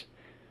laws.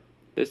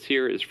 This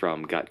here is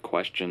from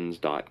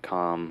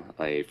GotQuestions.com,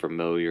 a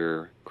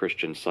familiar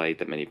Christian site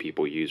that many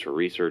people use for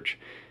research.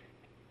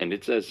 And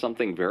it says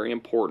something very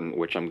important,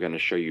 which I'm going to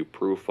show you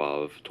proof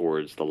of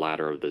towards the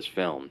latter of this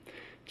film.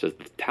 It says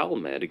the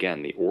Talmud,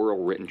 again, the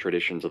oral written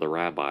traditions of the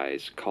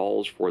rabbis,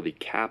 calls for the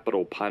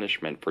capital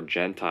punishment for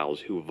Gentiles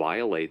who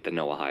violate the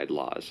Noahide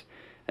laws.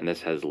 And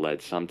this has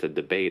led some to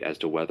debate as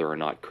to whether or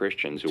not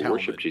Christians who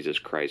worship Jesus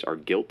Christ are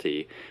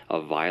guilty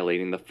of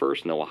violating the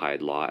first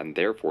Noahide law and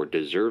therefore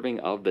deserving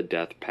of the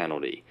death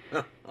penalty.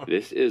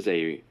 This is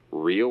a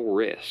real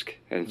risk.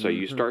 And so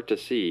you start to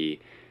see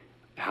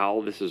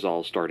how this is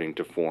all starting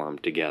to form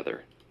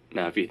together.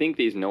 Now, if you think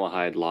these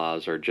Noahide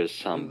laws are just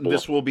some...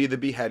 This will be the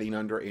beheading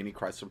under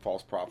Antichrist and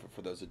false prophet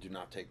for those that do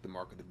not take the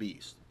mark of the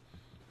beast.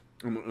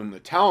 And the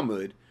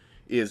Talmud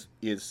is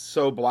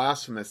so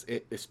blasphemous,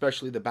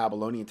 especially the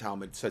Babylonian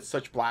Talmud, says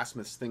such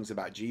blasphemous things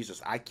about Jesus,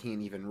 I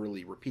can't even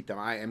really repeat them.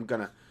 I've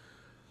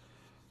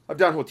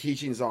done whole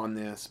teachings on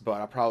this,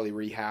 but I'll probably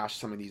rehash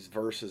some of these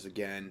verses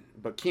again.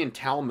 But key in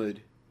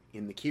Talmud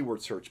in the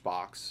keyword search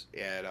box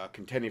at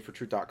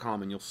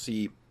contendingfortruth.com, and you'll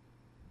see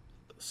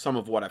some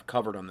of what I've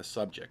covered on this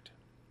subject.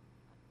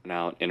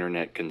 Now,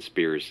 internet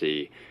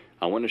conspiracy.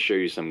 I want to show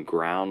you some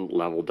ground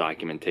level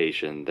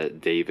documentation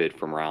that David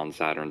from Round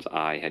Saturn's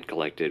Eye had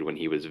collected when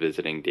he was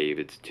visiting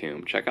David's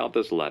tomb. Check out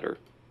this letter.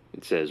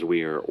 It says,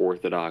 we are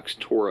Orthodox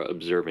Torah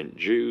observant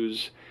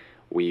Jews.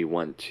 We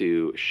want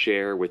to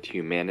share with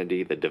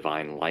humanity the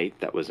divine light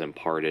that was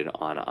imparted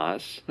on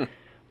us.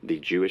 The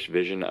Jewish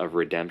vision of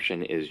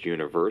redemption is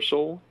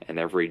universal, and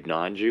every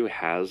non-Jew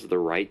has the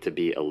right to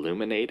be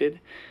illuminated.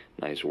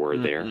 Nice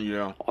word there.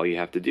 Yeah. All you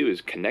have to do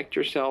is connect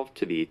yourself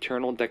to the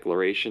eternal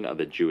declaration of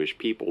the Jewish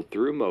people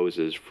through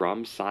Moses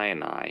from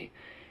Sinai.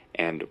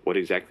 And what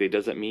exactly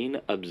does it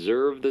mean?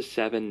 Observe the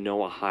 7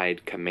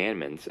 Noahide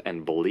commandments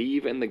and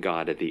believe in the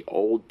God of the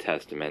Old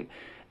Testament,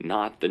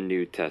 not the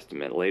New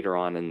Testament. Later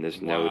on in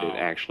this note, it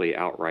actually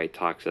outright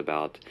talks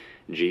about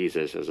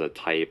Jesus as a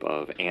type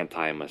of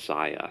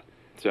anti-Messiah.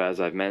 So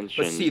as I've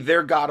mentioned... But see,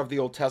 their God of the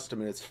Old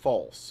Testament is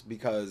false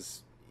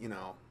because,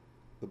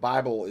 the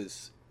Bible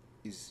is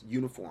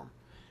uniform.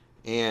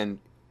 And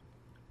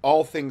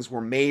all things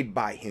were made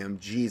by him,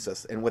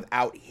 Jesus, and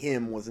without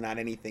him was not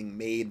anything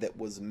made that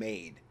was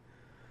made.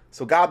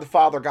 So God the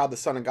Father, God the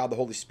Son, and God the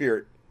Holy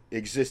Spirit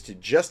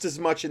existed just as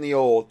much in the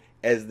Old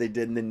as they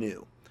did in the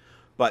New.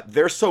 But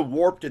they're so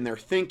warped in their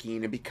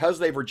thinking, and because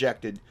they've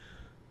rejected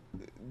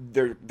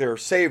their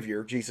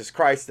Savior, Jesus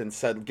Christ, and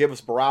said, give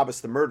us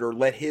Barabbas the murderer,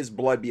 let his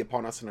blood be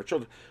upon us and our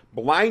children.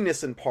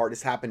 Blindness in part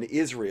has happened to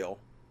Israel,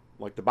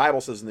 like the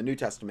Bible says in the New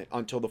Testament,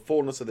 until the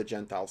fullness of the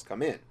Gentiles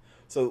come in.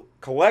 So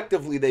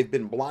collectively they've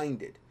been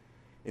blinded.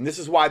 And this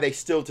is why they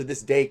still to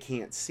this day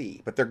can't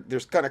see. But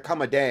there's going to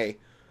come a day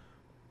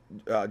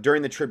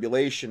during the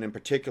tribulation in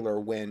particular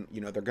when,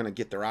 they're going to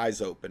get their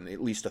eyes open,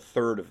 at least a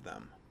third of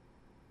them.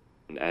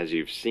 As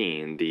you've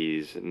seen,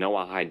 these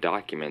Noahide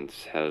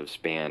documents have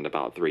spanned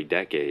about 3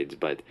 decades,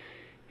 but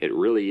it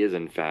really is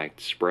in fact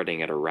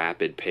spreading at a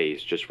rapid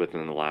pace just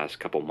within the last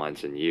couple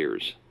months and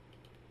years.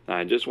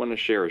 I just want to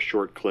share a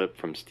short clip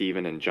from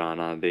Stephen and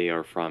Jana. They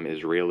are from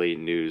Israeli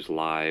News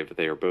Live.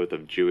 They are both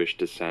of Jewish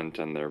descent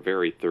and they're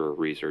very thorough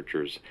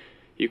researchers.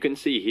 You can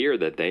see here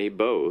that they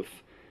both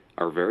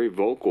are very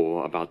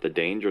vocal about the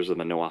dangers of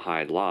the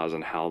Noahide laws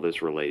and how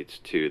this relates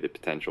to the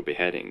potential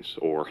beheadings,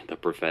 or the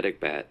prophetic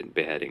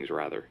beheadings,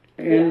 rather.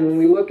 And when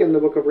we look in the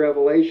book of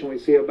Revelation, we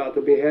see about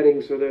the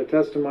beheadings or their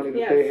testimony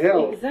that they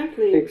held,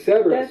 exactly.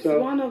 etc. That's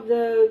one of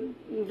the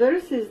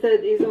verses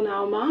that is on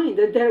our mind,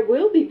 that there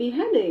will be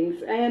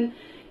beheadings. And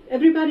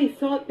everybody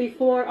thought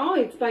before,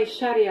 it's by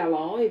Sharia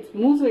law, it's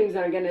Muslims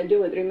are going to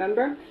do it,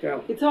 remember?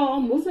 Yeah. It's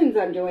all Muslims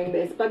are doing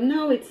this. But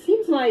no, it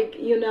seems like,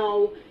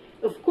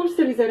 of course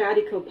there is a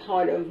radical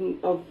part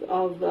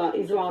of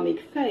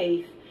Islamic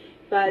faith,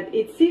 but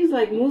it seems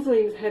like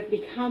Muslims have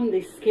become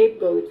the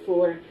scapegoat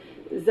for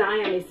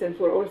Zionists and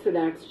for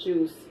Orthodox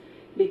Jews,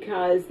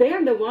 because they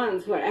are the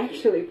ones who are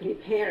actually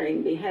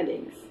preparing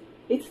beheadings.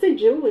 It's the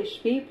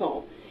Jewish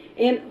people.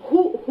 And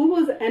who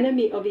was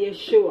enemy of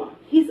Yeshua?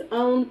 His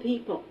own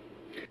people.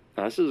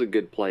 Now, this is a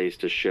good place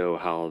to show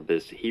how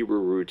this Hebrew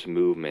roots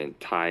movement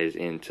ties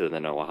into the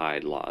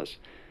Noahide laws.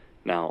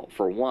 Now,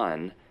 for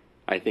one,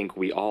 I think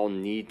we all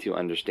need to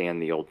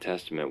understand the Old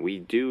Testament. We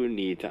do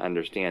need to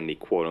understand the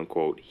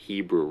quote-unquote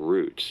Hebrew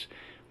roots.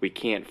 We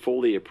can't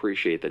fully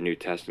appreciate the New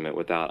Testament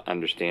without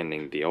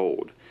understanding the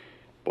Old.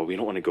 But we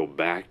don't want to go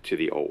back to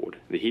the Old.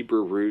 The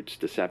Hebrew roots,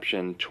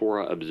 deception,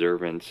 Torah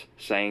observance,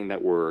 saying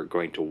that we're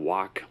going to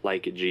walk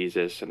like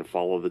Jesus and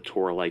follow the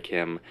Torah like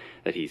him,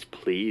 that he's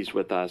pleased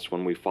with us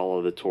when we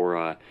follow the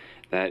Torah,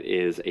 that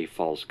is a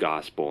false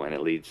gospel and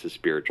it leads to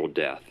spiritual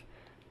death.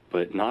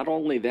 But not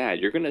only that,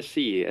 you're going to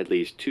see at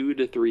least 2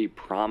 to 3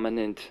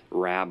 prominent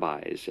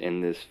rabbis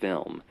in this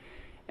film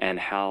and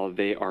how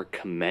they are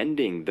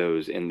commending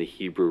those in the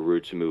Hebrew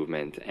roots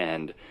movement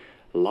and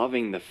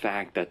loving the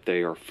fact that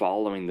they are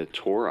following the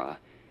Torah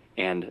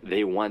and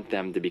they want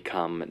them to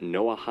become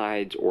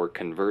Noahides or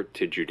convert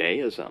to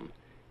Judaism.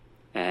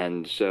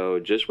 And so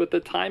just with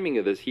the timing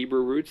of this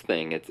Hebrew roots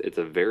thing, it's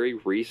a very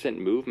recent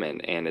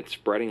movement and it's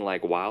spreading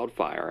like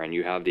wildfire, and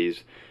you have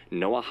these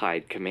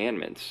Noahide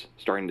commandments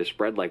starting to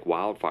spread like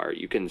wildfire.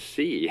 You can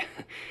see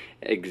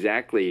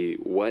exactly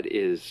what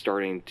is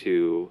starting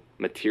to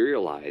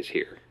materialize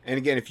here. And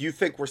again, if you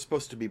think we're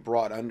supposed to be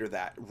brought under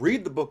that,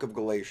 read the book of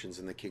Galatians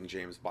in the King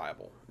James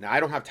Bible. Now,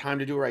 I don't have time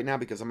to do it right now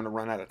because I'm going to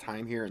run out of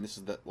time here, and this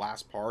is the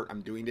last part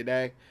I'm doing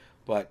today.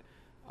 But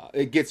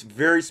it gets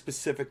very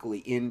specifically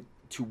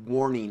into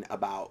warning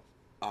about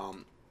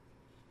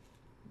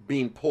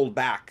being pulled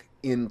back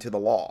into the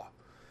law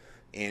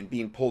and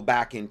being pulled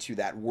back into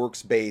that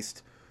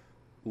works-based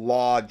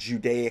law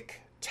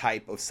Judaic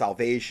type of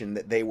salvation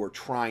that they were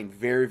trying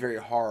very, very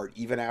hard,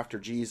 even after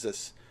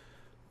Jesus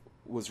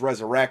was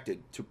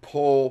resurrected, to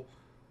pull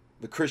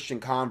the Christian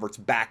converts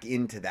back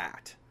into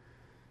that.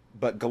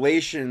 But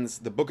Galatians,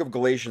 the book of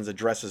Galatians,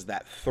 addresses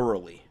that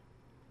thoroughly.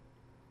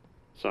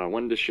 So I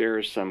wanted to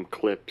share some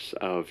clips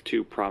of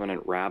 2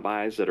 prominent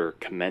rabbis that are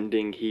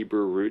commending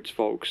Hebrew roots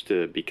folks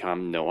to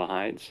become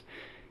Noahides.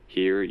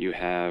 Here you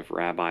have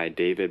Rabbi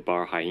David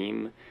Bar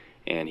Haim,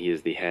 and he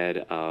is the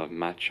head of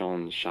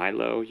Machon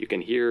Shiloh. You can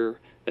hear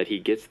that he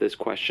gets this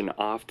question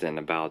often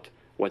about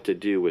what to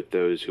do with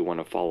those who want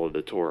to follow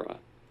the Torah.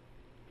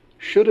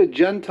 Should a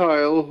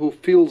Gentile who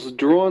feels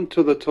drawn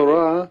to the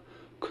Torah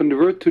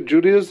convert to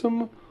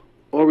Judaism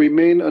or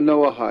remain a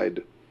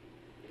Noahide?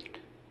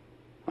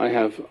 I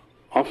have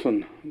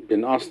often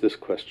been asked this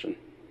question,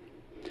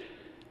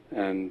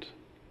 and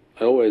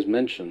I always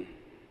mention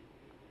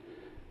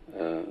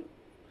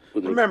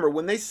remember,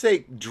 when they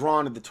say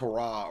drawn to the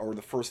Torah or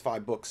the first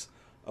 5 books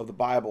of the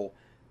Bible,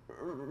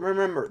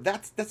 remember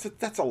that's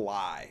a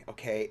lie.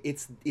 Okay,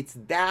 it's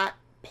that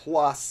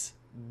plus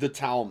the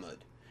Talmud,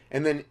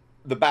 and then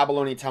the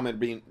Babylonian Talmud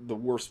being the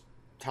worst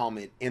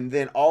Talmud, and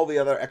then all the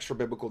other extra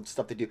biblical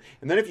stuff they do.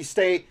 And then if you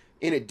stay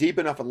in it deep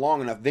enough and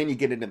long enough, then you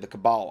get into the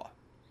Kabbalah.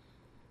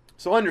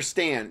 So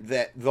understand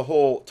that the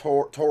whole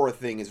Torah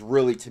thing is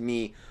really, to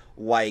me,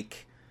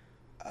 like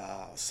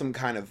some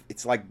kind of,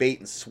 it's like bait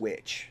and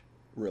switch,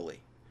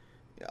 really,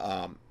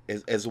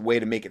 as a way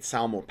to make it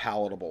sound more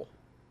palatable.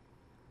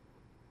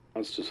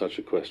 Answer to such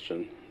a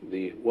question,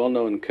 the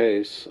well-known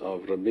case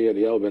of Rabbi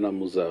Eliyahu ben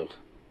Amuzar.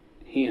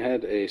 He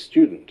had a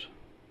student,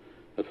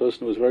 a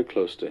person who was very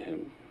close to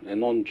him, a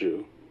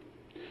non-Jew,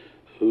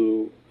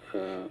 who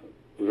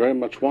very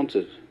much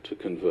wanted to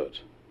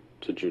convert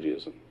to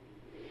Judaism.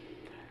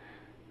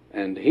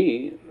 And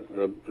he,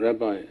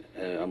 Rabbi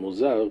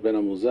Amuzar, ben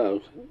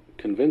Amuzar,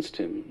 convinced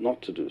him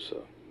not to do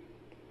so.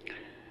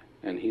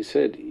 And he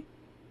said,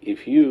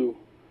 if you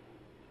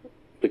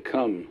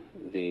become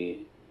the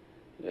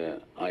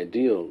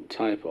ideal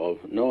type of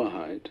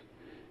Noahide,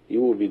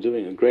 you will be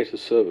doing a greater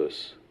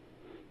service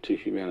to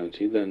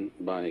humanity than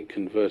by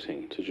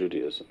converting to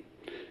Judaism.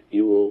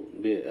 You will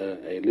be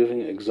a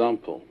living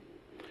example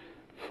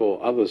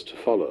for others to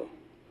follow,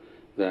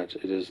 that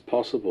it is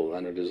possible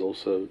and it is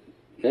also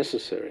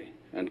necessary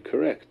and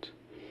correct,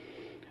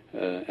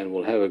 and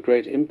will have a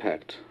great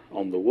impact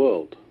on the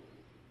world.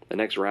 The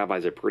next rabbi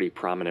is a pretty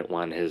prominent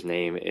one. His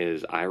name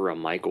is Ira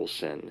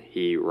Michelson.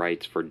 He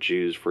writes for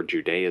Jews for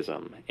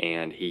Judaism,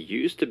 and he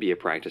used to be a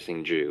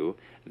practicing Jew,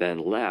 then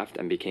left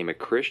and became a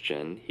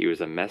Christian. He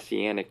was a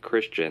Messianic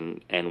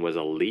Christian and was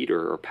a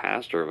leader or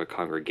pastor of a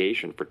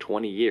congregation for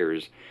 20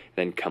 years,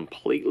 then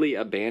completely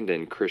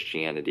abandoned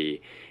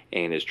Christianity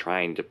and is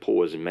trying to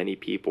pull as many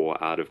people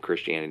out of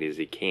Christianity as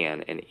he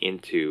can and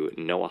into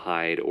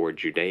Noahide or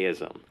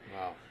Judaism.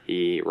 Wow.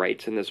 He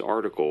writes in this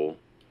article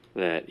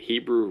that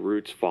Hebrew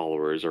roots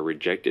followers are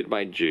rejected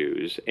by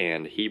Jews,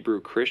 and Hebrew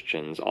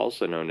Christians,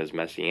 also known as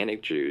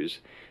Messianic Jews,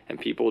 and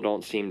people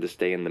don't seem to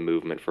stay in the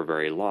movement for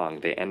very long.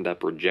 They end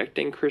up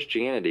rejecting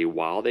Christianity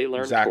while they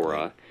learn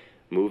Torah,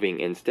 moving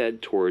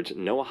instead towards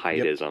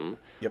Noahidism,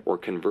 or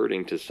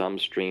converting to some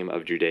stream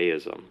of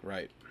Judaism.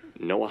 Right.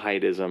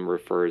 Noahidism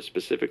refers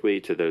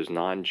specifically to those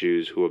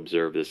non-Jews who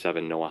observe the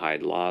 7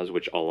 Noahide laws,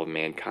 which all of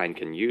mankind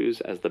can use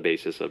as the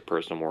basis of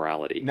personal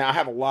morality. Now, I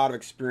have a lot of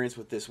experience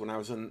with this. When I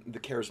was in the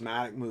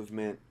charismatic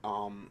movement,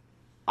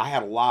 I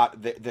had a lot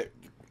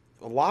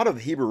of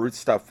the Hebrew root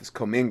stuff was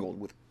commingled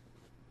with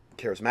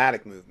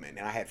charismatic movement,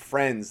 and I had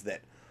friends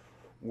that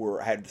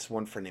I had this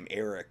one friend named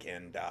Eric,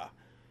 and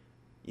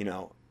you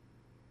know,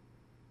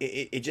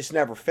 it just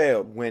never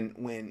failed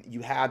when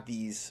you had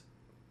these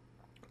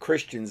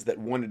Christians that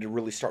wanted to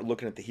really start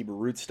looking at the Hebrew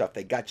root stuff.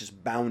 They got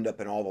just bound up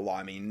in all the law.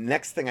 I mean,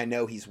 next thing I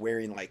know, he's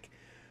wearing like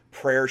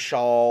prayer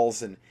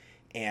shawls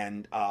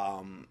and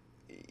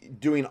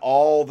doing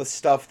all the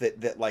stuff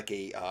that like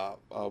a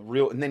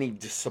real. And then he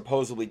just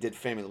supposedly did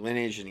family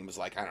lineage, and he was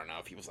like, I don't know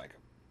if he was like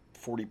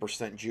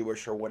 40%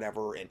 Jewish or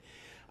whatever. And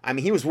I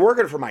mean, he was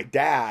working for my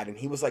dad, and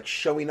he was like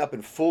showing up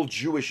in full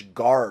Jewish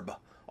garb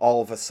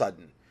all of a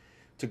sudden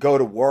to go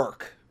to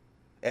work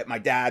at my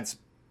dad's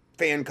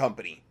fan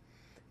company.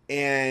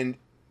 And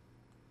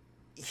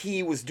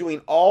he was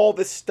doing all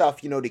this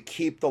stuff, you know, to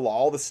keep the law,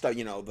 all the stuff,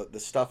 you know, the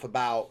stuff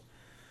about,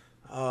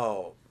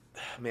 oh,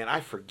 man,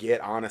 I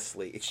forget,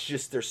 honestly. It's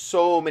just, there's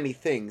so many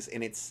things,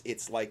 and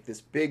it's like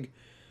this big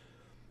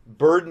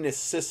burdenous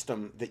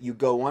system that you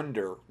go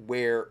under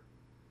where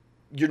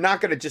you're not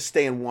going to just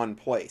stay in one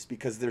place,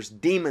 because there's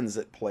demons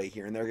at play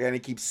here, and they're going to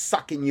keep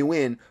sucking you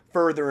in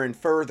further and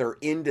further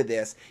into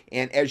this.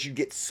 And as you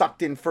get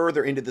sucked in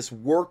further into this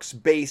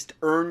works-based,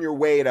 earn your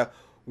way to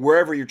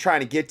wherever you're trying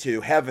to get to,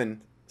 heaven,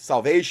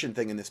 salvation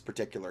thing in this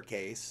particular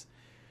case,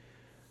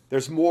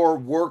 there's more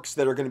works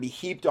that are going to be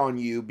heaped on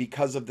you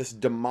because of this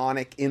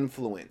demonic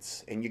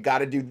influence. And you got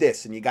to do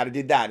this, and you got to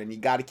do that, and you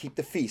got to keep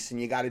the feasts,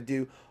 and you got to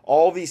do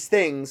all these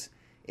things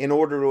in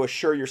order to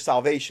assure your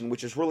salvation,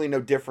 which is really no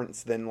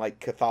difference than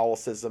like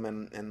Catholicism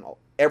and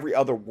every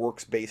other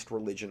works-based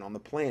religion on the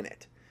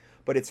planet.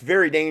 But it's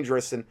very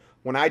dangerous. And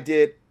when I've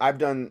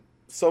done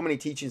so many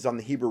teachings on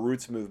the Hebrew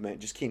roots movement.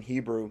 Just key in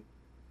Hebrew,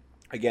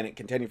 again, at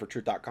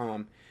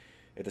contendingfortruth.com,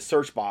 at the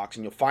search box,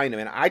 and you'll find them.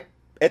 And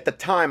at the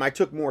time, I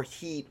took more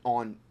heat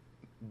on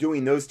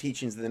doing those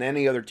teachings than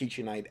any other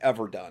teaching I'd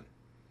ever done,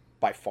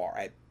 by far.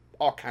 I had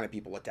all kind of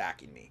people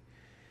attacking me.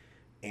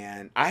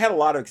 And I had a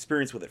lot of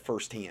experience with it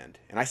firsthand.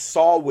 And I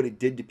saw what it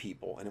did to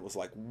people. And it was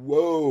like,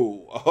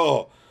 whoa,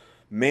 oh,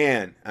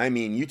 man. I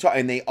mean,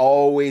 and they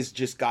always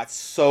just got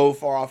so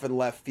far off in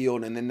left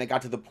field. And then they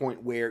got to the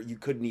point where you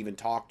couldn't even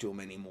talk to them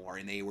anymore.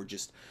 And they were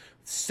just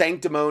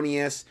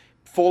sanctimonious,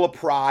 full of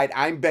pride.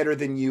 I'm better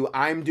than you.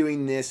 I'm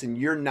doing this and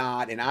you're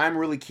not. And I'm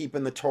really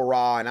keeping the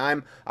Torah.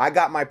 And I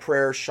got my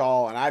prayer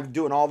shawl. And I'm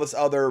doing all this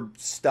other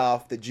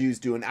stuff that Jews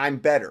do. And I'm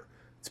better.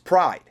 It's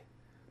pride.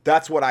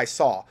 That's what I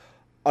saw.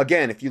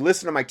 Again, if you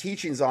listen to my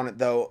teachings on it,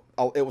 though,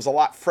 it was a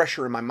lot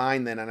fresher in my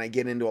mind then, and I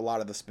get into a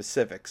lot of the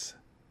specifics.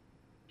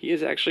 He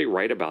is actually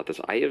right about this.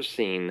 I have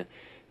seen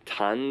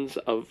tons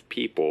of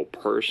people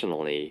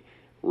personally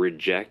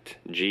reject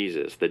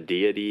Jesus, the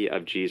deity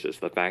of Jesus,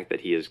 the fact that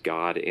he is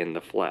God in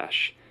the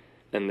flesh.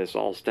 And this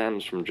all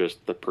stems from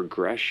just the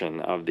progression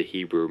of the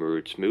Hebrew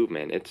roots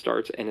movement. It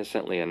starts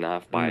innocently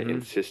enough by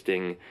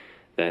insisting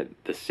that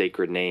the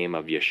sacred name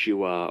of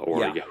Yeshua or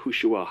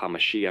Yahushua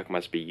HaMashiach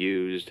must be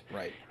used.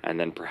 Right. And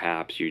then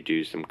perhaps you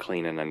do some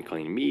clean and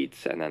unclean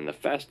meats, and then the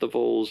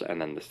festivals, and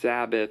then the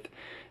Sabbath,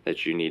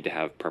 that you need to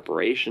have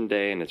preparation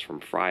day, and it's from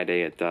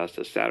Friday at dusk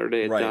to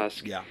Saturday at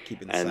dusk. Yeah,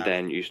 keeping the And Sabbath.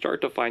 then you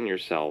start to find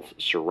yourself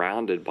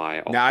surrounded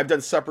by all... Now, I've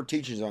done separate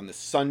teachings on this.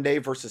 Sunday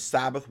versus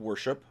Sabbath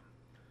worship.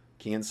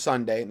 Key in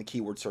Sunday in the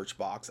keyword search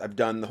box. I've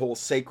done the whole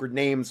sacred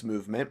names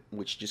movement,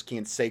 which just key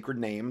in sacred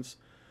names,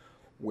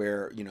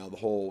 where, you know, the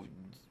whole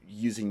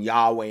using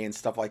Yahweh and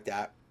stuff like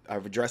that.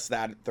 I've addressed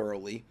that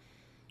thoroughly.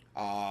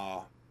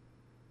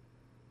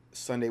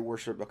 Sunday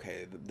worship,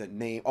 okay, the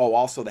name. Oh,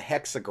 also the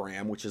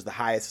hexagram, which is the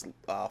highest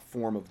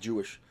form of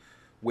Jewish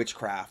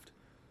witchcraft.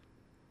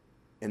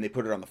 and they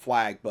put it on the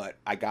flag. But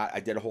I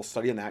did a whole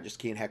study on that, just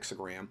key in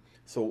hexagram.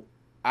 So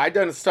I've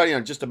done a study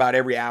on just about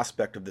every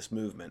aspect of this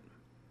movement.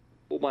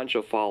 A whole bunch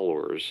of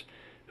followers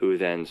who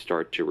then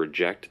start to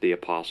reject the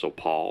Apostle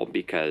Paul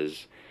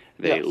because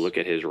they look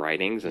at his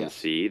writings and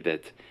see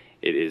that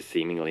it is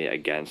seemingly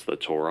against the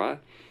Torah.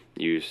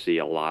 You see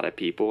a lot of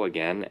people,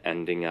 again,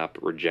 ending up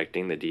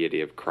rejecting the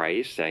deity of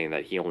Christ, saying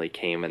that he only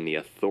came in the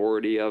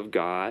authority of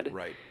God.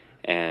 Right.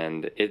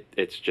 And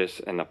it's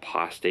just an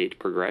apostate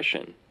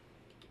progression.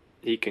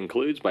 He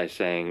concludes by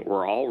saying,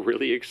 we're all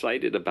really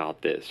excited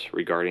about this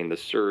regarding the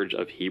surge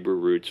of Hebrew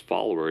roots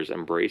followers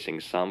embracing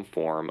some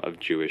form of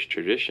Jewish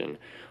tradition.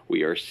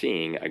 We are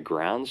seeing a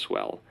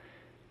groundswell.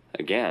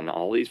 Again,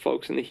 all these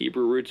folks in the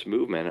Hebrew roots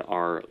movement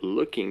are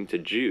looking to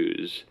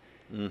Jews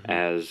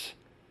as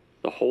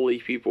the holy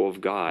people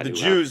of God. The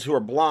Jews who are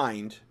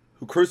blind,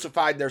 who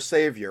crucified their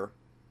Savior,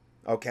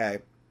 okay,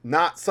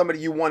 not somebody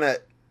you want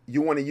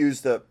to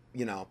use to,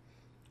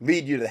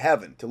 lead you to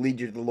heaven, to lead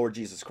you to the Lord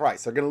Jesus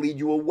Christ. They're going to lead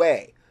you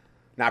away.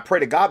 Now, I pray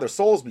to God their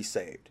souls be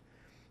saved.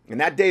 And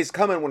that day is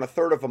coming when a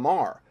third of them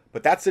are.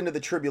 But that's into the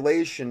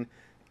tribulation,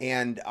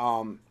 and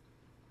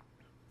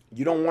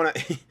you don't want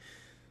to...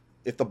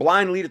 If the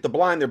blind lead at the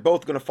blind, they're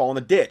both going to fall in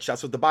the ditch.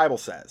 That's what the Bible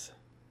says.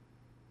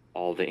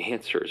 All the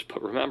answers.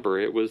 But remember,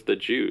 it was the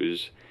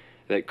Jews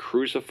that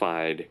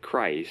crucified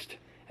Christ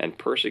and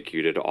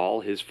persecuted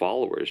all his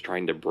followers,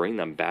 trying to bring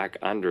them back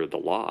under the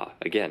law.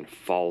 Again,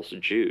 false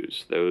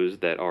Jews, those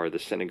that are the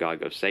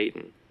synagogue of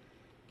Satan.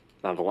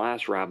 Now, the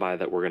last rabbi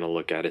that we're going to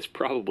look at is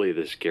probably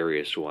the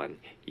scariest one,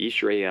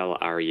 Yisrael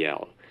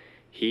Ariel.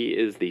 He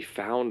is the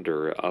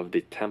founder of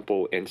the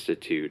Temple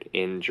Institute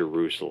in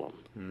Jerusalem.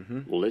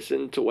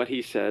 Listen to what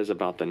he says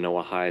about the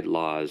Noahide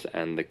laws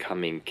and the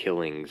coming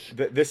killings.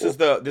 This is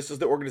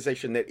the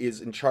organization that is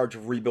in charge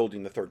of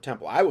rebuilding the third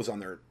temple. I was on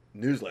their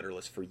newsletter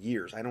list for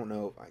years. I don't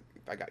know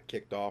if I got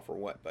kicked off or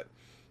what, but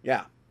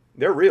yeah,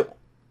 they're real.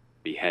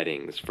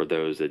 Beheadings for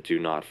those that do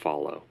not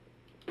follow.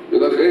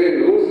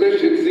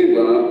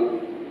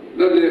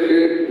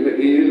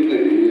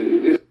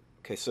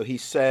 Okay, so he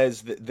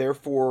says that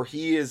therefore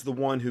he is the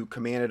one who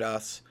commanded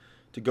us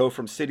to go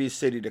from city to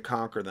city to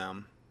conquer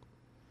them,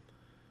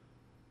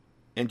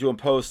 and to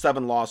impose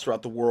 7 laws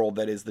throughout the world.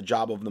 That is the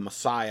job of the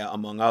Messiah,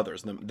 among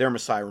others. Their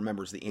Messiah,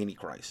 remember, is the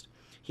Antichrist.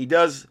 He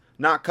does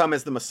not come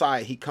as the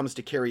Messiah. He comes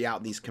to carry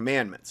out these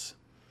commandments,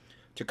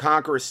 to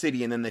conquer a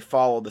city, and then they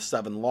follow the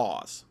 7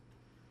 laws.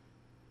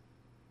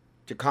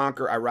 To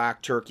conquer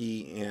Iraq,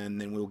 Turkey, and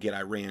then we'll get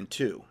Iran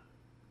too.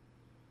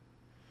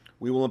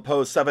 We will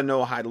impose 7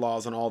 Noahide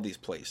laws on all these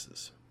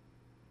places.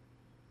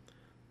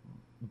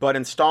 But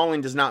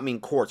installing does not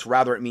mean courts.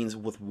 Rather, it means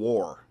with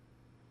war.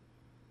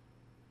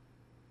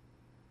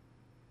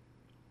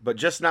 But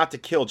just not to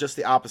kill, just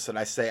the opposite.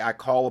 I say, I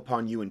call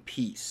upon you in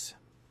peace.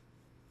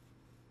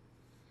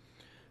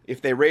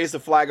 If they raise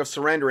the flag of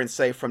surrender and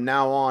say, from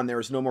now on,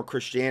 there is no more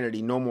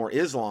Christianity, no more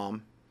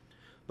Islam,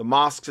 the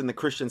mosques and the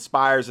Christian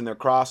spires and their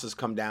crosses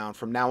come down,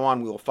 from now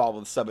on we will follow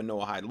the 7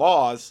 Noahide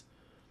laws.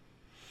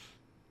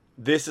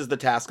 This is the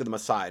task of the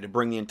Messiah, to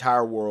bring the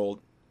entire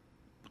world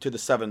to the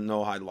 7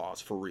 Noahide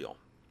laws for real.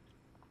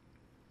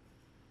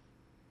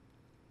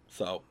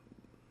 So,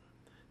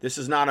 this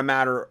is not a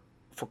matter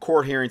for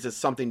court hearings. It's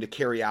something to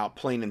carry out,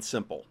 plain and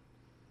simple.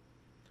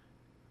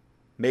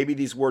 Maybe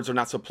these words are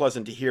not so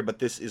pleasant to hear, but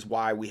this is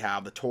why we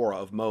have the Torah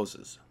of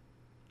Moses.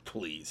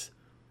 Please.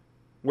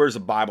 Where does the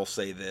Bible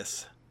say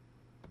this?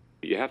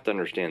 You have to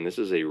understand, this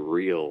is a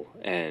real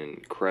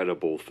and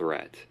credible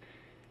threat.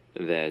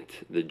 That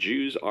the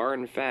Jews are,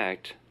 in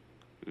fact,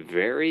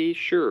 very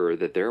sure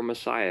that their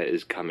Messiah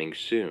is coming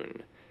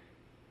soon.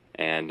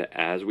 And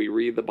as we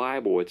read the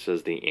Bible, it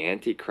says the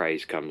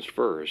Antichrist comes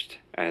first,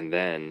 and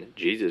then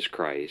Jesus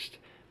Christ,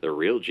 the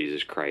real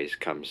Jesus Christ,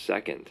 comes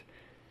second.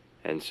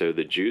 And so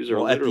the Jews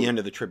are at the end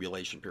of the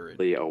tribulation period,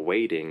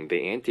 awaiting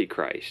the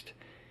Antichrist.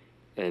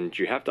 And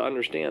you have to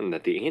understand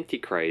that the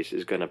Antichrist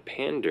is going to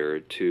pander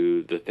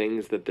to the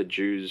things that the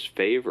Jews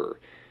favor,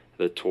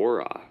 the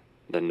Torah,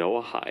 the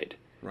Noahide,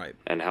 right,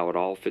 and how it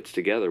all fits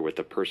together with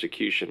the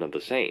persecution of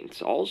the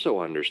saints. Also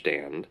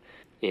understand,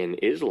 in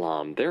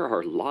Islam, there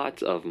are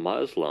lots of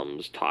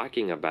Muslims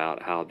talking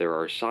about how there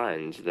are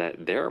signs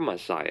that their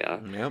Messiah,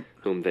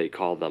 whom they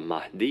call the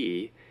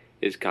Mahdi,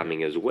 is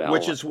coming as well.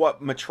 Which is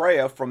what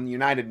Maitreya from the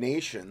United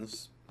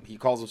Nations, he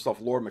calls himself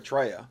Lord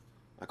Maitreya.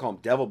 I call him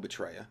Devil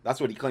Betrayer. That's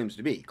what he claims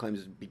to be. He claims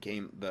it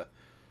became the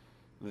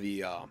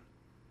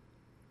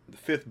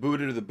 5th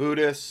Buddha to the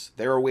Buddhists,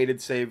 their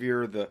awaited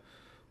savior, the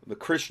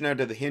Krishna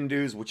to the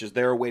Hindus, which is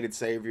their awaited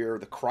savior,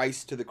 the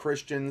Christ to the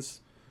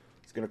Christians.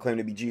 He's going to claim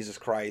to be Jesus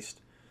Christ.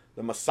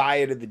 The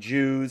Messiah to the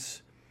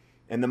Jews,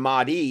 and the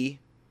Mahdi,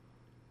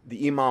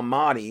 the Imam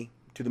Mahdi,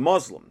 to the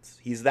Muslims.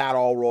 He's that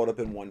all rolled up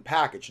in one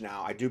package.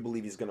 Now, I do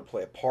believe he's going to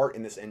play a part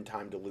in this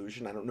end-time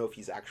delusion. I don't know if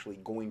he's actually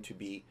going to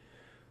be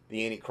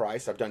the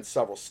Antichrist. I've done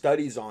several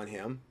studies on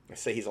him. I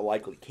say he's a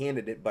likely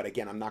candidate, but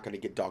again, I'm not going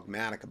to get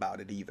dogmatic about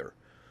it either.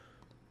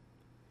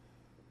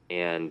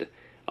 And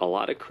a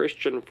lot of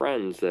Christian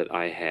friends that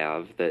I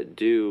have that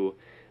do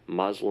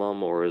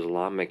Muslim or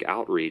Islamic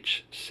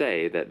outreach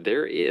say that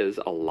there is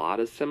a lot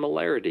of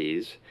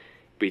similarities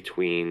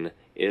between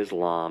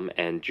Islam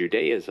and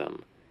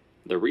Judaism.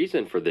 The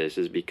reason for this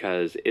is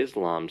because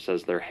Islam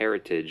says their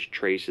heritage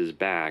traces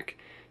back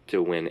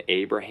to when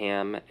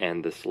Abraham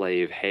and the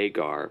slave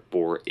Hagar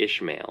bore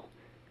Ishmael.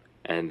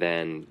 And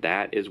then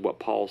that is what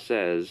Paul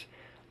says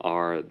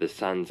are the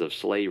sons of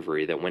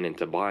slavery that went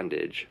into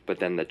bondage. But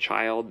then the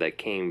child that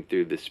came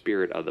through the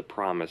spirit of the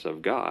promise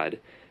of God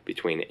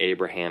between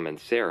Abraham and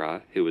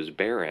Sarah, who was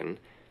barren,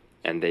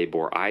 and they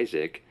bore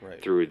Isaac,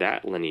 through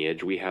that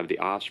lineage we have the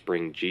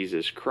offspring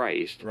Jesus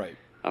Christ,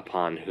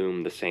 upon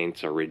whom the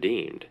saints are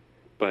redeemed.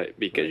 But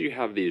because you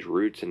have these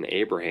roots in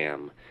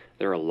Abraham,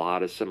 there are a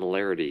lot of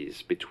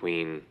similarities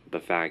between the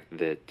fact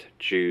that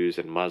Jews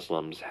and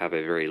Muslims have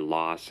a very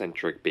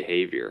law-centric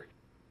behavior.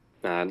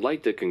 Now, I'd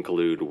like to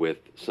conclude with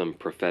some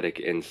prophetic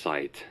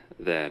insight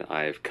that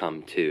I've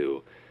come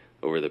to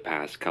over the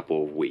past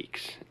couple of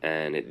weeks,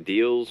 and it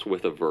deals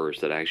with a verse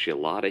that actually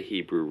a lot of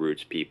Hebrew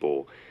roots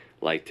people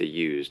like to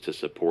use to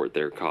support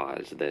their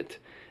cause, that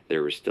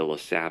there is still a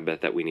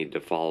Sabbath that we need to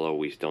follow,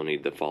 we still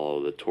need to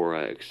follow the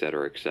Torah,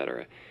 etc.,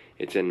 etc.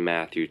 It's in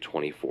Matthew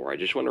 24. I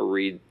just want to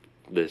read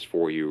this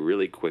for you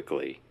really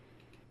quickly.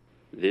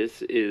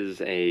 This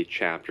is a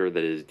chapter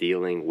that is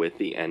dealing with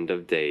the end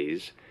of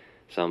days.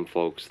 Some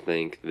folks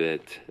think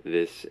that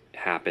this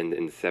happened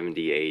in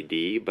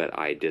 70 AD, but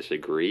I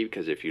disagree,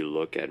 because if you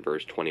look at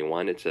verse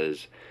 21, it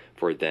says,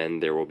 "For then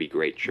there will be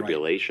great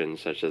tribulation,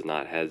 such as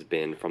not has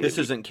been from This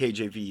isn't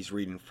KJV's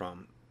reading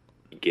from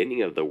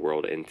beginning of the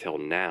world until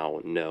now,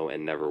 no,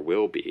 and never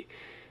will be."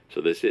 So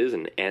this is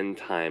an end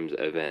times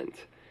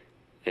event.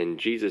 And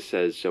Jesus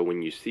says, "So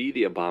when you see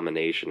the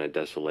abomination of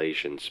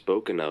desolation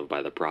spoken of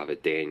by the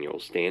prophet Daniel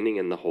standing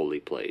in the holy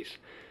place,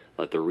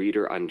 let the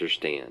reader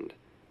understand.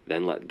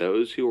 Then let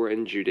those who are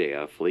in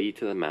Judea flee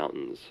to the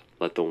mountains.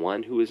 Let the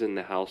one who is in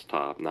the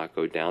housetop not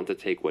go down to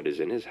take what is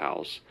in his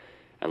house,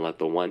 and let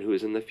the one who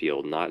is in the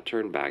field not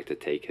turn back to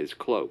take his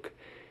cloak.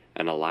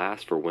 And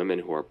alas for women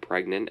who are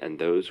pregnant and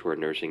those who are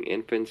nursing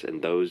infants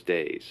in those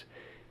days.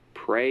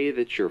 Pray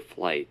that your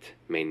flight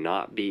may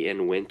not be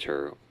in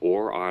winter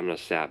or on a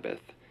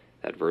Sabbath."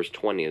 That verse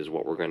 20 is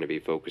what we're going to be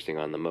focusing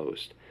on the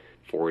most.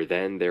 "For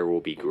then there will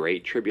be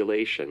great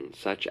tribulation,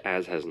 such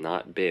as has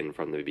not been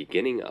from the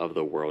beginning of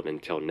the world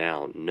until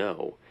now,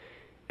 no,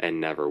 and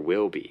never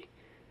will be."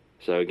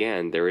 So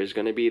again, there is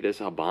going to be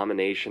this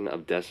abomination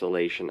of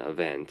desolation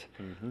event.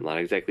 I'm not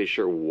exactly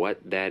sure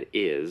what that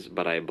is,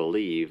 but I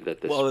believe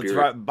that the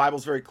the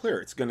Bible's very clear.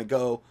 It's going to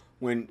go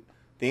when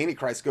the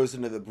Antichrist goes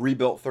into the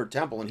rebuilt third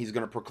temple, and he's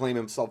going to proclaim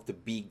himself to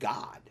be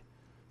God,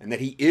 and that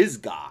he is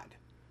God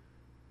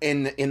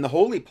in the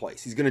holy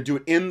place. He's going to do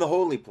it in the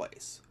holy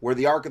place where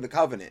the Ark of the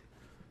Covenant,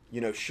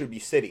 should be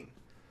sitting.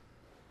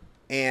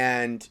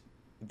 And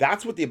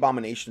that's what the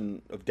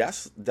abomination of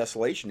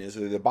desolation is,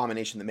 or the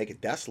abomination that make it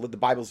desolate. The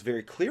Bible's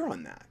very clear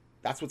on that.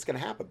 That's what's going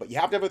to happen. But you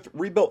have to have a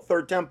rebuilt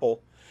third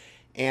temple.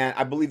 And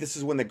I believe this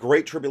is when the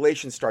Great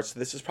Tribulation starts. So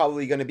this is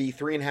probably going to be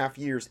 3.5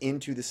 years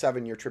into the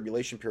 7-year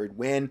tribulation period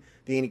when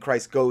the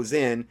Antichrist goes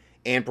in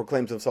and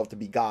proclaims himself to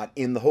be God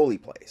in the holy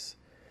place.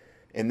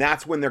 And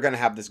that's when they're going to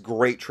have this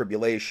Great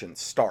Tribulation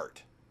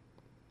start.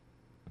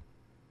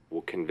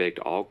 Will convict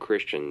all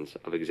Christians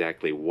of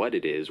exactly what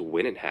it is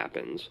when it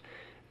happens.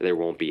 There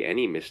won't be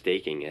any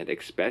mistaking it,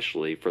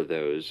 especially for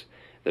those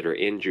that are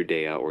in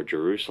Judea or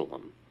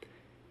Jerusalem.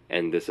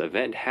 And this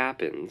event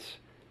happens.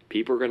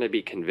 People are going to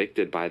be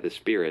convicted by the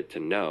Spirit to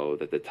know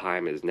that the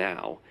time is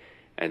now,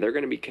 and they're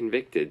going to be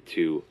convicted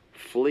to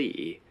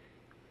flee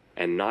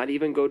and not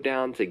even go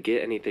down to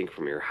get anything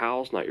from your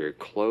house, not your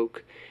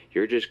cloak.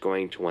 You're just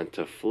going to want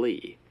to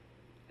flee.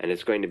 And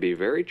it's going to be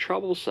very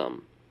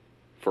troublesome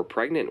for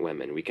pregnant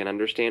women. We can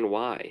understand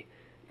why.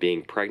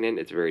 Being pregnant,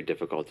 it's very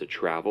difficult to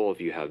travel.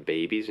 If you have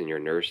babies and you're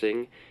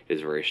nursing, it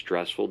is very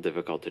stressful,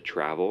 difficult to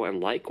travel.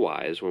 And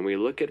likewise, when we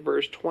look at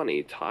verse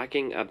 20,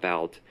 talking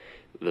about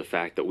the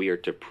fact that we are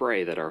to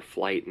pray that our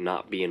flight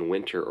not be in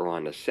winter or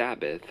on a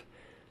Sabbath,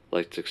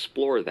 let's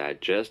explore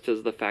that. Just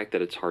as the fact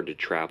that it's hard to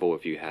travel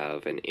if you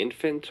have an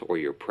infant or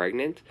you're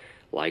pregnant,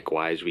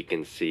 likewise we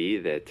can see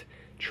that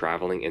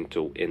traveling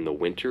in the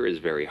winter is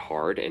very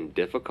hard and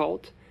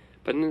difficult.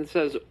 But then it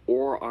says,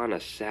 or on a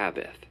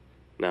Sabbath.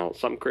 Now,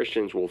 some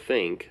Christians will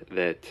think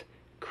that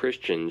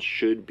Christians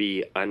should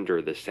be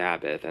under the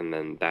Sabbath, and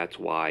then that's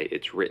why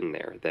it's written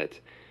there, that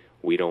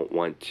we don't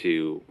want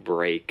to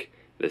break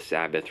the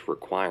Sabbath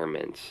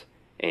requirements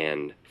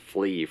and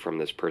flee from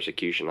this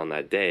persecution on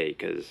that day,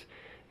 because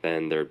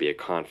then there'd be a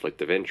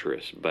conflict of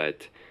interest.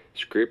 But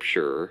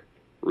Scripture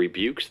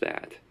rebukes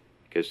that,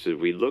 because if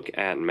we look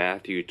at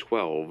Matthew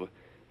 12,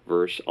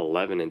 verse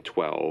 11 and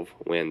 12,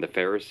 when the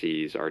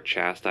Pharisees are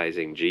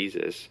chastising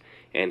Jesus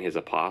and his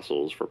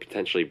apostles for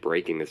potentially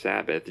breaking the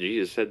Sabbath,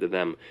 Jesus said to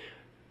them,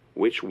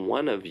 "Which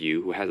one of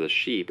you who has a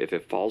sheep, if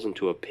it falls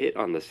into a pit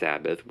on the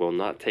Sabbath, will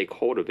not take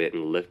hold of it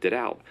and lift it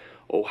out?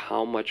 Oh,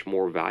 how much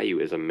more value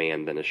is a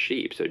man than a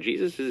sheep?" So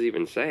Jesus is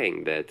even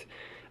saying that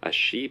a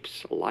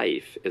sheep's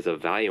life is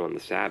of value on the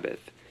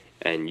Sabbath.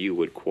 and you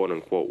would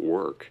quote-unquote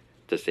work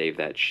to save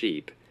that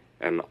sheep,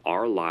 and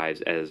our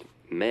lives as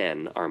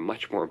men are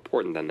much more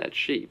important than that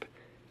sheep.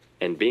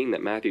 And being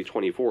that Matthew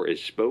 24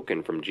 is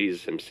spoken from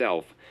Jesus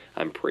himself,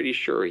 I'm pretty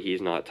sure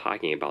he's not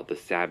talking about the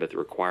Sabbath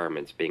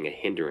requirements being a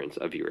hindrance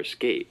of your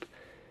escape.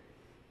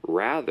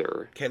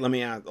 Rather... Okay, let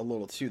me add a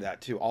little to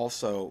that, too.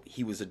 Also,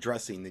 he was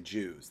addressing the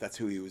Jews. That's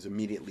who he was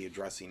immediately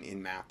addressing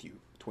in Matthew.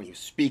 When he was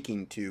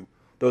speaking to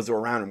those who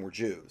were around him were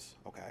Jews,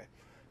 okay?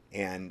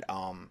 And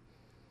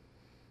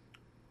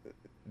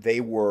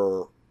they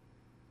were...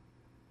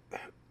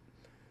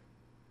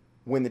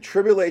 When the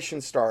tribulation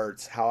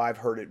starts, how I've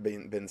heard it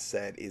been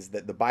said is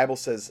that the Bible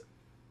says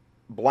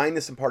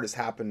blindness in part has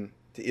happened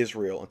to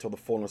Israel until the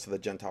fullness of the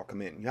Gentile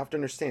come in. You have to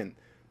understand,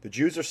 the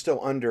Jews are still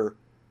under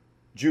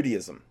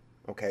Judaism,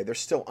 okay? They're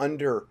still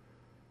under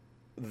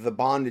the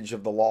bondage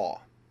of the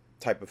law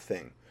type of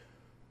thing.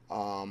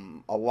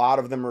 A lot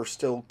of them are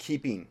still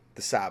keeping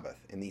the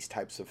Sabbath and these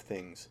types of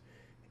things.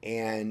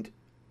 And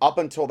up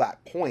until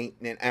that point,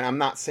 and I'm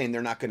not saying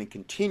they're not going to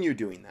continue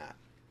doing that,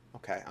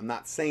 okay? I'm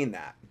not saying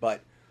that,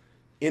 but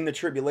in the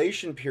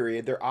tribulation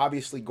period, they're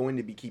obviously going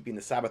to be keeping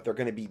the Sabbath. They're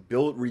going to be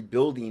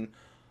rebuilding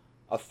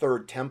a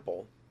third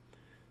temple,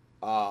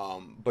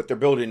 but they're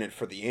building it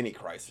for the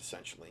Antichrist,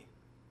 essentially.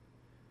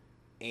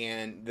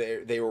 And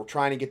they were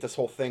trying to get this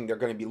whole thing. They're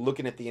going to be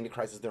looking at the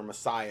Antichrist as their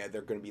Messiah.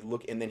 They're going to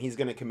be and then he's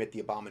going to commit the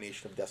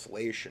abomination of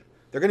desolation.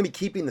 They're going to be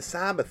keeping the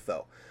Sabbath,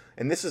 though.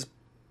 And this is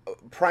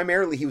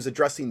primarily, he was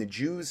addressing the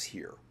Jews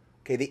here.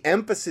 Okay, the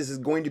emphasis is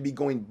going to be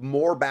going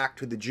more back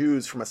to the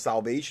Jews from a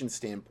salvation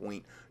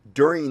standpoint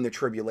during the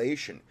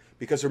tribulation.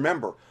 Because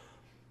remember,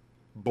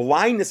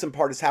 blindness in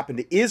part has happened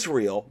to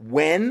Israel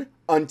when?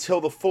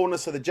 Until the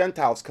fullness of the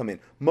Gentiles come in.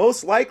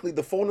 Most likely,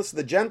 the fullness of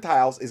the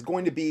Gentiles is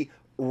going to be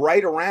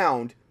right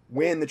around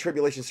when the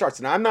tribulation starts.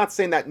 And I'm not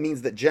saying that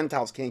means that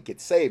Gentiles can't get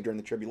saved during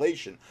the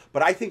tribulation,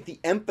 but I think the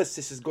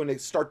emphasis is going to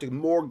start to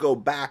more go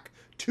back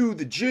to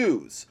the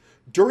Jews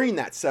during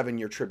that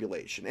 7-year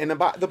tribulation. And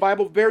the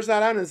Bible bears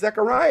that out in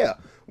Zechariah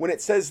when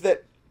it says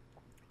that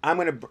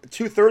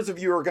 2/3 of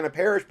you are going to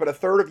perish, but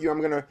 1/3 of you I'm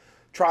going to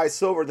try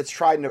silver that's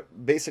tried in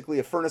basically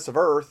a furnace of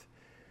earth,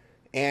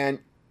 and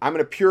I'm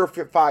going to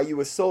purify you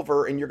with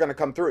silver, and you're going to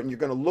come through it, and you're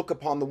going to look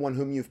upon the one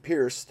whom you've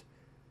pierced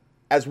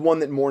as one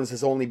that mourns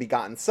his only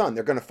begotten son.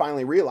 They're going to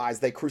finally realize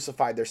they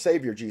crucified their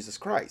Savior, Jesus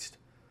Christ.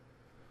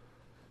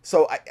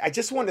 So I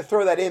just wanted to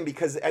throw that in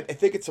because I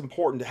think it's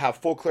important to have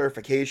full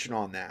clarification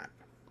on that.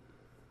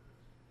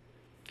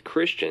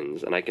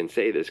 Christians, and I can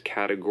say this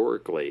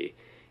categorically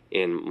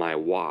in my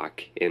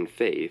walk in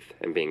faith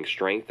and being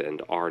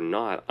strengthened, are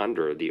not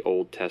under the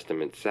Old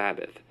Testament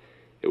Sabbath.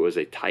 It was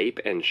a type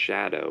and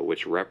shadow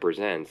which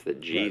represents that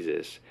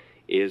Jesus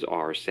is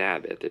our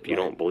Sabbath. If you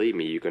don't believe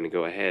me, you're going to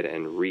go ahead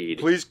and read.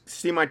 Please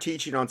see my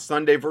teaching on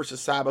Sunday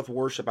versus Sabbath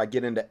worship. I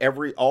get into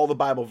all the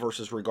Bible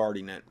verses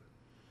regarding it.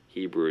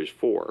 Hebrews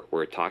 4,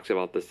 where it talks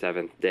about the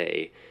seventh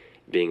day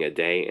being a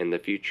day in the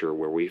future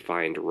where we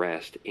find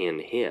rest in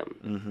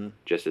him.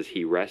 Just as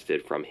he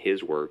rested from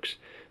his works,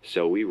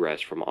 so we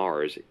rest from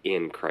ours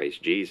in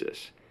Christ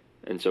Jesus.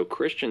 And so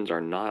Christians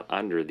are not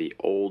under the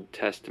Old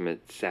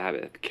Testament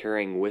Sabbath,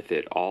 carrying with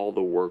it all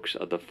the works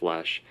of the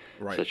flesh,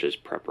 such as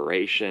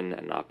preparation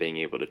and not being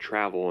able to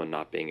travel and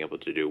not being able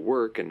to do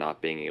work and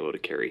not being able to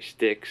carry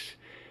sticks.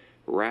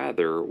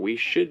 Rather, we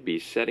should be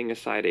setting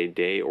aside a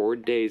day or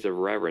days of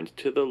reverence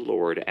to the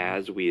Lord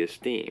as we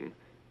esteem.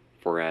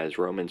 For as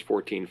Romans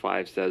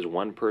 14:5 says,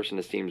 one person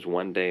esteems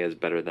one day as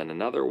better than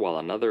another, while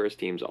another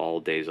esteems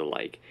all days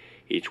alike.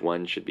 Each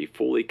one should be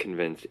fully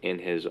convinced in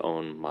his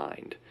own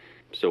mind.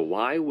 So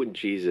why would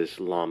Jesus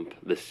lump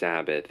the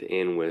Sabbath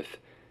in with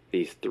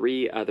these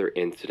 3 other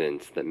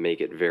incidents that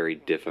make it very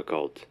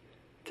difficult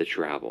to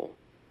travel?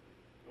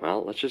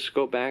 Well, let's just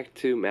go back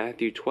to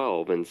Matthew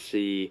 12 and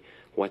see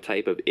what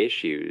type of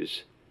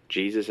issues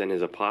Jesus and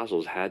his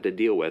apostles had to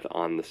deal with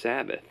on the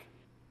Sabbath.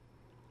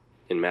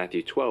 In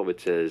Matthew 12, it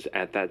says,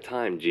 "At that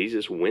time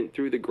Jesus went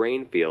through the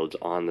grain fields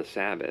on the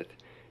Sabbath.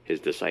 His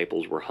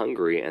disciples were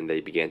hungry, and they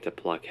began to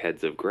pluck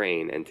heads of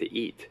grain and to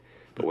eat.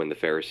 But when the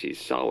Pharisees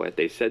saw it,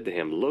 they said to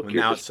him, Look,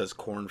 now it says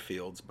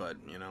cornfields, but,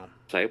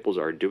 disciples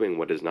are doing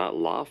what is not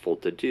lawful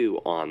to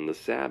do on the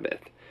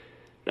Sabbath."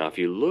 Now, if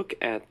you look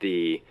at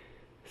the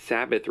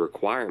Sabbath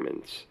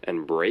requirements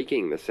and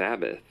breaking the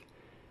Sabbath,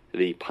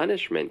 the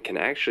punishment can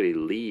actually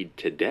lead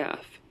to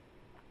death.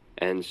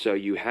 And so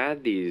you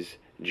had these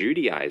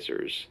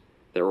Judaizers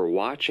that were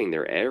watching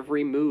their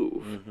every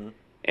move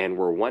and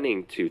were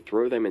wanting to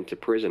throw them into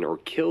prison or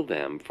kill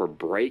them for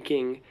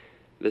breaking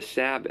the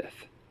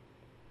Sabbath.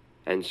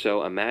 And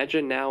so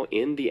imagine now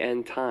in the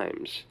end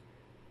times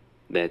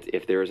that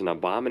if there is an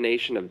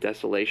abomination of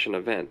desolation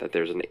event, that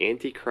there's an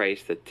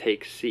Antichrist that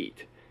takes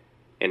seat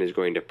and is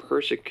going to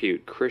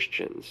persecute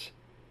Christians.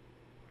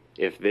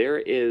 If there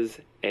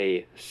is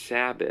a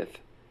Sabbath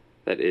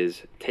that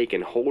is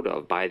taken hold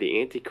of by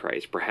the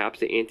Antichrist, perhaps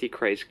the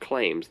Antichrist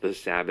claims the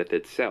Sabbath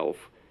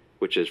itself,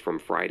 which is from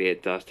Friday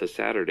at dusk to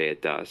Saturday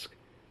at dusk.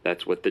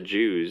 That's what the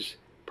Jews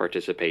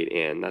participate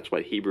in. That's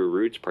what Hebrew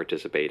roots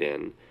participate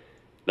in.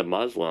 The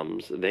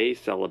Muslims, they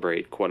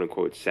celebrate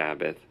quote-unquote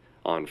Sabbath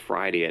on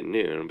Friday at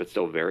noon, but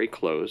still very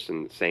close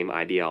and same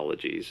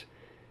ideologies.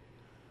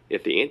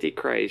 If the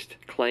Antichrist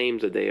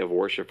claims a day of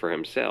worship for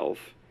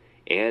himself,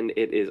 and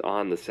it is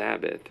on the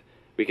Sabbath,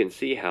 we can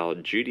see how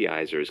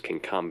Judaizers can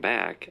come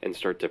back and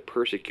start to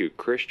persecute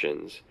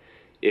Christians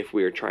if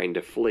we are trying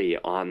to flee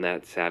on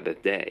that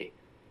Sabbath day,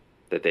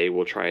 that they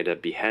will try to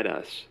behead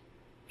us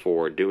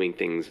for doing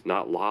things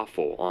not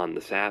lawful on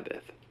the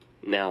Sabbath.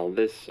 Now,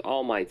 this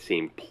all might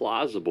seem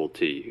plausible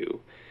to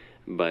you,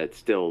 but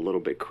still a little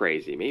bit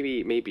crazy.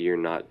 Maybe you're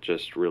not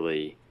just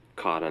really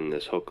caught on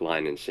this hook,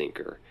 line, and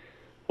sinker.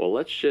 Well,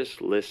 let's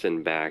just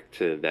listen back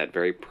to that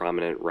very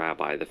prominent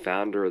rabbi, the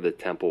founder of the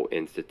Temple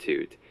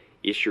Institute,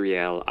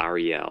 Yisrael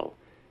Ariel,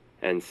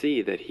 and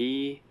see that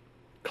he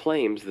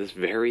claims this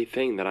very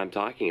thing that I'm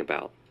talking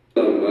about.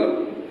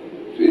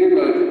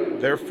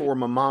 Therefore,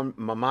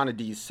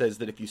 Maimonides says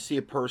that if you see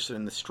a person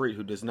in the street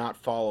who does not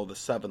follow the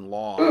 7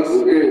 laws...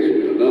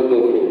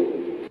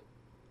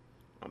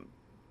 I'm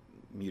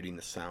muting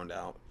the sound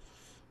out.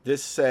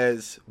 This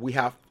says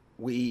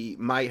we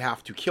might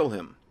have to kill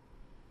him.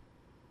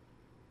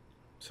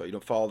 So you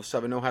don't follow the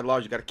 7 Noahide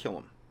laws, you got to kill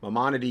him.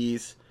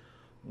 Maimonides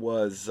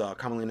was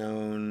commonly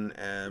known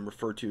and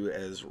referred to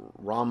as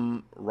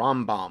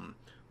Rambam,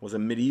 was a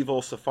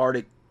medieval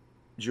Sephardic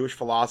Jewish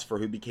philosopher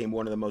who became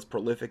one of the most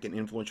prolific and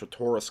influential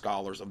Torah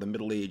scholars of the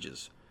Middle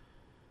Ages.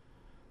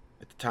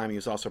 At the time, he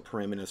was also a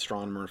preeminent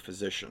astronomer and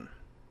physician.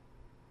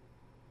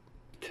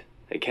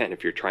 Again,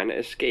 if you're trying to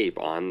escape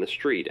on the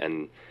street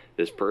and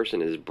this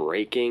person is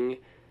breaking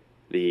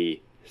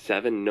the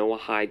 7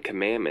 Noahide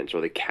commandments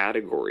or the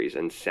categories,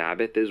 and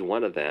Sabbath is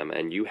one of them,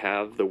 and you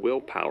have the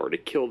willpower to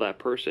kill that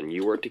person,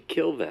 you are to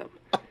kill them.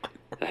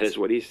 That is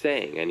what he's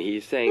saying. And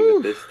he's saying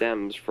that this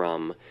stems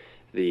from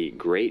the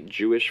great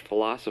Jewish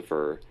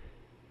philosopher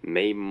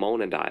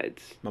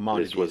Maimonides.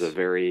 This was a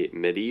very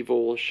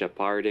medieval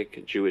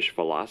Sephardic Jewish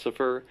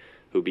philosopher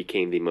who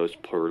became the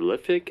most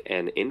prolific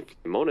and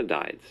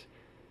Maimonides.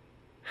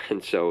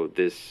 And so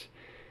this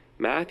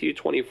Matthew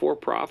 24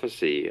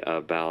 prophecy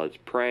about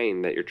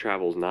praying that your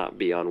travels not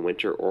be on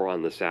winter or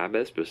on the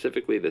Sabbath,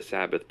 specifically the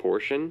Sabbath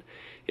portion,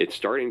 it's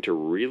starting to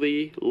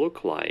really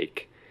look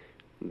like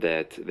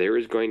that there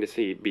is going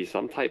to be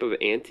some type of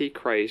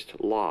antichrist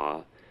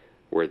law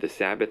where the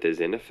Sabbath is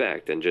in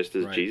effect, and just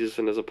as Jesus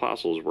and his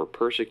apostles were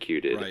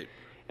persecuted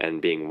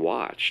and being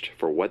watched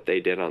for what they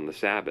did on the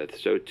Sabbath,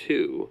 so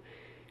too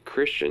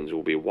Christians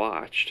will be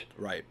watched,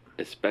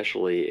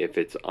 especially if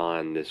it's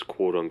on this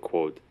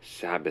quote-unquote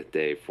Sabbath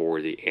day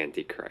for the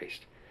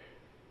Antichrist.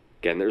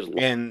 Again,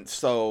 and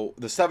so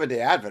the Seventh-day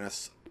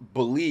Adventists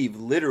believe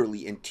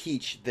literally and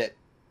teach that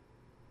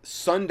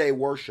Sunday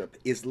worship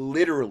is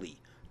literally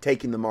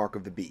taking the mark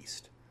of the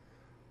beast.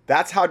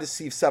 That's how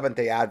deceived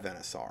Seventh-day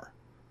Adventists are,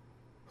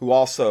 who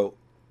also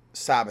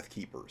Sabbath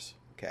keepers.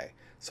 Okay,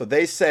 so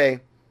they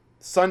say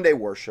Sunday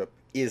worship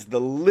is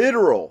the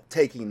literal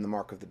taking the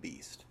mark of the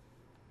beast.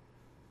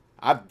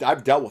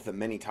 I've dealt with it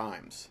many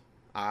times.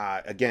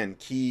 Again,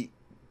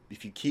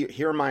 if you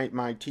hear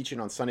my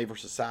teaching on Sunday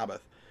versus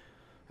Sabbath,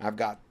 I've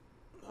got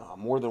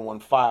more than one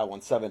file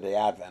on Seventh-day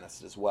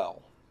Adventists as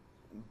well.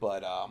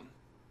 But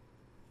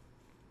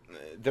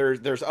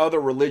there's other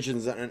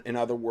religions, in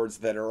other words,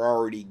 that are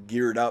already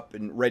geared up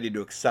and ready to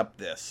accept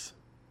this.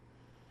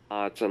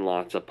 Lots and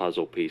lots of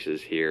puzzle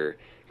pieces here,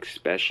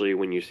 especially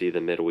when you see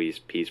the Middle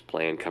East peace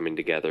plan coming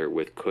together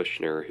with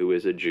Kushner, who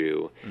is a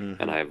Jew,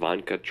 and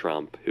Ivanka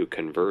Trump, who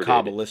converted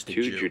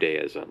to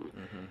Judaism.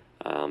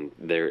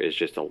 There is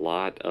just a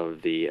lot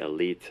of the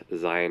elite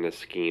Zionist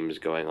schemes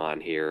going on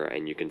here,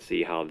 and you can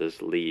see how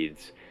this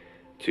leads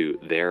to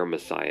their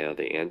Messiah,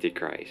 the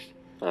Antichrist.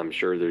 I'm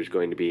sure there's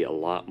going to be a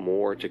lot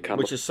more to come.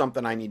 Which is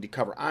something I need to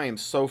cover. I am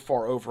so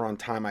far over on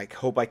time. I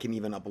hope I can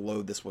even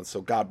upload this one.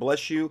 So God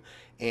bless you,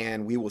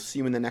 and we will see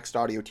you in the next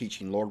audio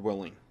teaching, Lord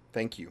willing.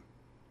 Thank you.